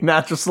plague.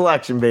 Natural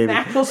selection, baby.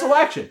 Natural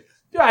selection.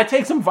 Dude, I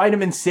take some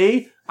vitamin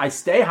C. I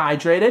stay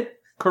hydrated.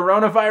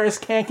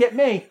 Coronavirus can't get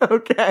me.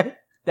 Okay.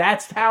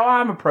 That's how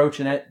I'm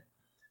approaching it.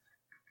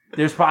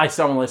 There's probably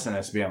someone listening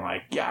to this being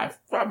like, yeah,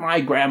 my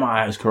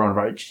grandma has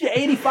coronavirus. She's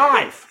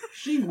 85.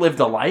 She lived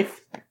a life.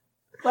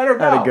 Let her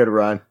go. Had a good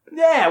run.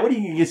 Yeah, what do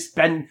you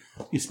spend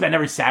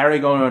every Saturday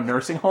going to a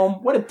nursing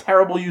home? What a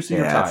terrible use of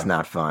your time. Yeah, that's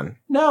not fun.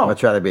 No.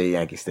 I'd rather be at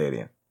Yankee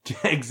Stadium.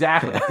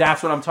 Exactly.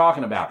 That's what I'm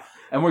talking about.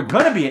 And we're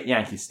going to be at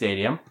Yankee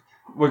Stadium.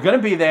 We're going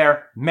to be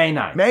there May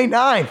 9th. May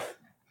 9th.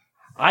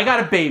 I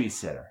got a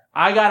babysitter.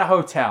 I got a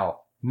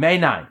hotel. May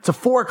 9th. It's a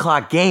 4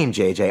 o'clock game,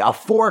 JJ. A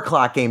 4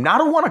 o'clock game,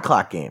 not a 1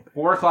 o'clock game.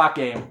 4 o'clock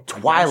game.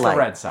 Twilight. Against the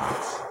Red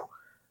Sox.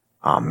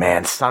 Oh,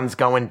 man. Sun's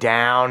going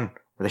down.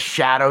 The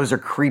shadows are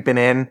creeping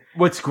in.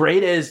 What's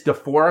great is the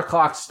 4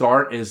 o'clock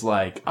start is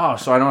like, oh,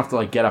 so I don't have to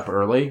like get up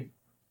early,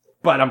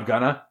 but I'm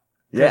gonna.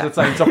 Yeah. It's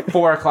like, it's a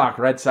 4 o'clock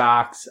Red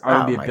Sox.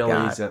 I'm going to be my at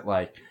Billy's God. at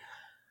like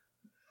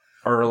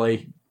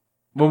early.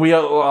 When we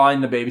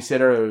aligned the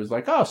babysitter, it was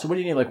like, oh, so what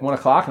do you need? Like 1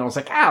 o'clock? And I was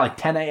like, like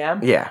 10 a.m.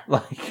 Yeah.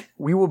 Like,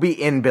 We will be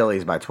in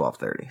Billy's by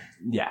 12:30.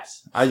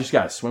 yes. I just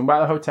got to swing by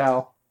the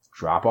hotel,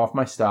 drop off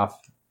my stuff.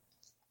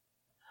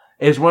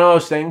 It's one of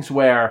those things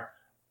where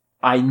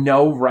I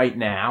know right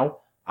now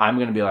I'm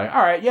going to be like,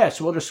 all right, yeah,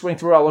 so we'll just swing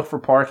through. I'll look for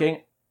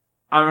parking.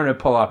 I'm going to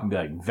pull up and be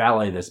like,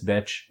 valet this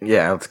bitch.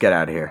 Yeah, let's get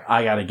out of here.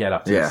 I got to get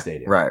up to the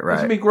stadium. right. It's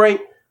going to be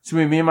great. It's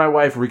going to be me and my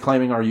wife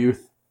reclaiming our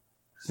youth.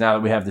 So now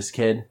that we have this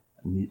kid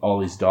and all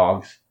these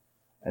dogs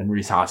and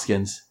Reese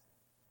Hoskins.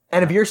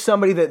 And if you're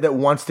somebody that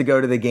wants to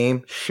go to the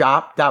game,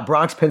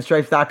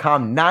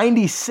 shop.bronxpinstripes.com.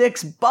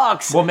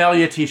 $96. We'll mail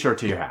you a t-shirt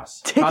to your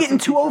house. Ticket in Custom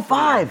t-shirt for you.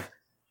 205.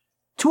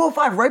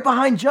 205 right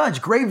behind Judge.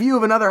 Great view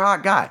of another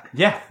hot guy.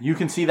 Yeah, you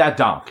can see that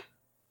dunk.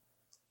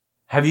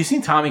 Have you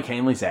seen Tommy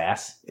Canley's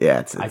ass?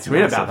 Yeah, it's I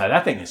tweeted about that.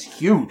 That thing is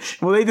huge.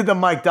 Well, they did the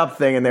mic'd up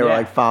thing and they were Yeah,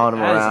 like following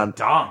him that is around. a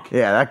dunk.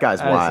 Yeah, that guy's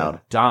That is a wild.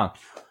 dunk.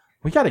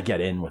 We got to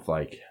get in with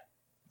like,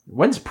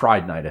 when's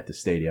Pride Night at the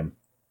stadium?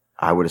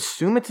 I would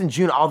assume it's in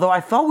June, although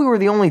I thought we were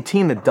the only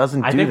team that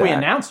doesn't I do think that. we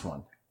announced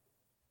one.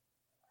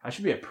 I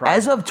should be at Pride.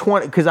 As of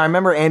 20, because I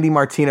remember Andy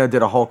Martino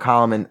did a whole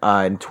column in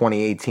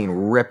 2018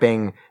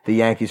 ripping the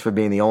Yankees for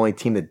being the only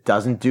team that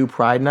doesn't do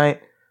Pride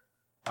Night.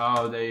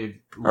 Oh,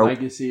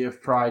 legacy of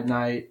Pride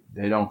Night.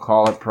 They don't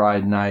call it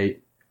Pride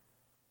Night.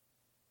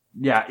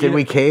 Yeah. Did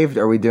we cave?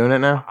 Are we doing it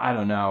now? I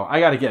don't know. I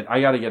gotta get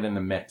in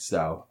the mix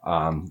though.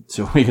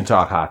 So we can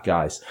talk hot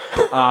guys.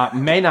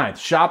 May 9th,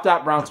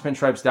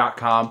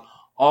 shop.bronxpinstripes.com.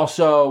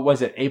 Also,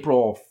 was it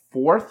April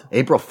 4th?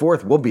 April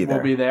 4th, we'll be there.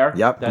 We'll be there.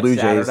 Yep, That's Blue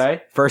Jays.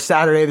 Saturday. First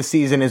Saturday of the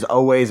season is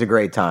always a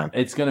great time.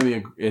 It's gonna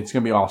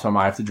be awesome.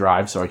 I have to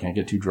drive, so I can't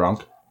get too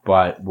drunk.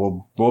 But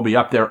we'll be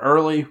up there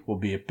early. We'll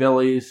be at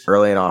Billy's,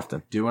 Early and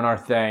often. doing our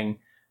thing.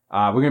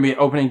 We're gonna be at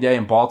opening day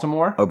in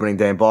Baltimore. Opening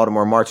day in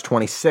Baltimore, March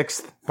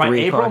 26th. By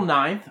 3 April o'clock.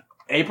 9th,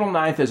 April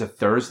 9th is a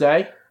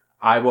Thursday.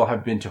 I will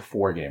have been to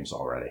 4 games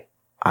already.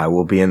 I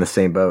will be in the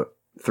same boat.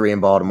 3 in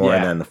Baltimore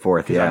and Yeah. then the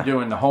 4th. 'Cause Yeah. I'm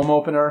doing the home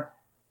opener.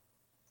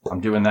 I'm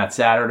doing that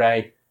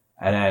Saturday,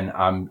 and then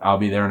I'll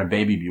be there in a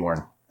Baby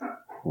Bjorn.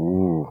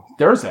 Ooh.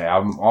 Thursday,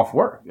 I'm off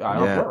work. I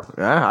don't Yeah. work.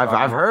 Yeah,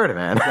 I've heard,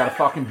 man. Gotta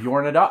fucking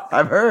Bjorn it up.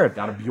 I've heard.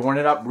 Gotta Bjorn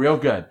it up real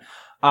good.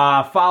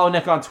 Follow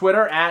Nick on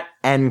Twitter at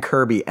N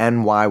Kirby,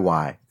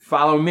 NYY.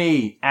 Follow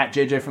me at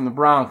JJ from the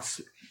Bronx,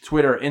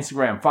 Twitter,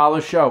 Instagram. Follow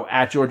the show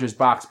at George's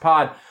Box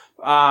Pod.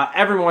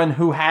 Everyone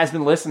who has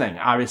been listening,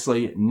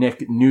 obviously,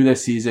 Nick new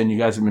this season. You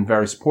guys have been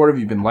very supportive.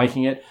 You've been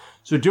liking it.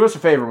 So do us a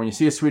favor. When you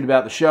see us tweet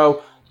about the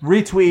show,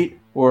 retweet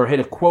or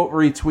hit a quote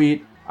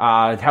retweet.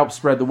 It helps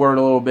spread the word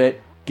a little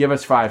bit. Give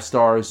us 5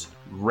 stars,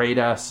 rate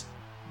us,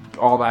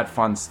 all that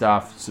fun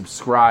stuff.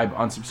 Subscribe,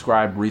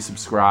 unsubscribe,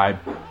 resubscribe.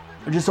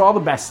 Just all the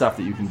best stuff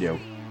that you can do.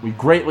 We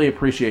greatly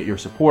appreciate your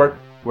support.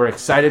 We're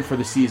excited for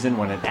the season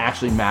when it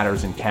actually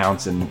matters and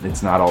counts, and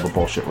it's not all the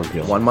bullshit we're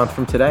dealing with. 1 month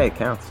from today, it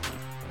counts.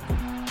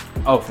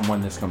 Oh, from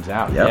when this comes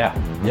out. Yep.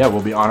 Yeah,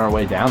 we'll be on our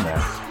way down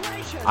there.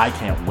 I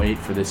can't wait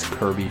for this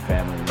Kirby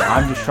family.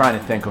 I'm just trying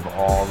to think of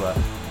all the...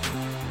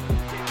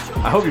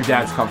 I hope your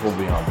dad's comfortable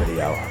being on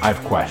video. I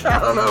have questions. I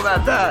don't know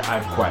about that. I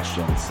have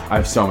questions. I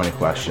have so many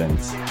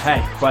questions.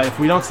 Hey, but if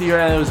we don't see you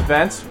at any of those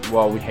events,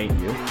 well, we hate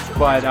you.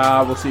 But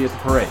we'll see you at the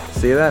parade.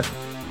 See you then.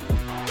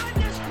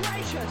 Goodness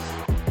gracious.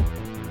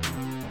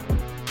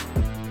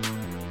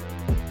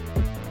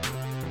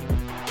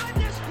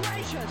 Goodness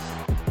gracious.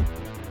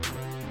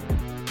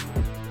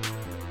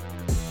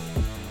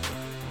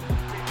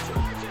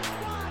 George's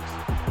Bronx. George's Bronx. George's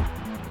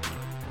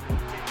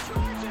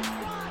Bronx.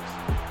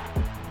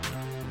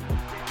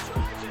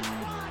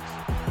 George's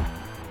Bronx. Goodness gracious. Goodness gracious. George's Bronx. George's Bronx. George's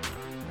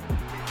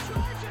Bronx.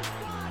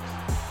 George's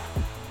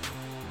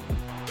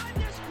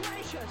Bronx. Goodness gracious.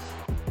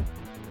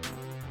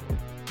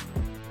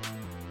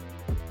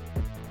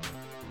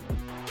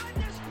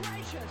 Goodness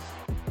gracious.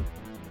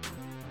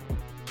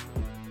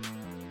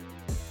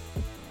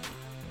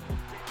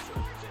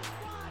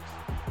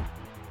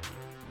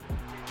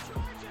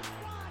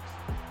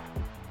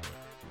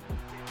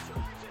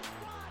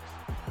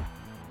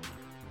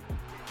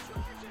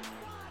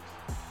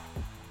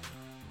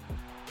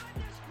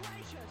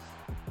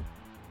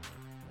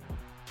 Bronx.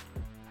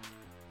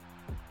 George's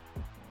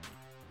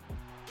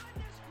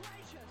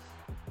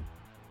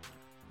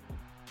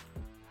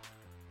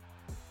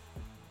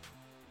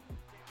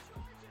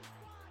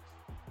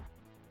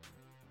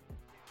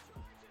Bronx.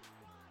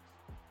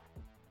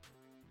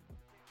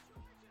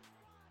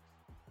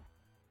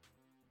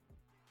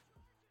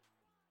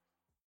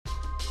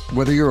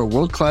 Whether you're a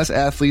world-class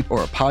athlete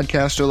or a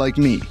podcaster like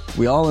me,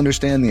 we all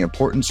understand the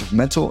importance of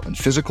mental and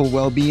physical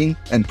well-being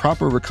and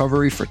proper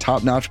recovery for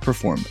top-notch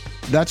performance.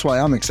 That's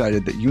why I'm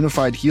excited that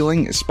Unified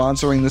Healing is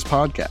sponsoring this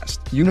podcast.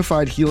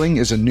 Unified Healing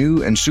is a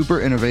new and super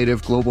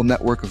innovative global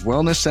network of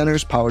wellness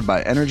centers powered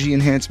by Energy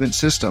Enhancement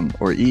System,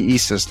 or EE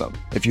System.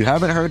 If you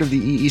haven't heard of the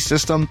EE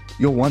System,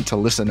 you'll want to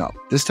listen up.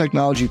 This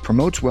technology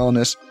promotes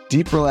wellness,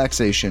 deep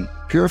relaxation,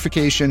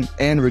 purification,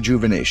 and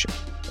rejuvenation.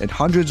 At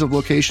hundreds of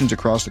locations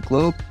across the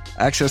globe,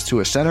 access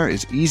to a center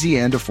is easy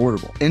and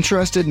affordable.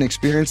 Interested in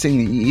experiencing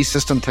the EE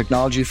System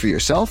technology for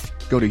yourself?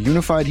 Go to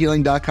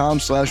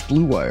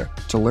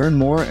unifiedhealing.com/bluewire to learn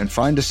more and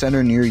find a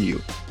center near you.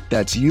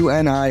 That's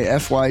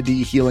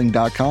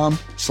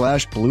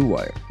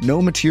unifydhealing.com/bluewire.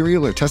 No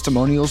material or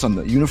testimonials on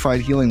the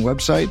Unified Healing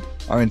website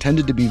are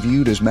intended to be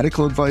viewed as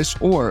medical advice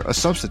or a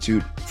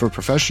substitute for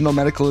professional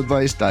medical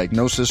advice,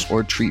 diagnosis,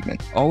 or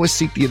treatment. Always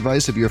seek the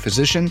advice of your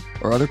physician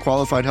or other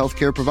qualified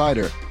healthcare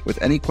provider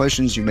with any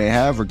questions you may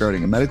have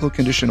regarding a medical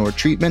condition or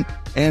treatment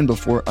and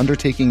before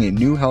undertaking a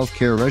new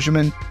healthcare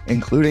regimen,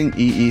 including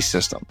EE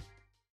System.